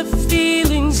are the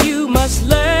feelings you must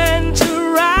learn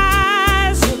to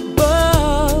rise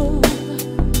above.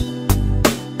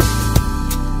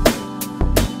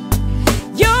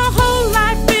 Your whole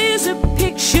life is a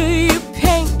picture you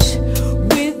paint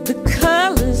with the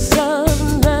colors of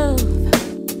love.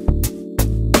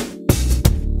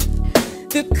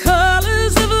 The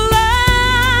colors of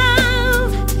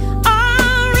love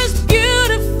are as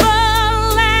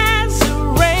beautiful as a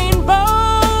rainbow.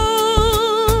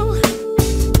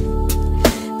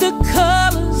 The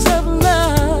colors of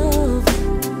love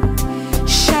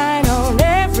shine on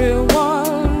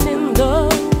everyone in the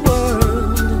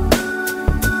world.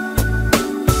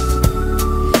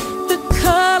 The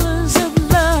colors of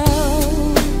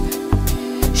love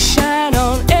shine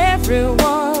on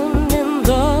everyone in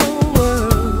the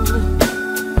world.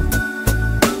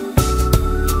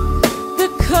 The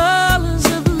colors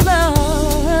of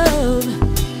love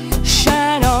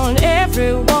shine on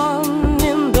everyone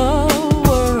in the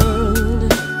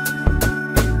world.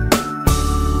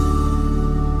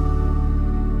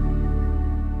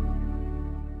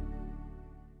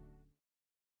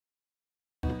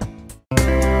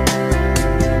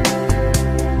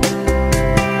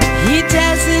 He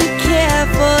doesn't care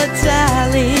for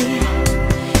Dolly.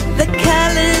 The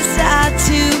colors are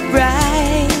too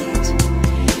bright.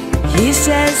 He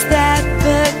says that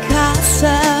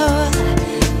Picasso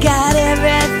got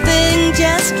everything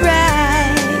just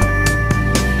right.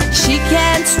 She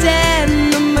can't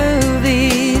stand the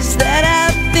movies that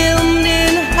are filmed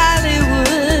in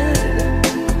Hollywood.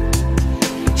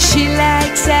 She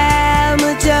likes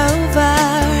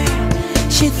Almodovar.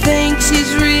 She thinks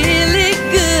he's really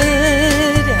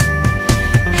good.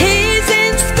 He's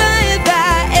inspired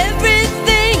by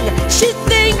everything. She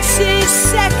thinks he's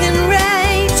second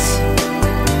rate.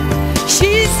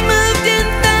 She's moved and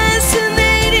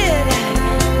fascinated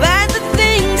by the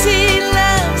things he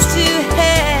loves to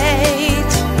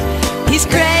hate. He's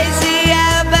crazy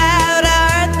about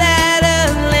art that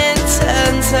only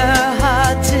turns her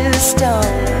heart to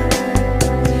stone.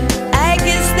 I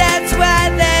guess that's why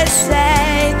they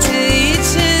say to each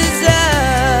his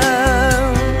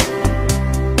own.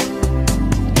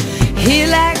 He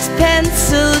likes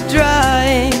pencil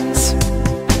drawings.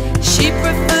 She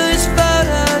prefers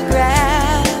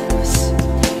photographs.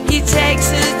 He takes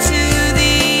her to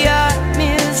the art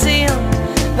museum,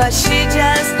 but she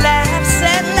just laughs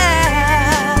and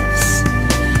laughs.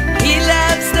 He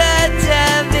loves the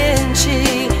Da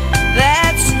Vinci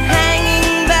that's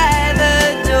hanging by the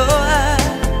door.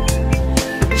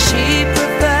 She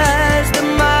prefers the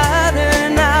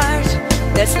modern art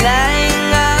that's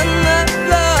lying on the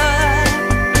floor.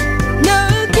 No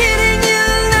kidding,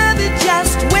 you'll love it,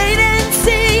 just wait and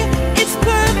see. It's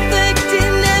perfect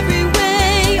in every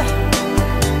way.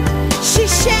 She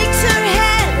shakes her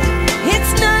head,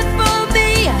 it's not for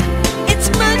me. It's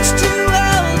much too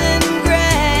old and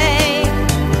gray.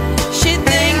 She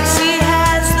thinks he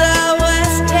has the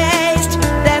worst taste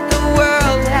that the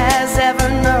world has ever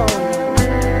known.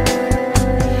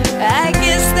 I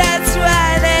guess that's why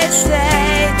they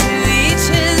say to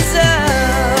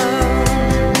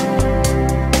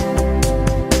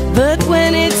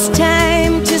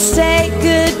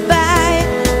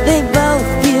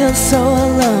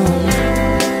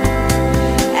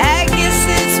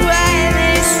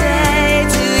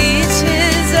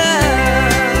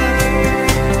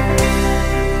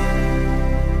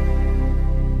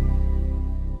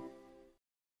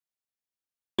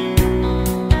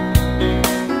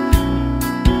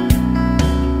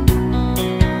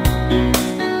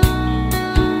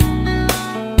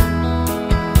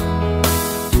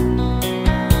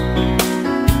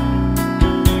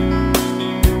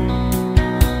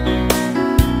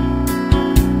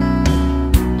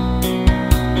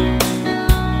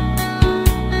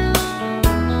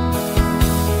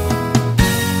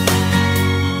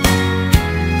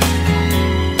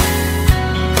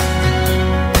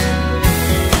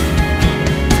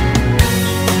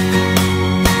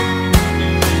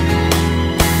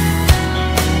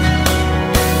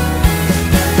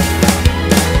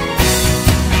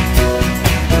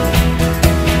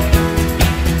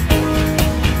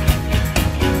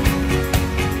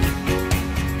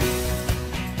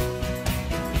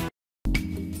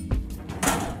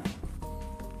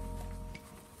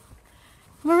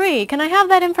Marie, can I have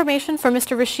that information for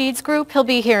Mr. Rashid's group? He'll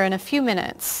be here in a few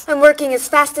minutes. I'm working as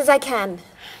fast as I can.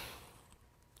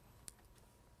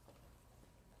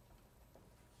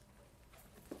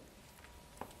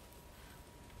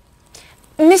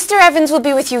 Mr. Evans will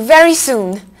be with you very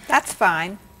soon. That's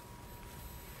fine.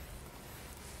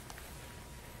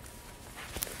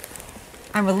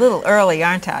 I'm a little early,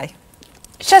 aren't I?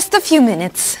 Just a few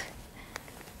minutes.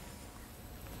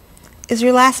 Is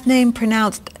your last name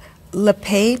pronounced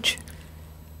LePage?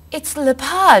 It's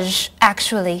Lepage,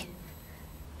 actually.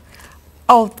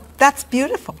 Oh, that's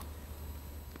beautiful.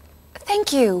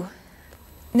 Thank you.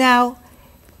 Now,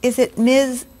 is it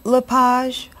Ms.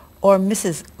 Lepage or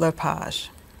Mrs. Lepage?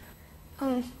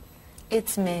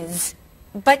 It's Ms.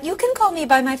 But you can call me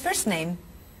by my first name.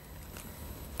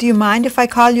 Do you mind if I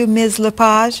call you Ms.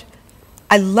 Lepage?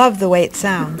 I love the way it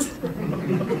sounds.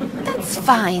 That's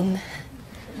fine.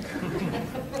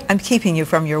 I'm keeping you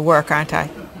from your work, aren't I?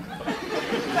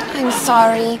 I'm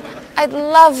sorry. I'd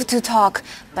love to talk,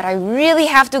 but I really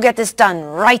have to get this done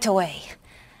right away.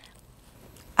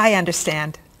 I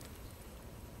understand.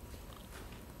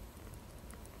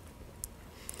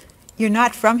 You're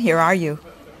not from here, are you?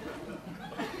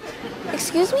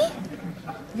 Excuse me?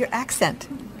 Your accent.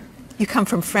 You come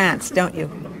from France, don't you?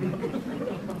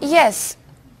 Yes.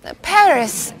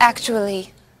 Paris,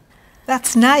 actually.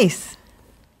 That's nice.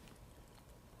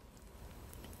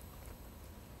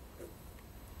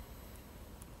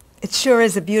 It sure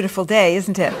is a beautiful day,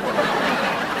 isn't it?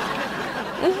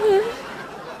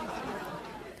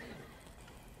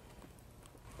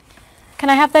 Can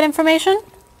I have that information?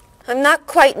 I'm not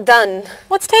quite done.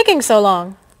 What's taking so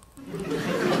long?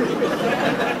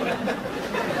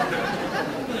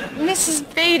 Mrs.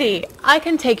 Beatty, I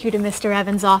can take you to Mr.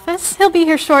 Evans' office. He'll be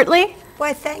here shortly.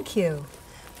 Why, thank you.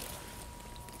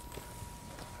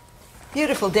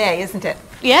 Beautiful day, isn't it?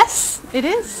 Yes, it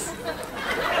is.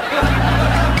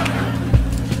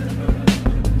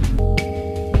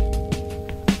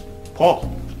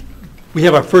 Paul, we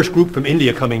have our first group from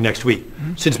India coming next week.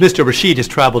 Since Mr. Rashid has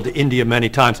traveled to India many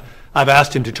times, I've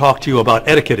asked him to talk to you about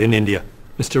etiquette in India.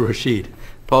 Mr. Rashid.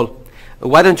 Paul,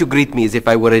 why don't you greet me as if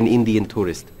I were an Indian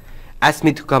tourist? Ask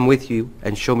me to come with you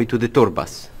and show me to the tour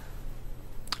bus.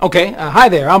 Okay, hi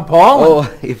there, I'm Paul.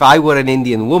 Oh, if I were an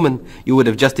Indian woman, you would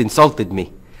have just insulted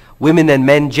me. Women and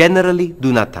men generally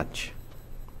do not touch.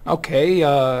 Okay,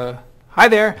 hi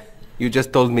there. You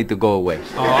just told me to go away.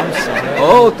 Oh, I'm sorry.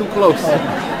 Oh, too close.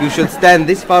 You should stand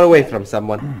this far away from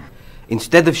someone.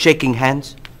 Instead of shaking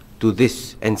hands, do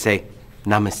this and say,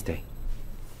 Namaste.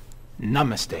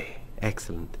 Namaste.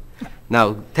 Excellent.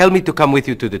 Now, tell me to come with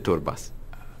you to the tour bus.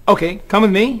 Okay, come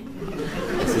with me.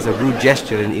 This is a rude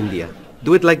gesture in India.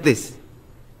 Do it like this.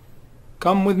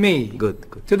 Come with me. Good,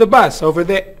 good. To the bus over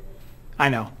there. I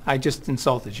know, I just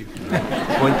insulted you.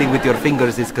 Pointing with your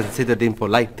fingers is considered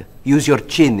impolite. Use your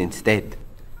chin instead.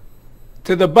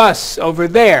 To the bus over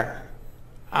there.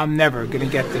 I'm never gonna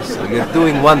get this. Oh, you're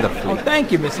doing wonderfully. Oh,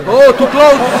 thank you, Mr. Oh, too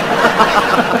close!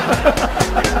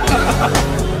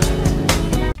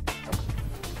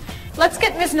 Let's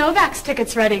get Ms. Novak's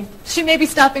tickets ready. She may be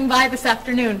stopping by this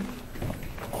afternoon.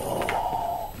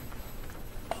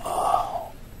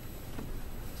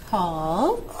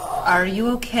 Paul, are you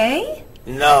okay?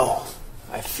 No,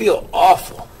 I feel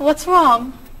awful. What's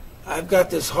wrong? I've got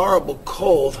this horrible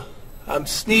cold. I'm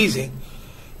sneezing,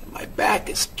 and my back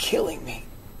is killing me.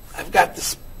 I've got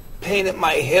this pain at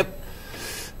my hip.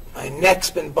 My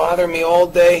neck's been bothering me all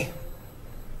day,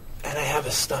 and I have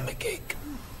a stomach ache.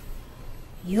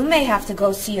 You may have to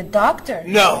go see a doctor.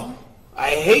 No,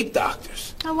 I hate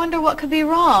doctors. I wonder what could be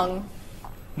wrong.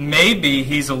 Maybe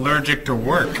he's allergic to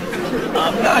work.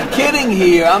 I'm not kidding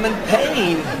here. I'm in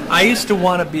pain. I used to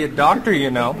want to be a doctor,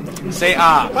 you know. Say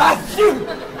ah.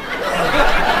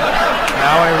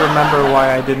 Now I remember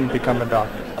why I didn't become a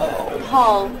doctor.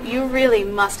 Paul, you really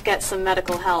must get some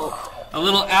medical help. A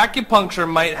little acupuncture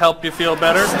might help you feel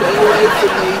better. Stay away from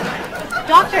me.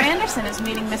 Dr. Anderson is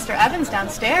meeting Mr. Evans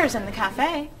downstairs in the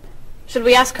cafe. Should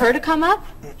we ask her to come up?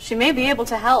 She may be able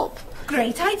to help.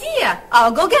 Great idea.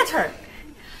 I'll go get her.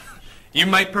 You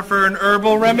might prefer an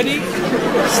herbal remedy?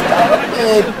 Stop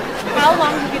it. How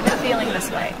long have you been feeling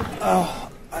this way? Oh,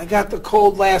 I got the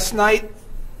cold last night,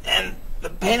 and the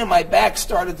pain in my back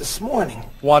started this morning.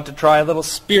 Want to try a little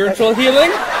spiritual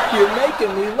healing? You're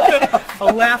making me laugh.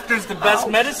 Laughter's the best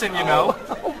medicine, you know.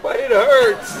 Oh, but it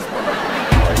hurts.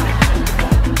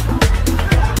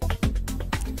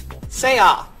 Say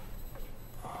ah.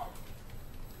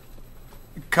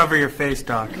 Cover your face,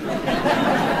 Doc.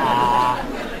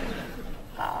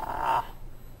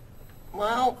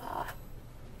 Well,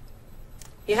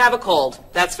 you have a cold,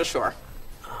 that's for sure.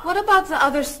 What about the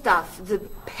other stuff? The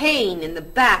pain in the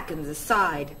back and the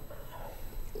side?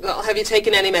 Well, have you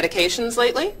taken any medications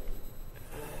lately?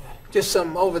 Just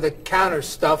some over-the-counter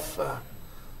stuff.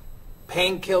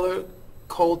 Painkiller,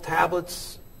 cold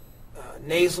tablets,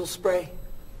 nasal spray.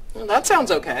 Well, that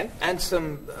sounds okay. And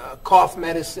some cough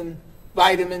medicine,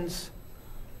 vitamins,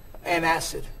 and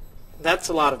acid. That's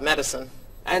a lot of medicine.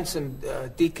 And some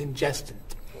decongestant.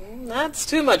 That's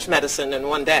too much medicine in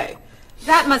one day.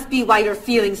 That must be why you're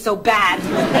feeling so bad.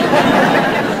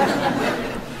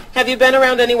 Have you been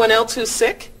around anyone else who's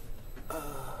sick?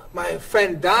 My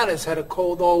friend Donna's had a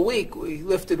cold all week. We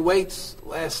lifted weights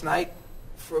last night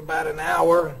for about an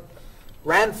hour,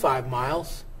 ran 5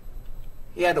 miles.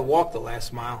 He had to walk the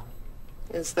last mile.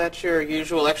 Is that your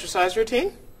usual exercise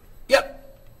routine?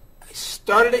 Yep. I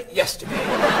started it yesterday.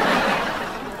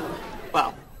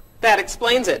 Well, that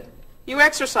explains it. You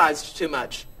exercised too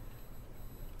much.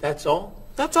 That's all?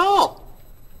 That's all.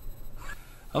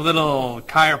 A little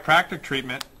chiropractic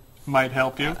treatment might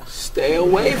help you. Stay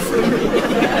away from me.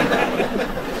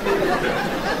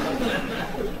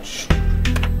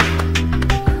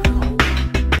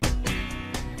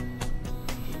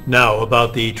 Now,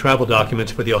 about the travel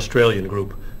documents for the Australian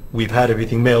group. We've had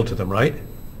everything mailed to them, right?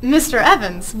 Mr.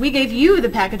 Evans, we gave you the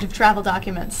package of travel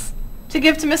documents to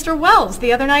give to Mr. Wells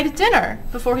the other night at dinner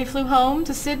before he flew home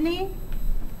to Sydney.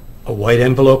 A white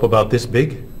envelope about this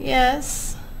big?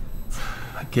 Yes.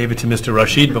 I gave it to Mr.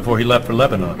 Rashid before he left for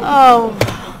Lebanon. Oh,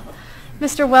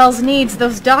 Mr. Wells needs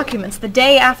those documents the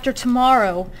day after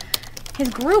tomorrow. His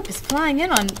group is flying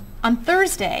in on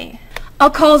Thursday. I'll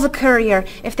call the courier.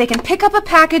 If they can pick up a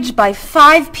package by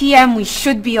 5 p.m., we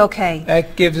should be okay.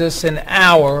 That gives us an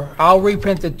hour. I'll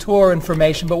reprint the tour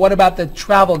information, but what about the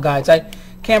travel guides? I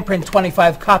can't print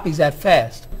 25 copies that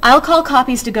fast. I'll call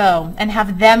Copies to Go and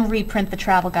have them reprint the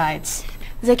travel guides.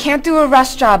 They can't do a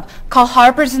rush job. Call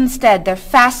Harper's instead. They're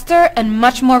faster and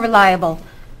much more reliable.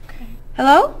 Okay.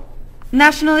 Hello?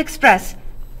 National Express.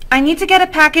 I need to get a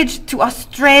package to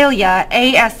Australia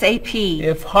ASAP.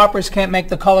 If Harper's can't make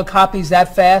the color copies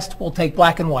that fast, we'll take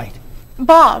black and white.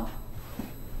 Bob,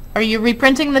 are you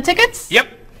reprinting the tickets? Yep.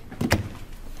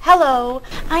 Hello.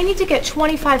 I need to get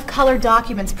 25 color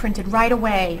documents printed right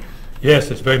away.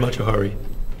 Yes, it's very much a hurry.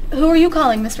 Who are you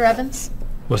calling, Mr. Evans?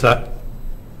 What's that?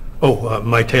 Oh,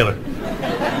 my tailor.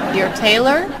 Your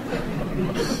tailor?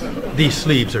 These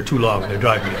sleeves are too long. They're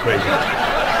driving me crazy.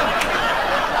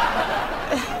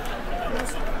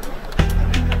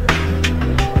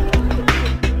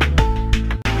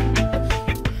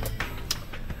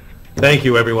 Thank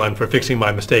you, everyone, for fixing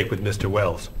my mistake with Mr.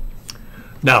 Wells.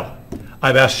 Now,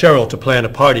 I've asked Cheryl to plan a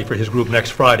party for his group next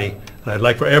Friday, and I'd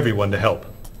like for everyone to help.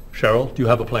 Cheryl, do you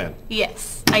have a plan?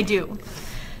 Yes, I do.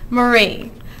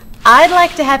 Marie, I'd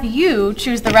like to have you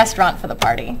choose the restaurant for the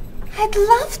party. I'd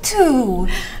love to.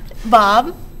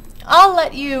 Bob, I'll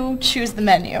let you choose the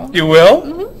menu. You will?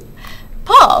 Mm-hmm.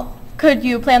 Paul, could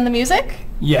you plan the music?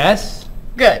 Yes.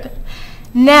 Good.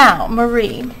 Now,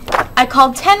 Marie, I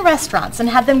called 10 restaurants and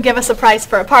had them give us a price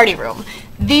for a party room.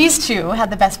 These two had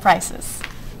the best prices.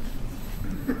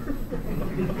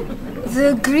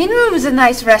 The Green Room's a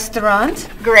nice restaurant.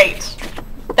 Great.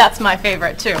 That's my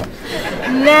favorite, too.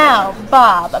 Now,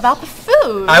 Bob, about the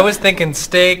food. I was thinking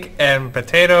steak and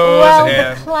potatoes Well,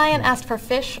 and... the client asked for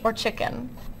fish or chicken.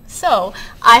 So,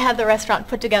 I had the restaurant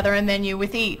put together a menu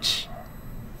with each.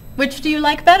 Which do you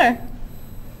like better?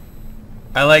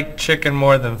 I like chicken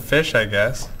more than fish, I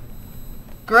guess.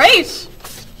 Great.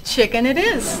 Chicken it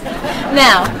is.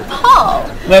 Now, Paul.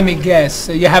 Let me guess.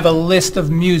 So you have a list of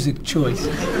music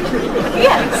choices.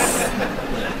 Yes.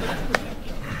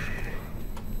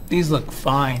 These look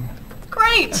fine.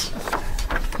 Great.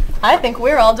 I think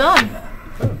we're all done.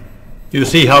 You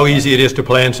see how easy it is to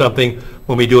plan something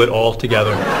when we do it all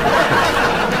together.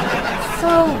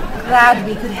 So glad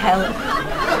we could help.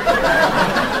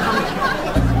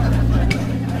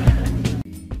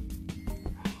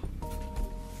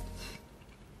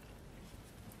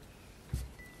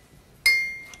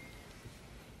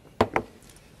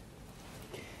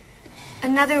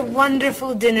 Another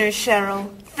wonderful dinner,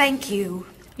 Cheryl. Thank you.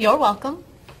 You're welcome.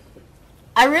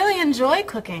 I really enjoy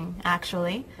cooking,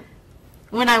 actually.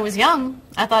 When I was young,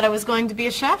 I thought I was going to be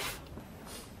a chef.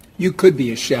 You could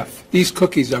be a chef. These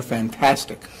cookies are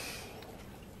fantastic.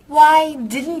 Why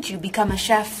didn't you become a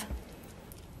chef?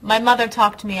 My mother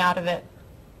talked me out of it.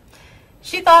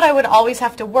 She thought I would always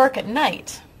have to work at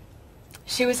night.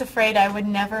 She was afraid I would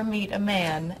never meet a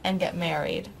man and get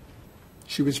married.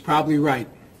 She was probably right.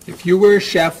 If you were a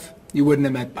chef, you wouldn't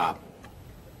have met Bob.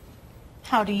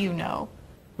 How do you know?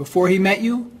 Before he met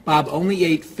you, Bob only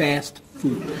ate fast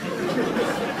food.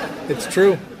 It's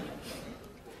true.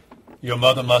 Your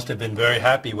mother must have been very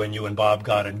happy when you and Bob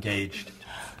got engaged.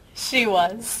 She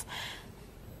was.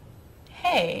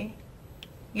 Hey,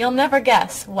 you'll never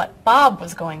guess what Bob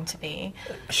was going to be.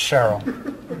 Cheryl.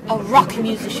 A rock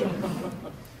musician.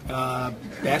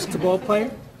 Basketball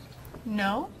player?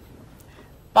 No.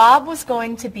 Bob was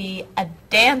going to be a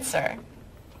dancer.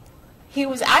 He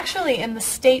was actually in the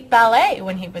state ballet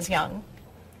when he was young.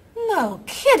 No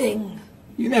kidding.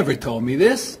 You never told me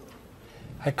this.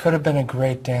 I could have been a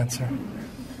great dancer.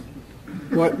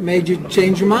 What made you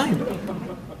change your mind?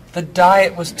 The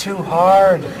diet was too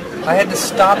hard. I had to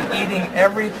stop eating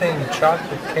everything.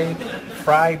 Chocolate cake,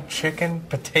 fried chicken,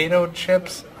 potato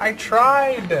chips. I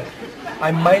tried.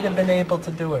 I might have been able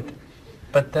to do it.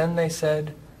 But then they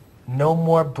said, no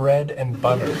more bread and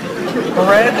butter.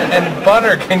 Bread and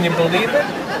butter, can you believe it?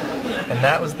 And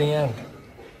that was the end.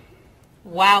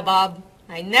 Wow, Bob.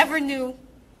 I never knew.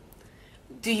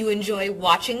 Do you enjoy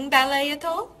watching ballet at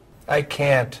all? I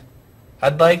can't.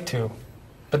 I'd like to.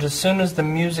 But as soon as the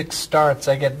music starts,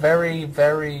 I get very,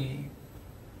 very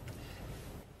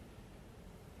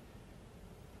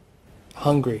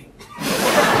hungry.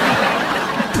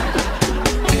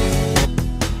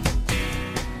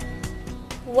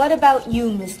 What about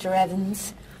you, Mr.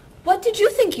 Evans? What did you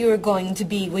think you were going to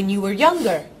be when you were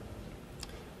younger?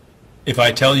 If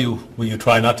I tell you, will you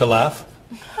try not to laugh?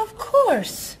 Of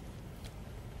course.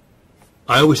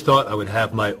 I always thought I would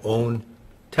have my own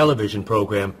television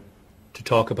program to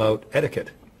talk about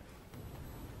etiquette.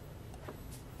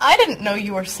 I didn't know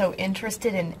you were so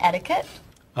interested in etiquette.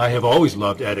 I have always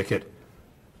loved etiquette.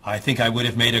 I think I would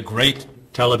have made a great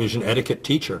television etiquette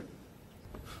teacher.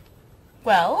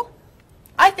 Well,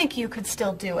 I think you could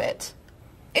still do it.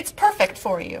 It's perfect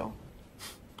for you.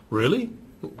 Really?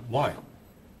 Why?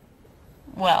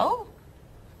 Well,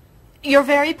 you're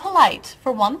very polite,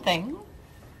 for one thing.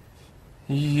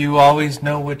 You always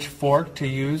know which fork to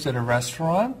use at a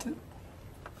restaurant?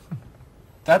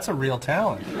 That's a real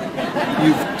talent.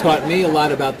 You've taught me a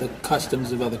lot about the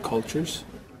customs of other cultures.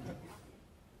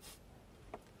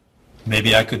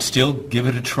 Maybe I could still give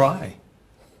it a try.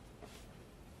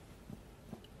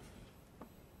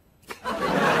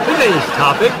 Today's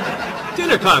topic,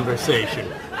 dinner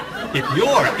conversation. If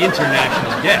your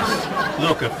international guests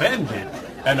look offended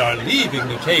and are leaving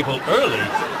the table early,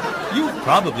 you've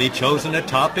probably chosen a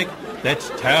topic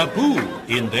that's taboo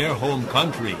in their home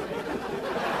country.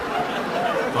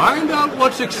 Find out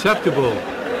what's acceptable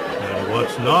and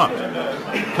what's not.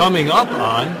 Coming up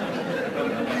on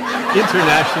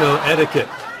International Etiquette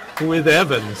with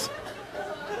Evans.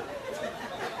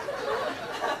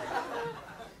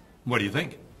 What do you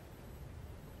think?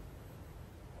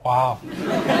 Wow.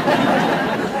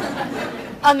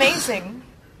 Amazing.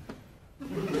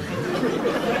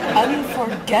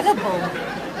 Unforgettable.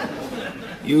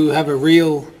 You have a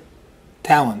real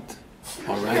talent,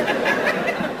 all right?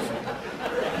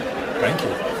 Thank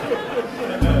you.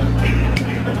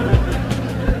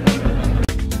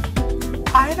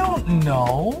 I don't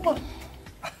know.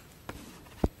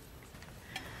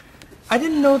 I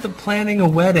didn't know that planning a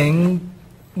wedding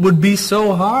would be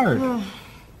so hard.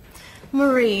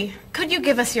 Marie, could you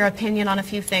give us your opinion on a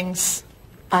few things?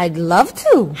 I'd love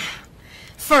to.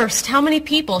 First, how many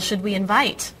people should we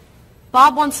invite?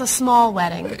 Bob wants a small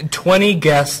wedding. 20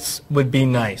 guests would be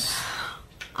nice.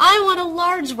 I want a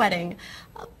large wedding.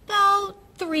 About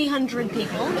 300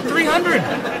 people.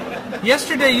 300?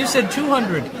 Yesterday you said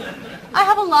 200. I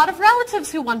have a lot of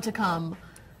relatives who want to come.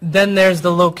 Then there's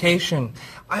the location.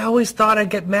 I always thought I'd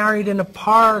get married in a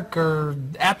park or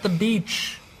at the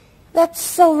beach. That's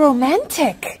so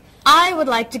romantic. I would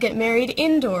like to get married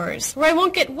indoors, where I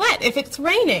won't get wet if it's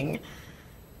raining.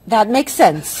 That makes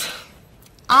sense.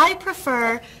 I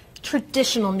prefer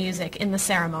traditional music in the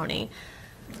ceremony.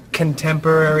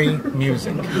 Contemporary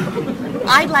music.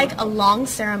 I'd like a long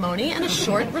ceremony and a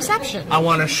short reception. I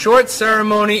want a short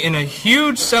ceremony and a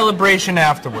huge celebration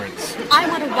afterwards. I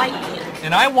want a white cake.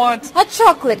 And I want... a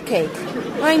chocolate cake.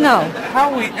 I know.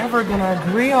 How are we ever going to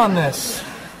agree on this?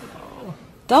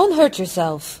 Don't hurt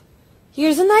yourself.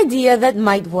 Here's an idea that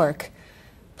might work.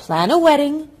 Plan a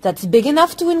wedding that's big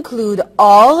enough to include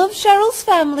all of Cheryl's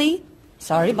family,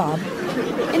 sorry Bob,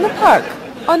 in the park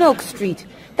on Oak Street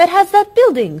that has that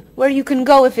building where you can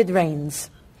go if it rains.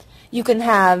 You can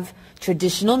have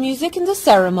traditional music in the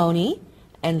ceremony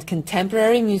and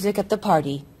contemporary music at the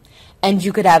party. And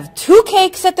you could have 2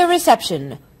 cakes at the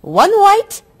reception, 1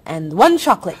 white and 1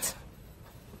 chocolate.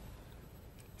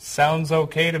 Sounds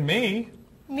okay to me.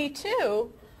 Me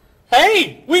too.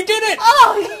 Hey, we did it!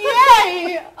 Oh,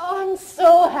 yay! Oh, I'm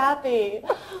so happy.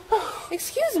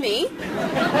 Excuse me?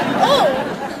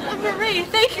 Oh, Marie,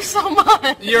 thank you so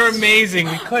much. You're amazing.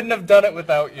 We couldn't have done it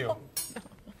without you.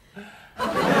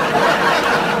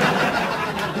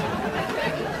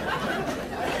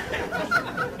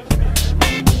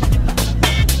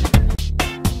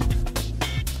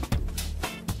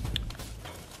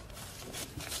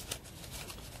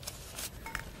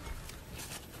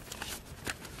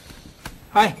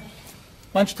 Hi.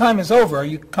 Lunchtime is over. Are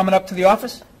you coming up to the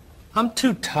office? I'm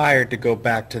too tired to go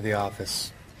back to the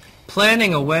office.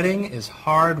 Planning a wedding is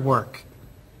hard work.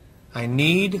 I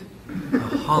need a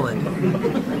holiday.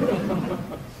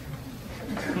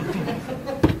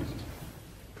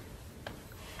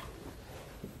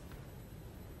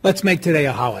 Let's make today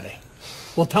a holiday.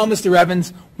 We'll tell Mr.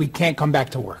 Evans we can't come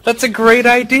back to work. That's a great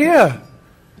idea.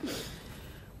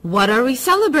 What are we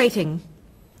celebrating?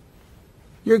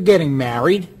 You're getting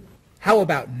married. How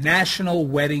about National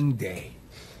Wedding Day?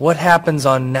 What happens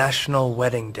on National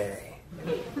Wedding Day?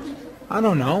 I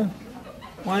don't know.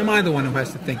 Why am I the one who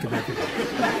has to think of everything?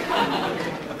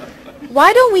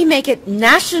 Why don't we make it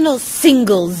National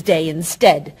Singles Day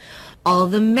instead? All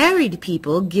the married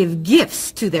people give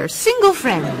gifts to their single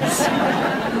friends.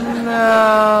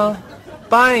 No,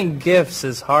 buying gifts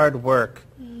is hard work.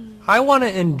 I want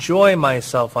to enjoy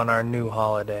myself on our new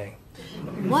holiday.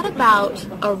 What about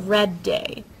a red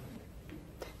day?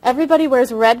 Everybody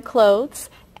wears red clothes,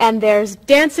 and there's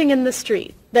dancing in the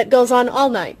street that goes on all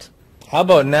night. How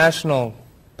about National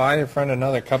Buy Your Friend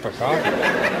Another Cup of Coffee?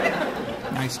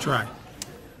 Nice try.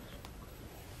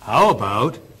 How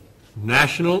about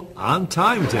National On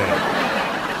Time Day?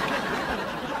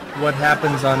 What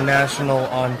happens on National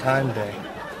On Time Day?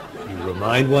 You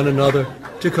remind one another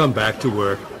to come back to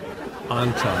work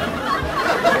on time.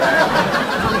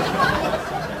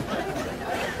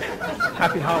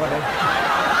 Happy holiday.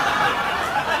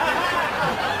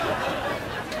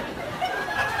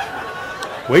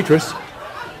 Waitress.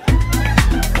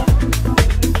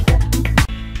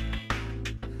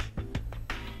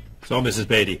 So, Mrs.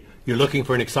 Beatty, you're looking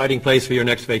for an exciting place for your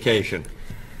next vacation.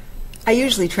 I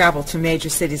usually travel to major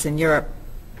cities in Europe,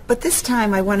 but this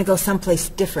time I want to go someplace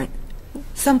different,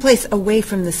 someplace away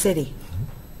from the city,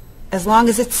 as long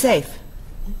as it's safe.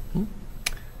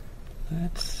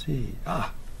 Let's see.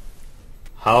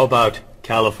 How about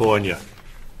California?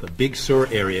 The Big Sur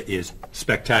area is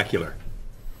spectacular.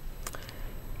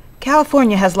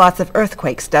 California has lots of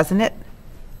earthquakes, doesn't it?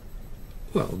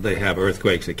 Well, they have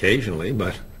earthquakes occasionally,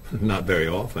 but not very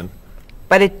often.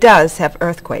 But it does have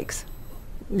earthquakes.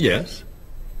 Yes.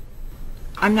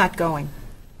 I'm not going.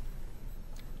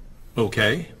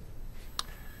 Okay.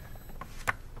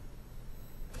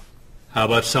 How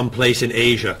about someplace in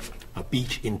Asia? A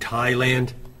beach in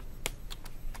Thailand?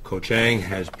 Koh Chang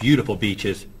has beautiful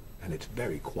beaches, and it's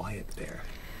very quiet there.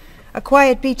 A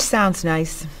quiet beach sounds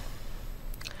nice.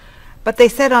 But they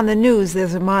said on the news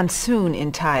there's a monsoon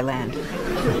in Thailand.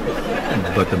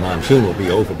 But the monsoon will be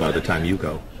over by the time you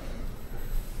go.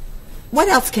 What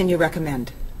else can you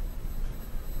recommend?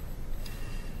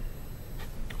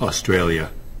 Australia.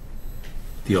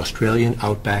 The Australian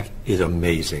outback is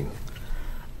amazing.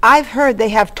 I've heard they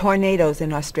have tornadoes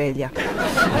in Australia.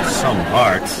 Some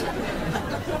parts.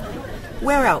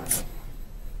 Where else?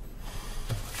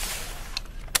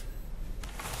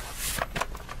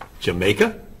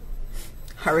 Jamaica?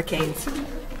 Hurricanes.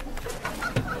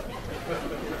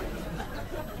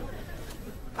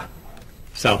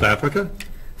 South Africa?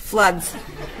 Floods.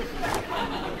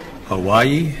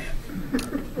 Hawaii?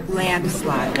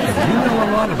 Landslides. You know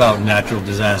a lot about natural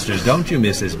disasters, don't you,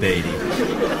 Mrs. Beatty?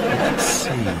 Let's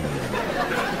see.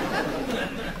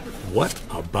 What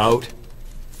about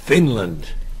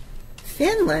Finland?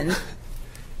 Finland?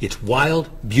 It's wild,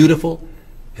 beautiful,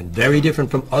 and very different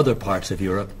from other parts of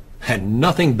Europe. And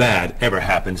nothing bad ever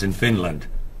happens in Finland.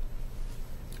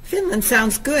 Finland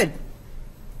sounds good.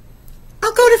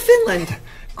 I'll go to Finland.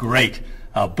 Great.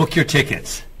 I'll book your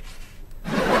tickets.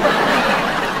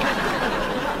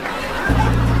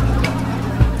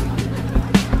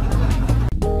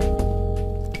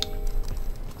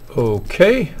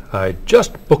 Okay, I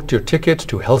just booked your tickets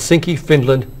to Helsinki,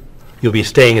 Finland You'll be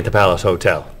staying at the Palace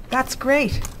Hotel. That's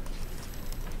great.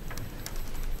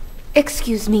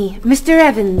 Excuse me, Mr.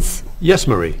 Evans. Yes,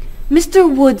 Marie. Mr.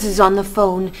 Woods is on the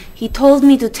phone. He told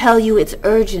me to tell you it's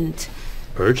urgent.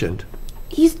 Urgent?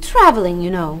 He's traveling,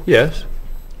 you know. Yes.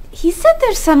 He said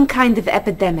there's some kind of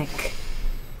epidemic.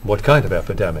 What kind of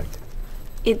epidemic?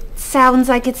 It sounds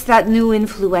like it's that new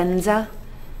influenza.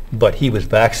 But he was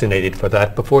vaccinated for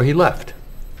that before he left.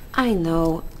 I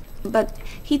know, but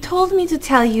he told me to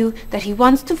tell you that he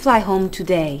wants to fly home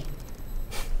today.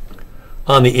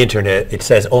 On the internet, it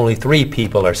says only 3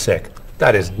 people are sick.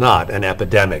 That is not an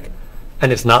epidemic.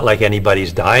 And it's not like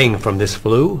anybody's dying from this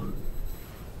flu.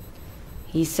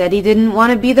 He said he didn't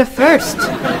want to be the first.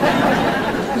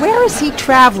 Where is he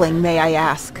traveling, may I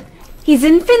ask? He's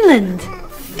in Finland.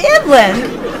 Finland?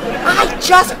 I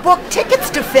just booked tickets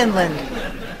to Finland.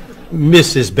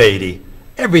 Mrs. Beatty,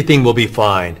 everything will be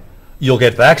fine. You'll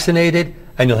get vaccinated,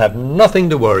 and you'll have nothing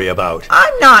to worry about.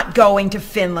 I'm not going to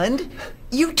Finland.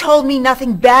 You told me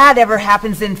nothing bad ever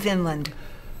happens in Finland.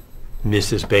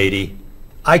 Mrs. Beatty,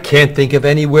 I can't think of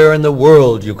anywhere in the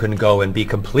world you can go and be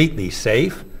completely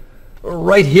safe.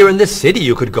 Right here in this city,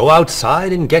 you could go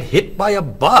outside and get hit by a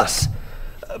bus.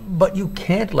 But you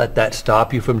can't let that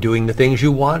stop you from doing the things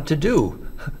you want to do.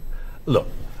 Look,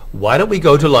 why don't we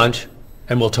go to lunch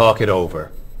and we'll talk it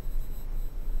over?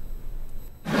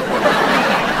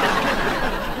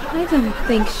 I don't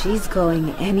think she's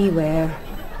going anywhere.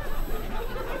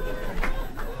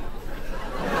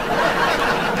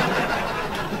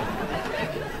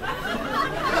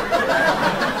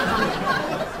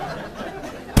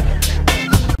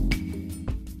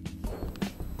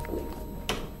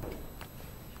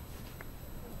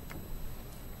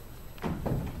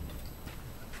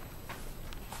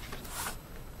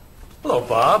 Hello,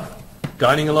 Bob.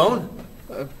 Dining alone?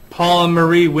 Paul and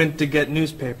Marie went to get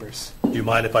newspapers. Do you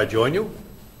mind if I join you?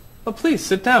 Oh, please,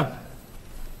 sit down.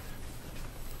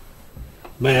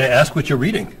 May I ask what you're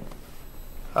reading?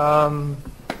 A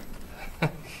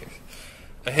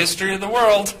History of the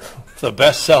World. The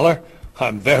bestseller?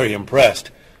 I'm very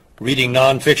impressed. Reading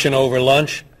nonfiction over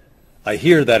lunch? I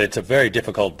hear that it's a very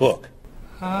difficult book.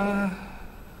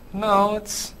 No,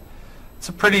 it's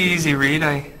a pretty easy read.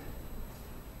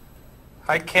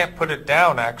 I can't put it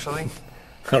down, actually.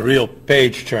 A real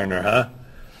page-turner, huh?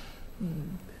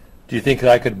 Do you think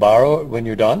I could borrow it when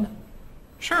you're done?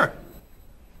 Sure.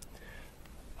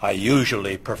 I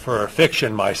usually prefer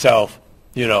fiction myself.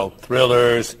 You know,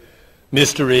 thrillers,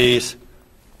 mysteries.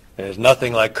 There's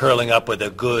nothing like curling up with a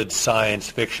good science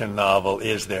fiction novel,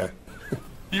 is there?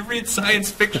 You read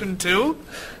science fiction too?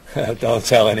 Don't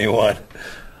tell anyone.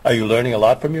 Are you learning a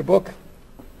lot from your book?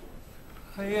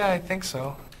 Yeah, I think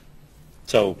so.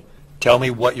 So, tell me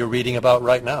what you're reading about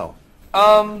right now.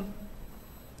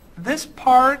 This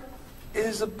part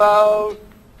is about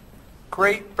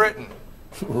Great Britain.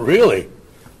 Really?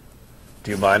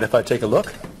 Do you mind if I take a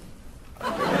look?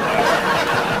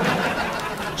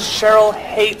 Cheryl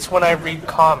hates when I read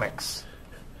comics.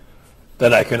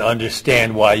 Then I can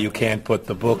understand why you can't put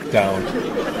the book down.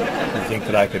 You think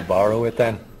that I could borrow it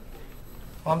then?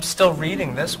 Well, I'm still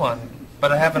reading this one,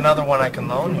 but I have another one I can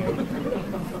loan you.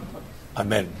 I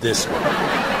meant this one.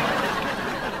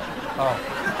 Oh.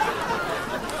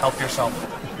 Help yourself.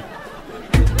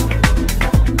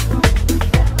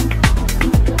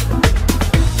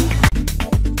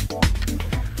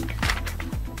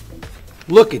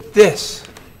 Look at this.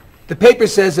 The paper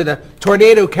says that a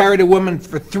tornado carried a woman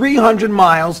for 300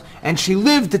 miles and she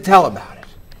lived to tell about it.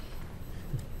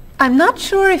 I'm not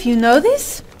sure if you know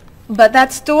this, but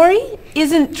that story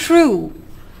isn't true.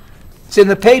 It's in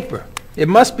the paper. It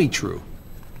must be true.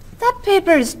 That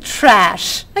paper is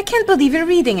trash. I can't believe you're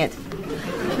reading it.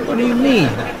 What do you mean?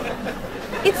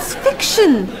 It's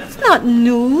fiction. It's not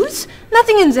news.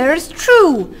 Nothing in there is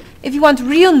true. If you want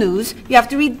real news, you have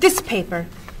to read this paper.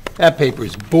 That paper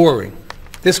is boring.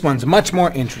 This one's much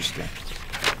more interesting.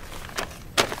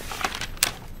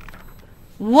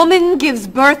 Woman gives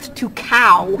birth to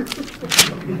cow.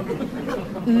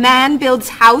 Man builds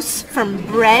house from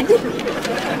bread.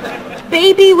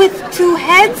 Baby with 2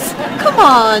 heads? Come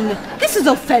on, this is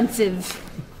offensive.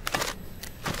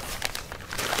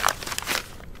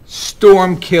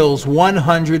 Storm kills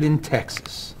 100 in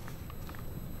Texas.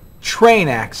 Train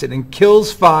accident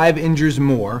kills 5, injures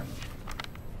more.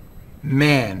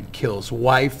 Man kills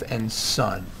wife and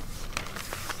son.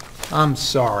 I'm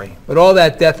sorry, but all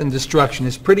that death and destruction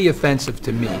is pretty offensive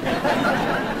to me.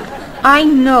 I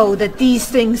know that these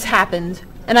things happened,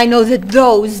 and I know that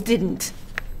those didn't.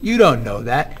 You don't know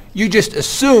that. You just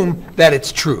assume that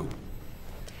it's true.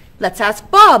 Let's ask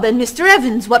Bob and Mr.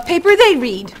 Evans what paper they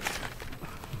read.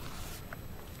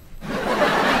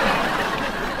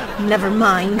 Never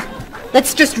mind.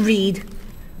 Let's just read.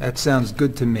 That sounds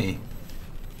good to me.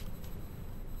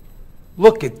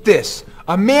 Look at this.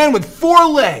 A man with 4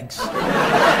 legs.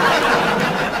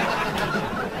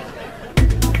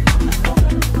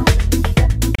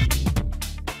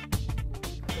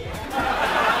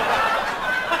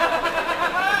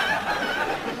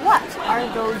 What are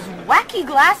those wacky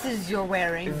glasses you're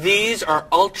wearing? These are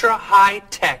ultra high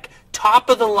tech, top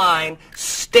of the line,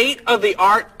 state of the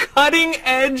art, cutting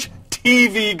edge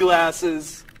TV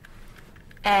glasses.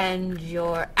 And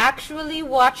you're actually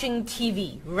watching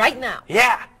TV right now?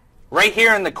 Yeah, right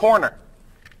here in the corner.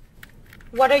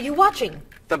 What are you watching?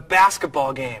 The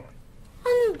basketball game.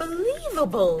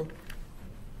 Unbelievable.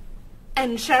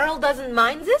 And Cheryl doesn't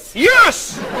mind this?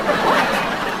 Yes!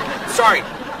 Sorry,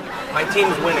 my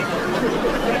team's winning.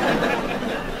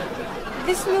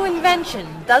 This new invention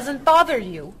doesn't bother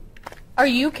you? Are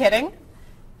you kidding?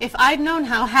 If I'd known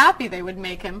how happy they would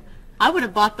make him, I would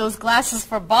have bought those glasses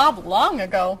for Bob long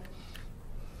ago.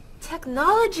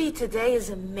 Technology today is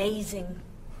amazing.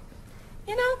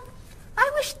 You know,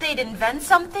 I wish they'd invent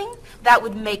something that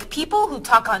would make people who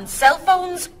talk on cell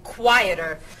phones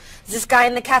quieter. This guy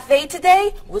in the cafe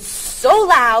today was so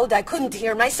loud I couldn't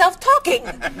hear myself talking.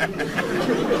 It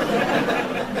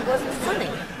wasn't funny.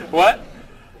 What?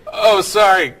 Oh,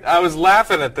 sorry. I was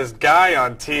laughing at this guy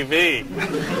on TV.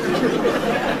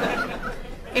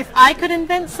 If I could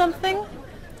invent something,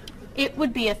 it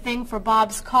would be a thing for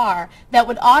Bob's car that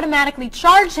would automatically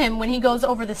charge him when he goes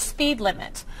over the speed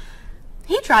limit.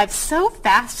 He drives so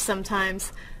fast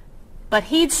sometimes, but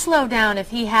he'd slow down if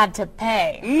he had to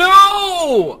pay.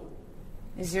 No!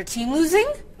 Is your team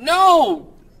losing?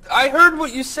 No! I heard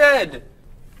what you said.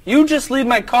 You just leave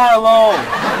my car alone.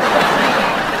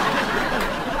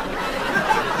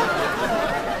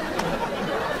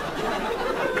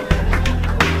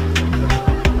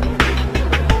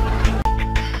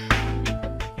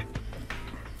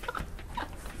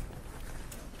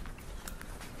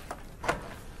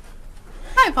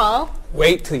 Hi, Paul.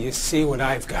 Wait till you see what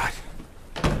I've got.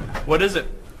 What is it?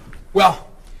 Well,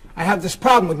 I have this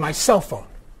problem with my cell phone.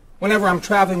 Whenever I'm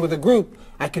traveling with a group,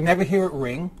 I can never hear it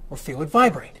ring or feel it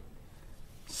vibrate.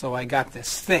 So I got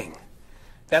this thing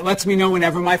that lets me know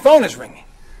whenever my phone is ringing.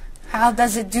 How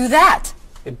does it do that?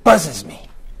 It buzzes me.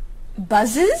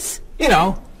 Buzzes? You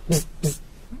know, bzz, bzz.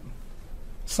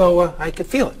 So I could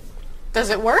feel it. Does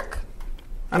it work?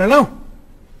 I don't know.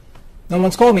 No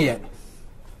one's called me yet.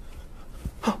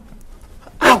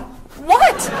 Ow!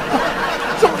 What?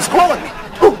 Someone's calling me.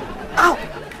 Ooh, ow!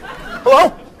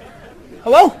 Hello?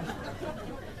 Hello?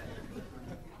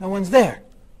 No one's there.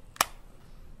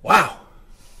 Wow.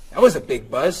 That was a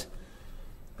big buzz.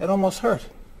 That almost hurt.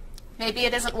 Maybe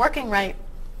it isn't working right.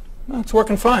 No, it's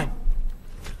working fine.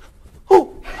 Ooh!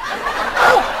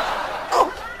 Ow!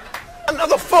 Oh!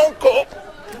 Another phone call.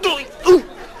 Ooh.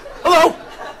 Hello?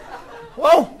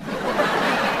 Hello?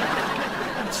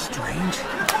 That's strange.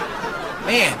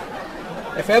 Man,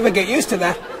 if I ever get used to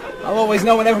that, I'll always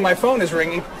know whenever my phone is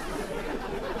ringing.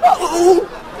 Oh!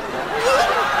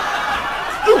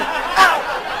 Ow!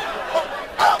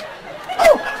 Oh!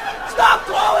 Oh! Stop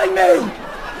calling me!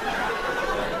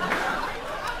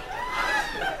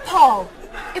 Paul,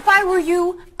 if I were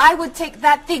you, I would take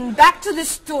that thing back to the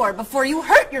store before you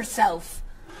hurt yourself.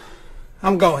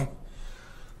 I'm going.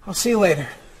 I'll see you later.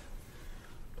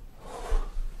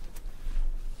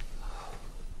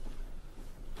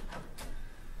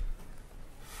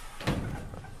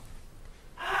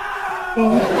 I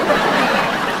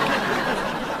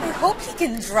hope he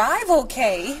can drive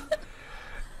okay.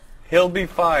 He'll be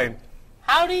fine.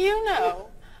 How do you know?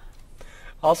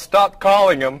 I'll stop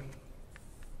calling him.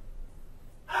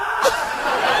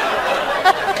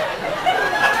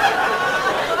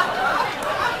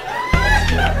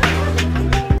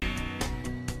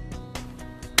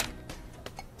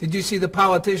 Did you see the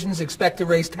politicians expect to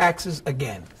raise taxes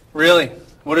again? Really?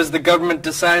 What does the government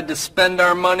decide to spend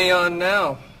our money on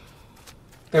now?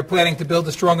 They're planning to build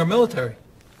a stronger military.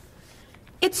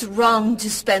 It's wrong to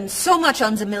spend so much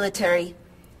on the military.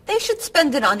 They should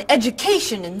spend it on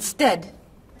education instead.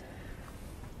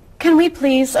 Can we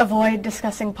please avoid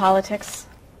discussing politics?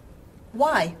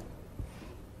 Why?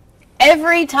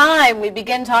 Every time we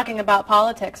begin talking about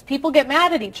politics, people get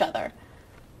mad at each other.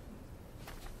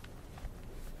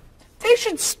 They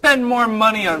should spend more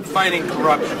money on fighting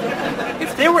corruption.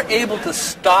 If they were able to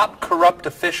stop corrupt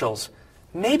officials,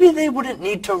 maybe they wouldn't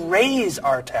need to raise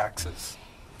our taxes.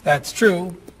 That's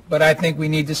true, but I think we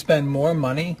need to spend more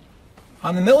money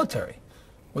on the military.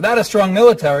 Without a strong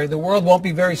military, the world won't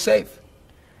be very safe.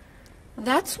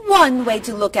 That's one way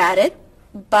to look at it,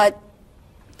 but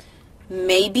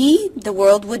Maybe the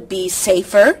world would be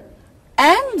safer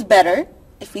and better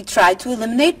if we tried to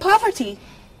eliminate poverty.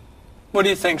 What do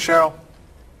you think, Cheryl?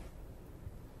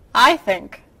 I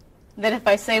think that if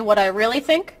I say what I really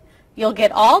think, you'll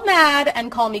get all mad and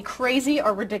call me crazy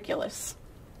or ridiculous.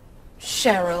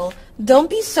 Cheryl, don't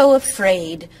be so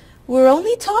afraid. We're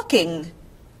only talking.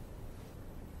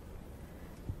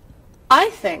 I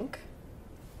think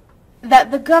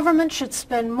that the government should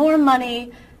spend more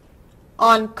money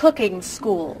on cooking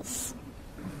schools.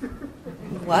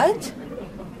 What?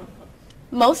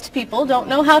 Most people don't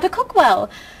know how to cook well.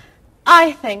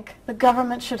 I think the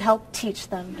government should help teach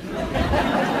them.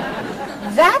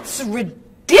 That's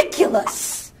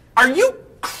ridiculous. Are you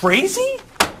crazy?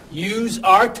 Use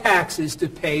our taxes to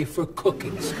pay for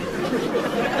cooking school.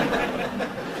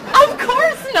 Of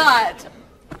course not.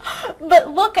 But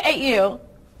look at you.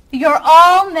 You're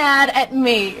all mad at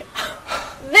me.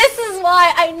 This is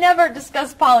why I never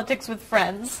discuss politics with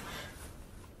friends.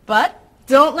 But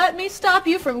don't let me stop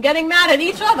you from getting mad at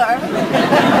each other.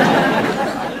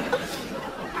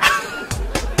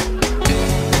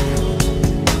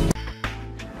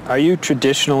 Are you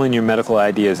traditional in your medical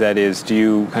ideas? That is, do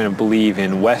you kind of believe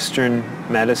in Western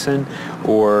medicine,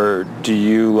 or do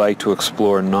you like to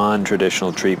explore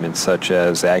non-traditional treatments such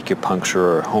as acupuncture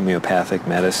or homeopathic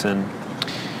medicine?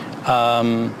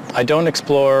 I don't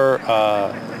explore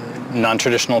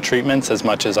non-traditional treatments as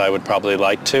much as I would probably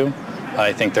like to.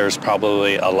 I think there's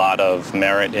probably a lot of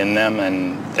merit in them,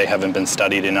 and they haven't been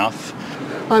studied enough.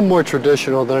 I'm more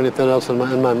traditional than anything else in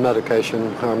my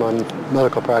medication or my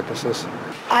medical practices.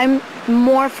 I'm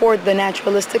more for the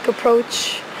naturalistic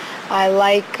approach. I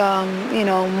like,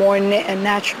 more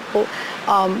natural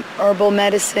herbal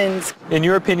medicines. In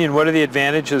your opinion, what are the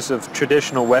advantages of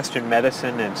traditional Western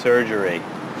medicine and surgery?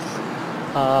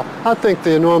 I think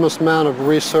the enormous amount of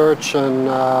research and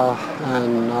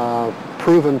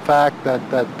proven fact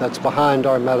that's behind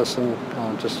our medicine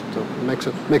just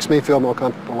makes me feel more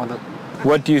comfortable with it.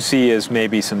 What do you see as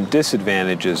maybe some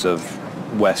disadvantages of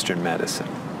Western medicine?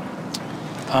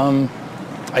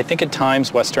 I think at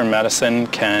times Western medicine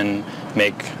can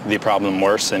make the problem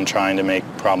worse in trying to make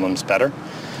problems better.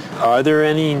 Are there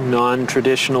any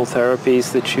non-traditional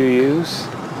therapies that you use?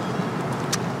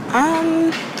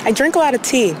 I drink a lot of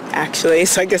tea, actually,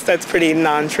 so I guess that's pretty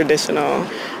non-traditional.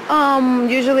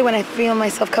 Usually when I feel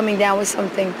myself coming down with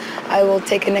something, I will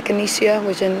take an echinacea,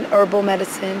 which is an herbal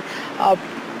medicine.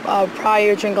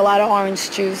 Prior, drink a lot of orange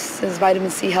juice, since vitamin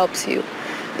C helps you.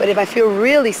 But if I feel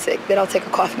really sick, then I'll take a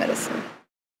cough medicine.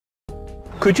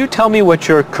 Could you tell me what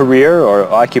your career or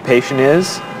occupation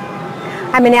is?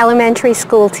 I'm an elementary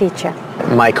school teacher.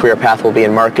 My career path will be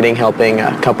in marketing, helping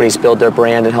companies build their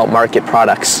brand and help market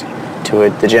products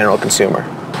to the general consumer.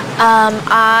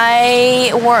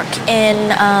 I work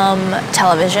in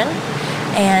television,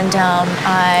 and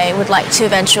I would like to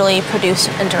eventually produce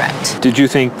and direct. Did you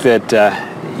think that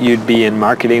you'd be in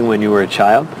marketing when you were a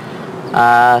child?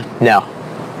 No.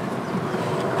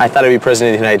 I thought I'd be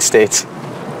president of the United States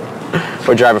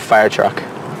or drive a fire truck.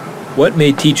 What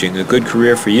made teaching a good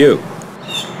career for you?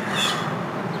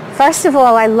 First of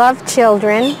all, I love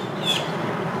children,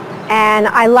 and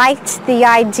I liked the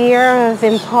idea of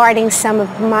imparting some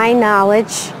of my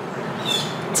knowledge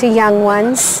to young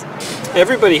ones.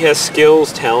 Everybody has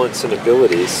skills, talents, and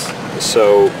abilities.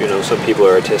 So, some people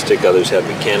are artistic, others have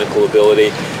mechanical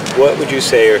ability. What would you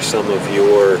say are some of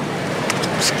your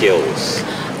skills?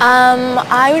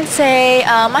 I would say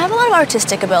I have a lot of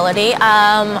artistic ability.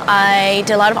 I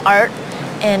did a lot of art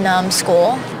in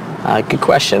school. Good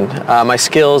question. My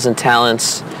skills and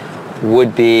talents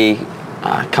would be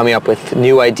coming up with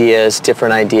new ideas,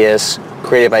 different ideas,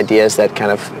 creative ideas that kind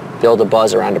of build a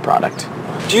buzz around a product.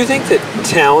 Do you think that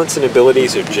talents and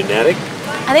abilities are genetic?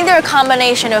 I think they're a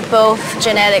combination of both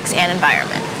genetics and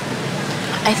environment.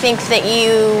 I think that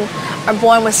you are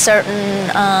born with certain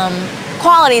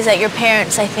qualities that your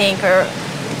parents, I think,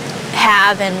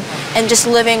 have, and just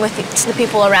living with the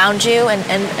people around you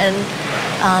and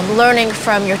learning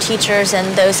from your teachers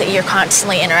and those that you're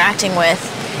constantly interacting with,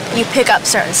 you pick up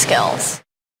certain skills.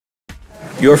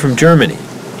 You're from Germany.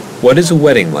 What is a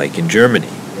wedding like in Germany?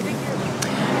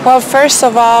 Well, first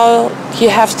of all, you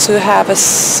have to have a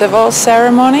civil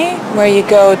ceremony where you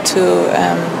go to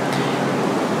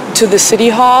the city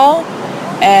hall,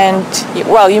 and you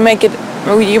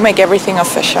make everything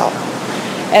official.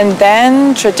 And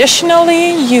then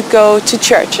traditionally you go to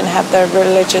church and have the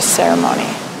religious ceremony.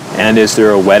 And is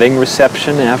there a wedding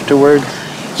reception afterward?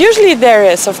 Usually there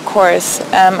is, of course.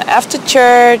 After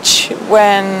church,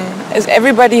 when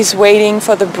everybody's waiting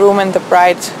for the groom and the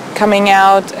bride coming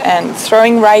out and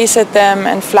throwing rice at them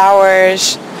and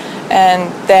flowers,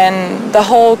 and then the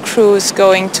whole crew is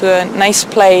going to a nice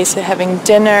place, having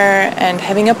dinner and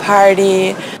having a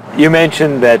party. You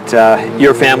mentioned that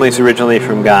your family is originally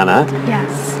from Ghana.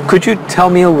 Yes. Could you tell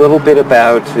me a little bit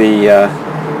about the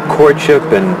courtship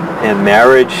and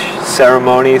marriage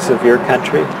ceremonies of your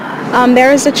country?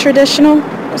 There is a traditional,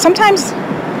 sometimes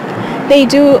they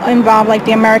do involve like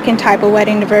the American type of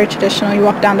wedding, the very traditional, you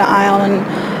walk down the aisle,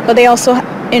 but they also,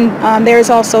 there is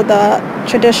also the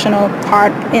traditional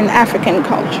part in African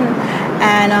culture.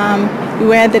 And you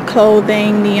wear the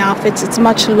clothing, the outfits, it's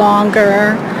much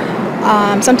longer.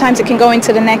 Sometimes it can go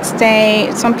into the next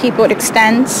day. Some people it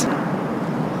extends.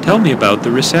 Tell me about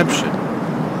the reception.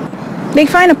 They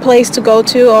find a place to go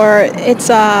to, or it's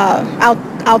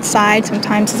outside.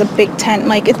 Sometimes it's a big tent.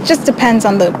 Like, it just depends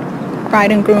on the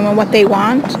bride and groom and what they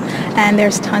want. And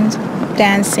there's tons of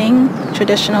dancing,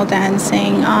 traditional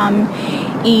dancing,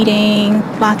 eating,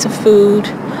 lots of food.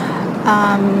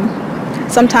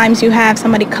 Sometimes you have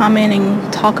somebody come in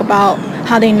and talk about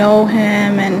how they know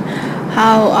him and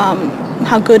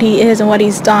how good he is and what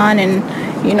he's done, and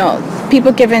you know,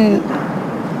 people giving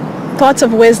thoughts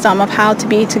of wisdom of how to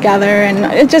be together, and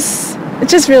it's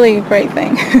just really a great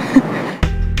thing.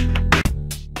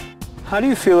 How do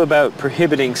you feel about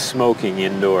prohibiting smoking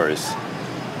indoors?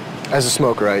 As a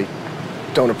smoker, I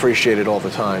don't appreciate it all the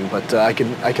time, but I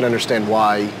can understand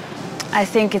why. I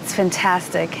think it's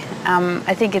fantastic.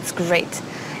 I think it's great.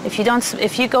 If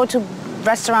you go to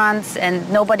restaurants and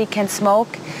nobody can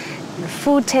smoke, the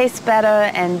food tastes better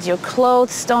and your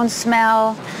clothes don't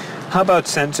smell. How about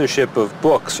censorship of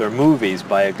books or movies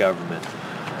by a government?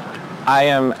 I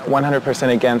am 100%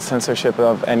 against censorship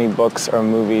of any books or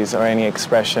movies or any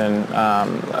expression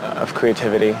of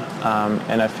creativity.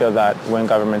 And I feel that when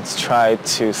governments try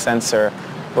to censor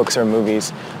books or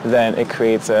movies, then it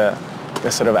creates a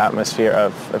sort of atmosphere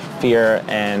of fear,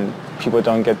 and people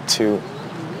don't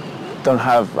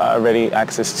have ready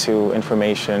access to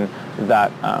information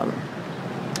that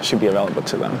should be available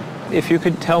to them. If you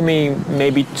could tell me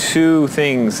maybe two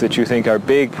things that you think are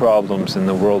big problems in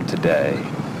the world today.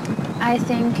 I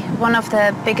think one of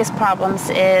the biggest problems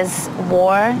is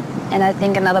war, and I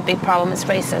think another big problem is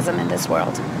racism in this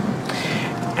world.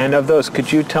 And of those,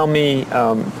 could you tell me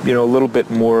a little bit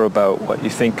more about what you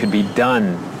think could be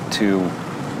done to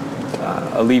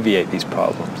alleviate these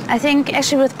problems? I think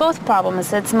actually with both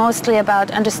problems, it's mostly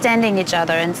about understanding each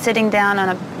other and sitting down on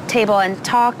a table and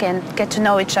talk and get to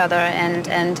know each other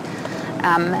and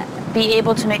be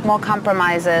able to make more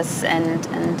compromises and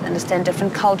understand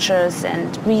different cultures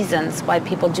and reasons why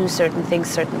people do certain things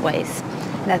certain ways.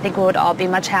 And I think we would all be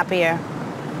much happier.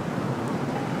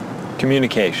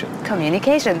 Communication.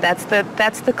 Communication, that's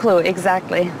the clue,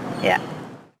 exactly, yeah.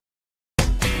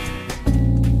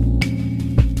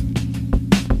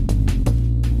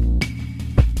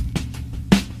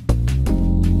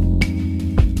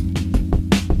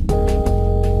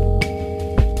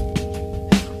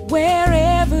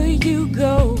 Wherever you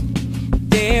go,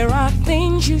 there are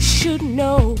things you should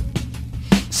know,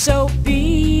 so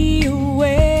be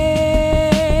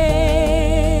aware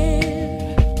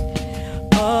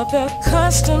of the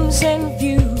customs and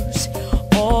views,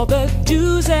 all the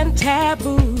do's and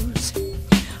taboos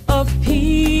of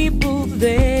people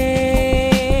there.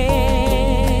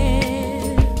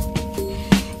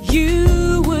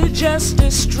 You were just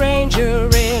a stranger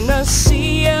in a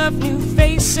sea of new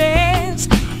faces.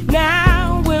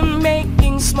 Now we're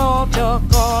making small talk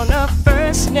on a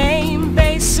first name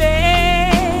basis.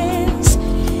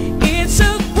 It's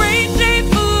a great day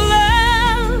for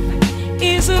love,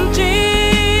 isn't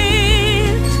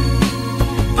it?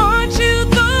 Aren't you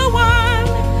the one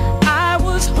I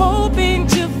was hoping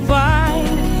to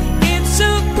find? It's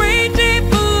a great day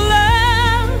for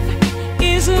love,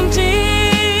 isn't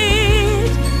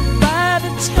it? By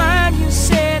the time you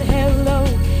said hello,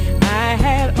 I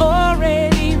had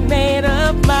already made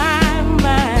up my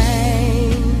mind.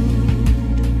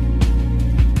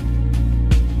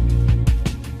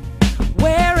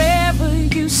 Wherever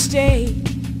you stay,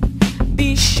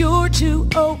 be sure to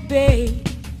obey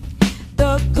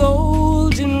the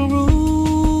golden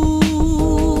rules.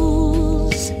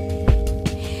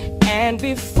 And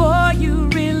before you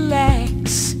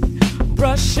relax,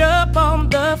 brush up on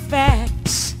the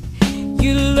facts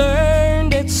you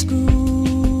learned at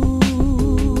school.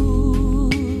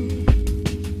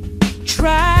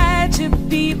 Try to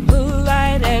be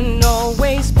polite and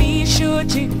always be sure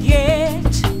to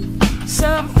get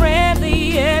some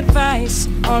friendly advice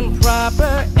on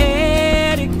proper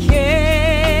etiquette.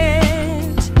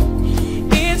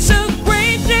 It's a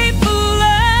great day for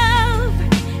love,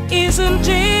 isn't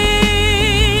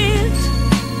it?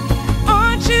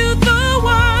 Aren't you the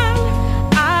one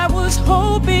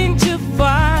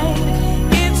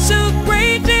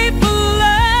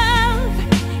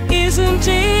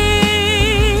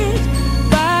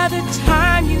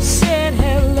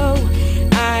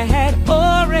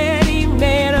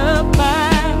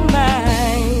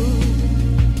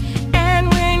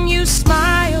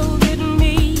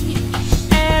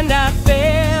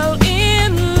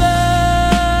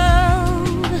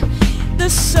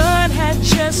sun had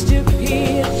just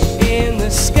appeared in the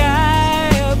sky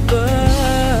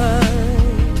above.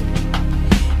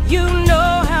 You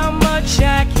know how much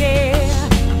I care,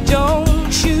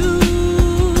 don't you?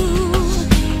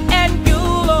 And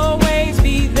you'll always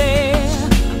be there,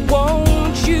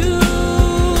 won't you?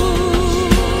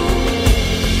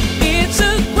 It's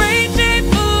a great day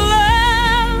for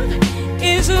love,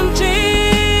 isn't it?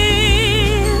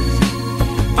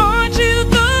 Aren't you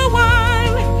the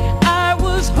one I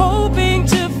was hoping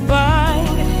to find?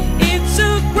 It's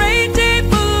a great day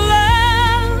for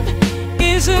love,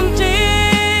 isn't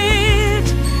it?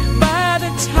 By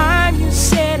the time you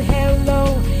said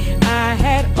hello, I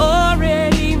had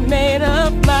already made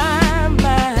up my mind.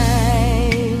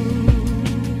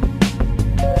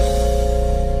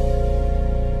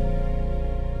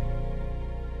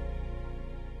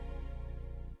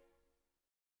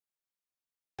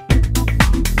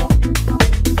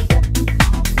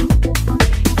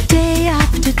 Day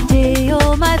after day,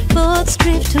 all my thoughts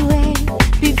drift away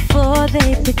before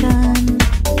they've begun.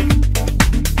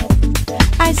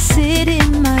 I sit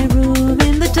in my room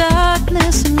in the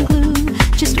darkness and gloom,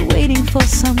 just waiting for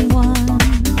someone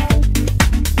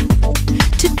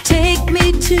to take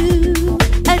me to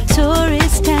a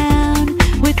tourist town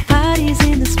with parties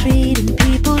in the street and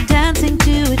people dancing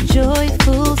to a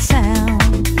joyful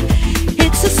sound.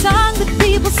 It's a song that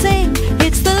people sing,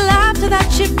 it's the laughter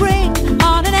that you bring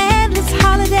on an endless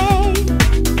holiday.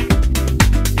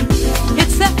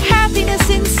 It's the happiness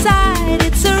inside,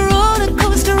 it's a roller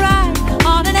coaster ride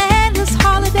on an endless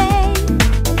holiday.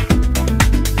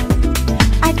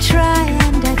 I try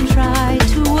and I try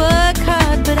to work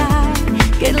hard, but I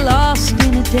get lost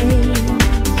in a daze.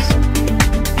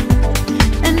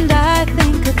 And I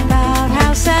think about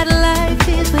how sad life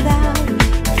is without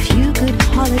a few good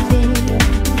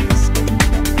holidays.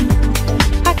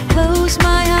 I close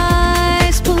my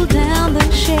eyes, pull down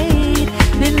the shade.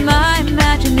 In my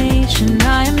imagination,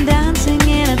 I am dancing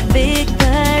in a big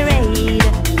parade.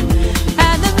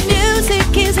 And the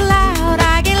music is loud,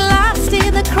 I get lost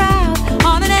in the crowd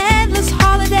on an endless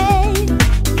holiday.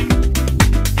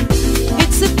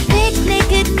 It's a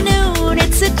picnic at noon,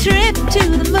 it's a trip to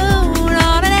the moon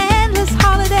on an endless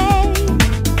holiday.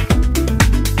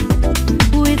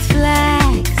 With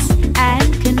flags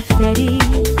and confetti,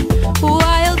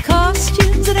 wild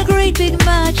costumes and a great big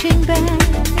marching band,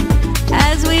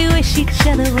 as we wish each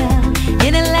other well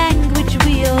in a language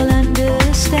we all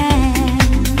understand.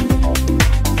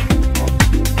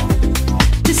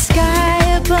 The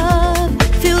sky above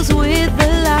fills with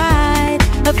the light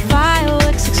of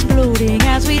fireworks exploding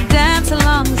as we dance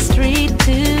along the street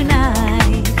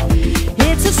tonight.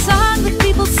 It's a song that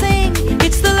people sing,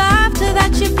 it's the laughter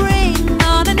that you bring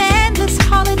on an endless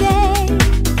holiday.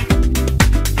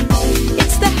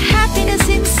 It's the happiness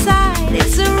inside,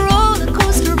 it's a roller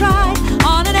coaster ride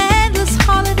on an endless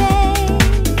holiday.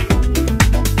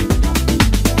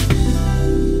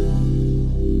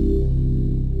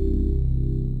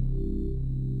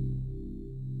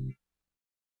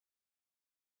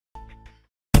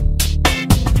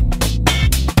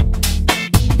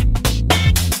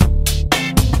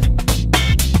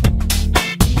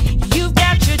 You've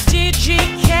got your digi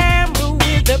camera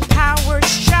with a power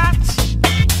shot,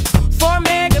 4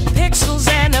 megapixels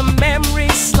and a memory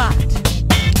slot.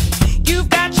 You've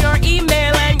got your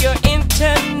email and your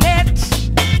internet.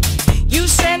 You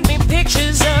send me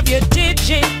pictures of your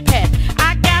digi pet.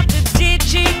 I got the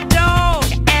digi dog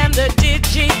and the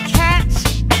digi cat,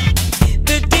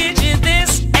 the digi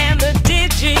this and the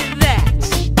digi that.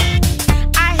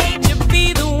 I hate to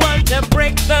be the one to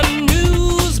break the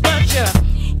news, but you're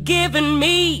giving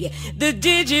me the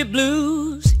digi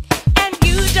blues. And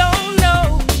you don't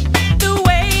know the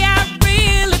way I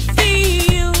really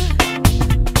feel.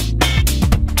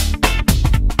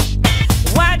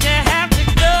 Why'd you have to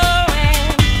go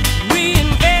and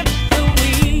reinvent the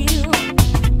wheel?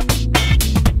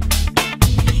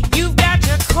 You've got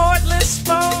your cordless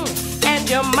phone and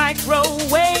your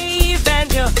microwave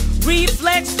and your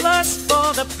Reflex Plus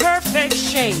for the perfect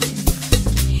shape.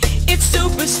 It's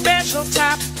super special,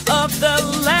 top of the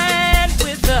line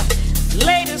with the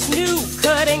latest new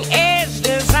cutting edge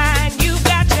design. You've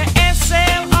got your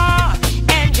SLR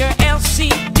and your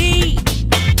LCD,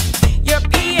 your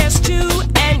PS2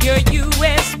 and your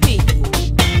USB.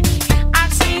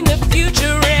 I've seen the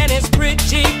future and it's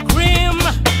pretty grim.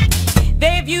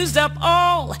 They've used up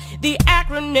all the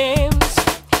acronyms,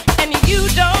 and you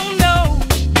don't know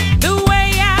the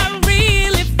way I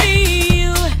really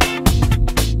feel.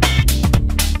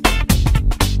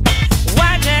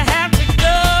 Why'd you have to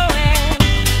go and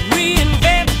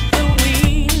reinvent the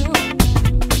wheel?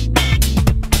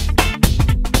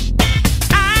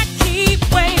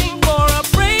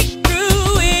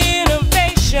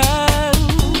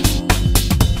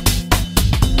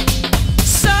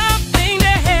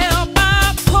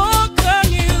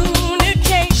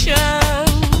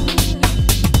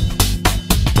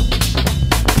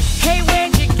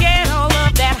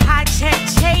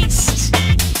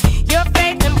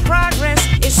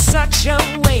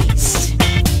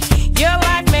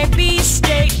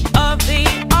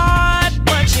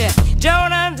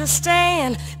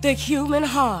 the human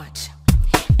heart.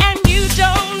 And you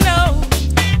don't know